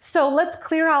 So let's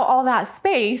clear out all that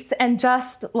space and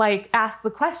just like ask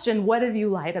the question, what have you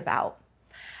lied about?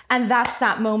 And that's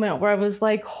that moment where I was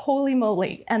like, holy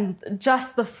moly, and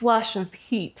just the flush of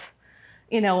heat,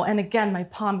 you know, and again, my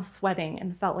palms sweating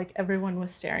and felt like everyone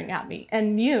was staring at me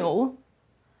and knew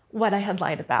what I had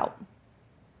lied about.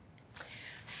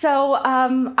 So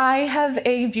I have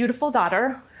a beautiful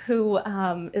daughter who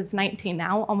is 19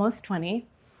 now, almost 20.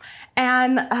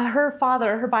 And her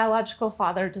father, her biological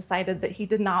father, decided that he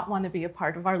did not want to be a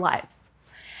part of our lives.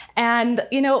 And,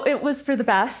 you know, it was for the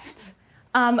best.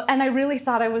 And I really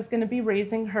thought I was going to be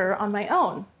raising her on my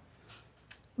own.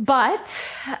 But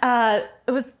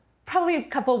it was probably a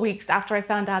couple weeks after I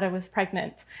found out I was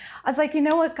pregnant. I was like, you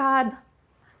know what, God?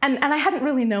 And I hadn't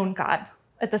really known God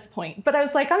at this point, but I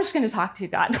was like, I'm just going to talk to you,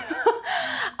 God.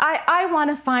 I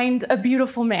want to find a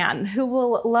beautiful man who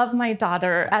will love my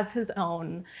daughter as his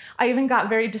own. I even got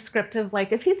very descriptive,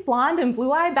 like if he's blonde and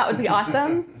blue-eyed, that would be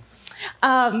awesome.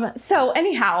 So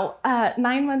anyhow,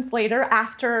 9 months later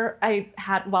after I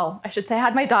had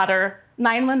my daughter,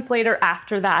 9 months later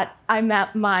after that, I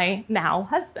met my now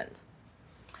husband.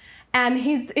 And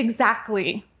he's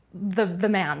exactly the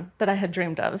man that I had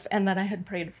dreamed of and that I had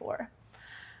prayed for.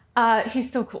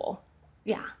 He's so cool.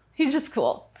 Yeah, he's just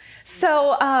cool.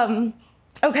 So,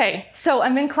 okay, so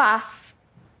I'm in class.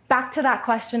 Back to that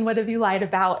question, what have you lied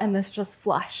about? And this just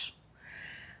flush.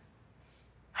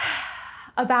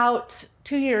 About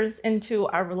 2 years into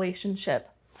our relationship,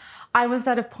 I was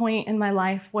at a point in my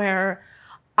life where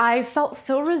I felt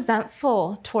so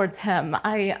resentful towards him.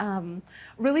 I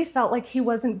really felt like he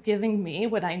wasn't giving me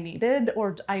what I needed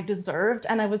or I deserved,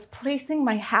 and I was placing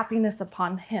my happiness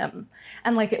upon him.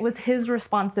 And like it was his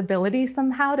responsibility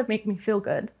somehow to make me feel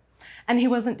good. And he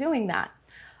wasn't doing that.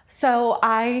 So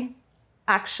I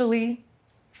actually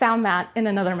found that in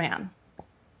another man.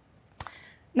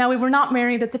 Now, we were not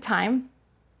married at the time,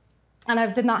 and I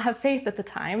did not have faith at the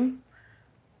time,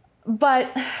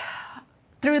 but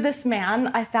through this man,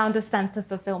 I found a sense of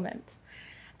fulfillment.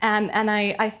 And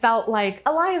I felt like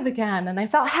alive again, and I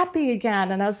felt happy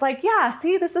again. And I was like, yeah,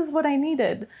 see, this is what I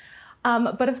needed.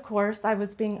 But of course, I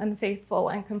was being unfaithful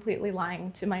and completely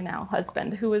lying to my now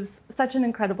husband, who was such an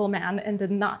incredible man and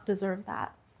did not deserve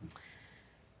that.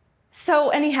 So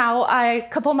anyhow, a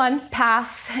couple months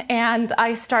pass, and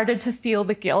I started to feel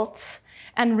the guilt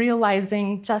and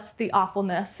realizing just the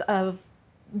awfulness of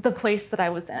the place that I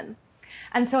was in.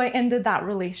 And so I ended that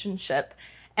relationship.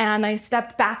 And I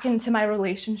stepped back into my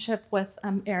relationship with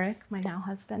Eric, my now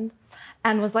husband,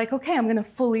 and was like, okay, I'm going to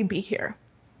fully be here.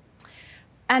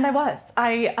 And I was.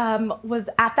 I was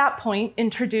at that point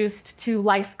introduced to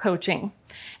life coaching.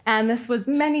 And this was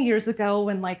many years ago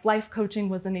when like life coaching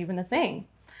wasn't even a thing.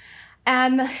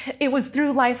 And it was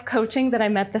through life coaching that I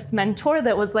met this mentor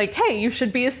that was like, hey, you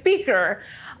should be a speaker,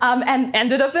 and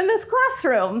ended up in this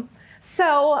classroom.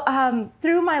 So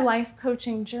through my life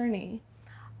coaching journey,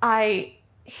 I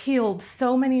healed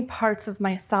so many parts of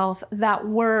myself that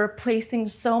were placing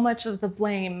so much of the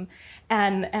blame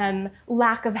and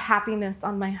lack of happiness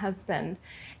on my husband.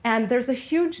 And there's a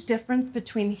huge difference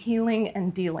between healing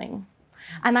and dealing.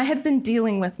 And I had been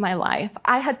dealing with my life.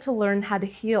 I had to learn how to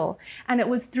heal. And it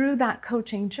was through that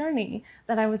coaching journey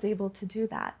that I was able to do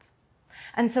that.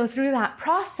 And so through that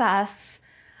process,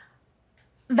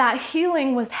 that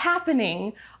healing was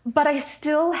happening, but I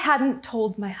still hadn't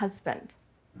told my husband.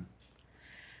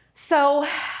 So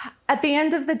at the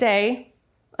end of the day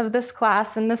of this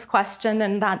class and this question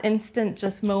and that instant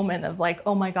just moment of like,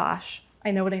 oh my gosh,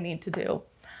 I know what I need to do,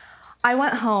 I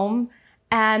went home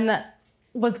and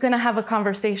was going to have a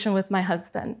conversation with my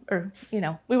husband. Or, you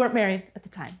know, we weren't married at the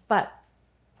time, but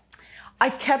I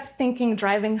kept thinking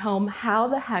driving home, how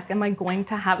the heck am I going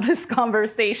to have this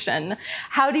conversation?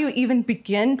 How do you even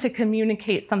begin to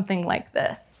communicate something like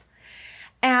this?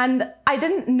 And I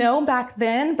didn't know back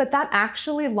then, but that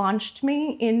actually launched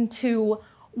me into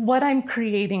what I'm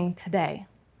creating today.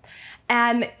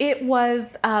 And it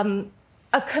was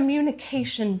a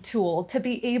communication tool to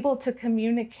be able to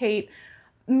communicate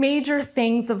major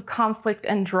things of conflict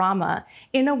and drama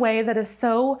in a way that is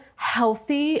so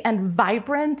healthy and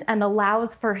vibrant and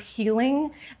allows for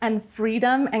healing and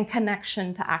freedom and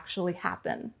connection to actually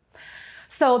happen.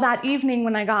 So that evening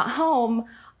when I got home,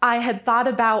 I had thought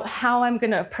about how I'm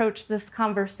going to approach this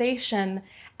conversation,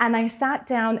 and I sat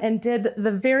down and did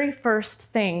the very first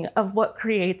thing of what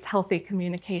creates healthy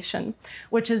communication,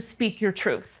 which is speak your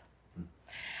truth.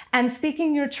 And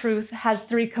speaking your truth has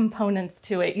 3 components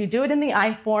to it. You do it in the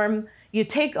I form, you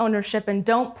take ownership and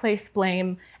don't place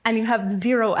blame, and you have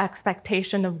 0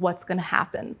 expectation of what's going to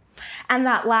happen. And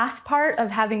that last part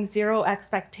of having 0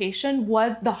 expectation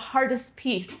was the hardest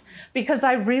piece, because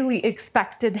I really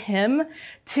expected him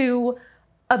to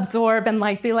absorb and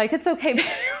be like, it's okay, babe.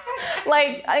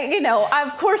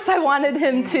 Of course I wanted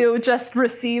him to just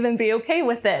receive and be okay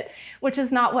with it, which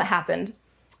is not what happened.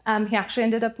 He actually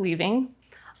ended up leaving.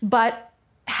 But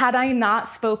had I not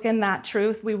spoken that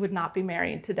truth, we would not be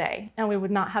married today, and we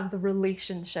would not have the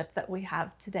relationship that we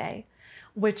have today,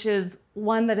 which is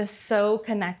one that is so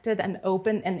connected and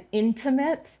open and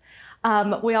intimate.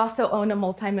 We also own a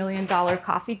multi-million-dollar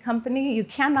coffee company. You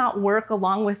cannot work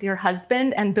along with your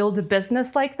husband and build a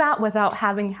business like that without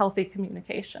having healthy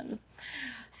communication.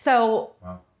 So,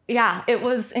 yeah, it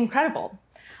was incredible.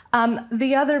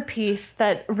 The other piece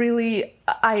that really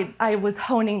I was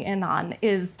honing in on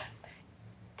is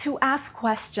to ask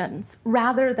questions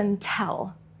rather than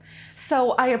tell.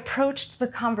 So I approached the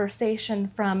conversation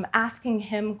from asking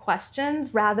him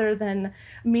questions rather than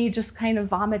me just kind of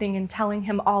vomiting and telling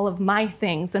him all of my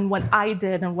things and what I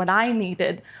did and what I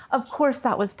needed. Of course,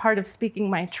 that was part of speaking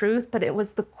my truth, but it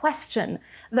was the question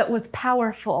that was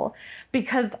powerful,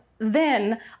 because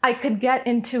then I could get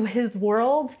into his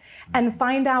world and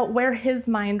find out where his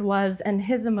mind was and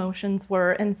his emotions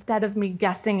were, instead of me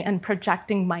guessing and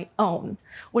projecting my own,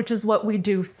 which is what we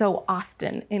do so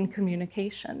often in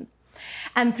communication.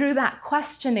 And through that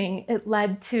questioning, it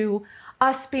led to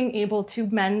us being able to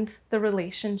mend the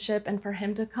relationship and for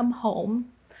him to come home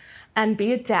and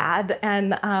be a dad.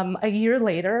 And a year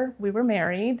later, we were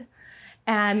married,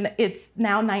 and it's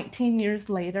now 19 years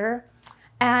later.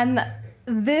 And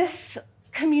this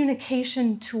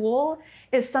communication tool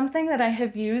is something that I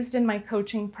have used in my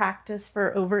coaching practice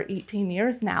for over 18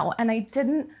 years now. And I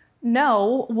didn't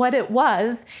know what it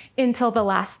was until the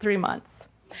last 3 months.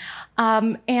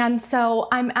 And so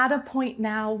I'm at a point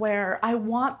now where I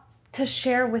want to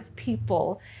share with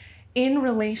people in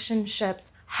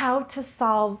relationships how to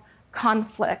solve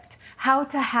conflict, how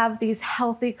to have these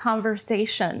healthy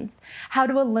conversations, how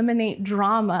to eliminate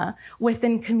drama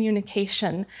within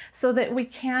communication so that we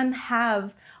can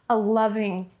have a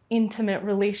loving, intimate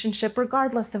relationship,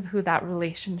 regardless of who that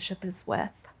relationship is with.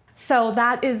 So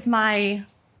that is my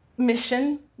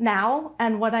mission now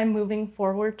and what I'm moving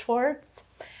forward towards.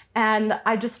 And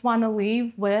I just want to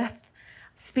leave with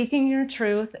speaking your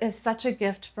truth is such a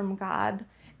gift from God.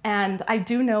 And I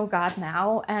do know God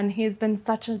now, and he's been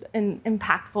such an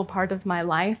impactful part of my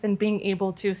life, and being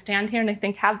able to stand here and I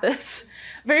think have this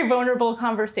very vulnerable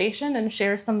conversation and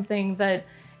share something that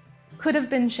could have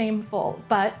been shameful,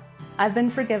 but I've been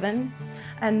forgiven.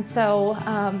 And so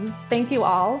thank you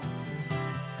all.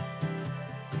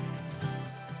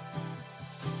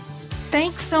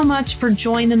 Thanks so much for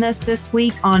joining us this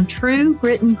week on True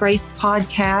Grit and Grace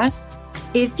Podcast.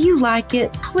 If you like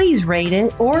it, please rate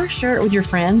it or share it with your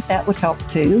friends. That would help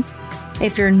too.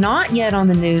 If you're not yet on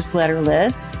the newsletter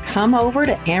list, come over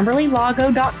to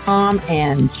amberlylago.com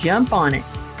and jump on it.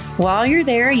 While you're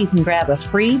there, you can grab a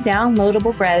free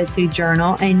downloadable gratitude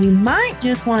journal, and you might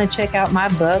just want to check out my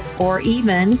book or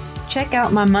even check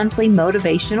out my monthly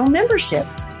motivational membership.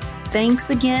 Thanks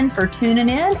again for tuning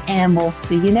in, and we'll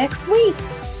see you next week.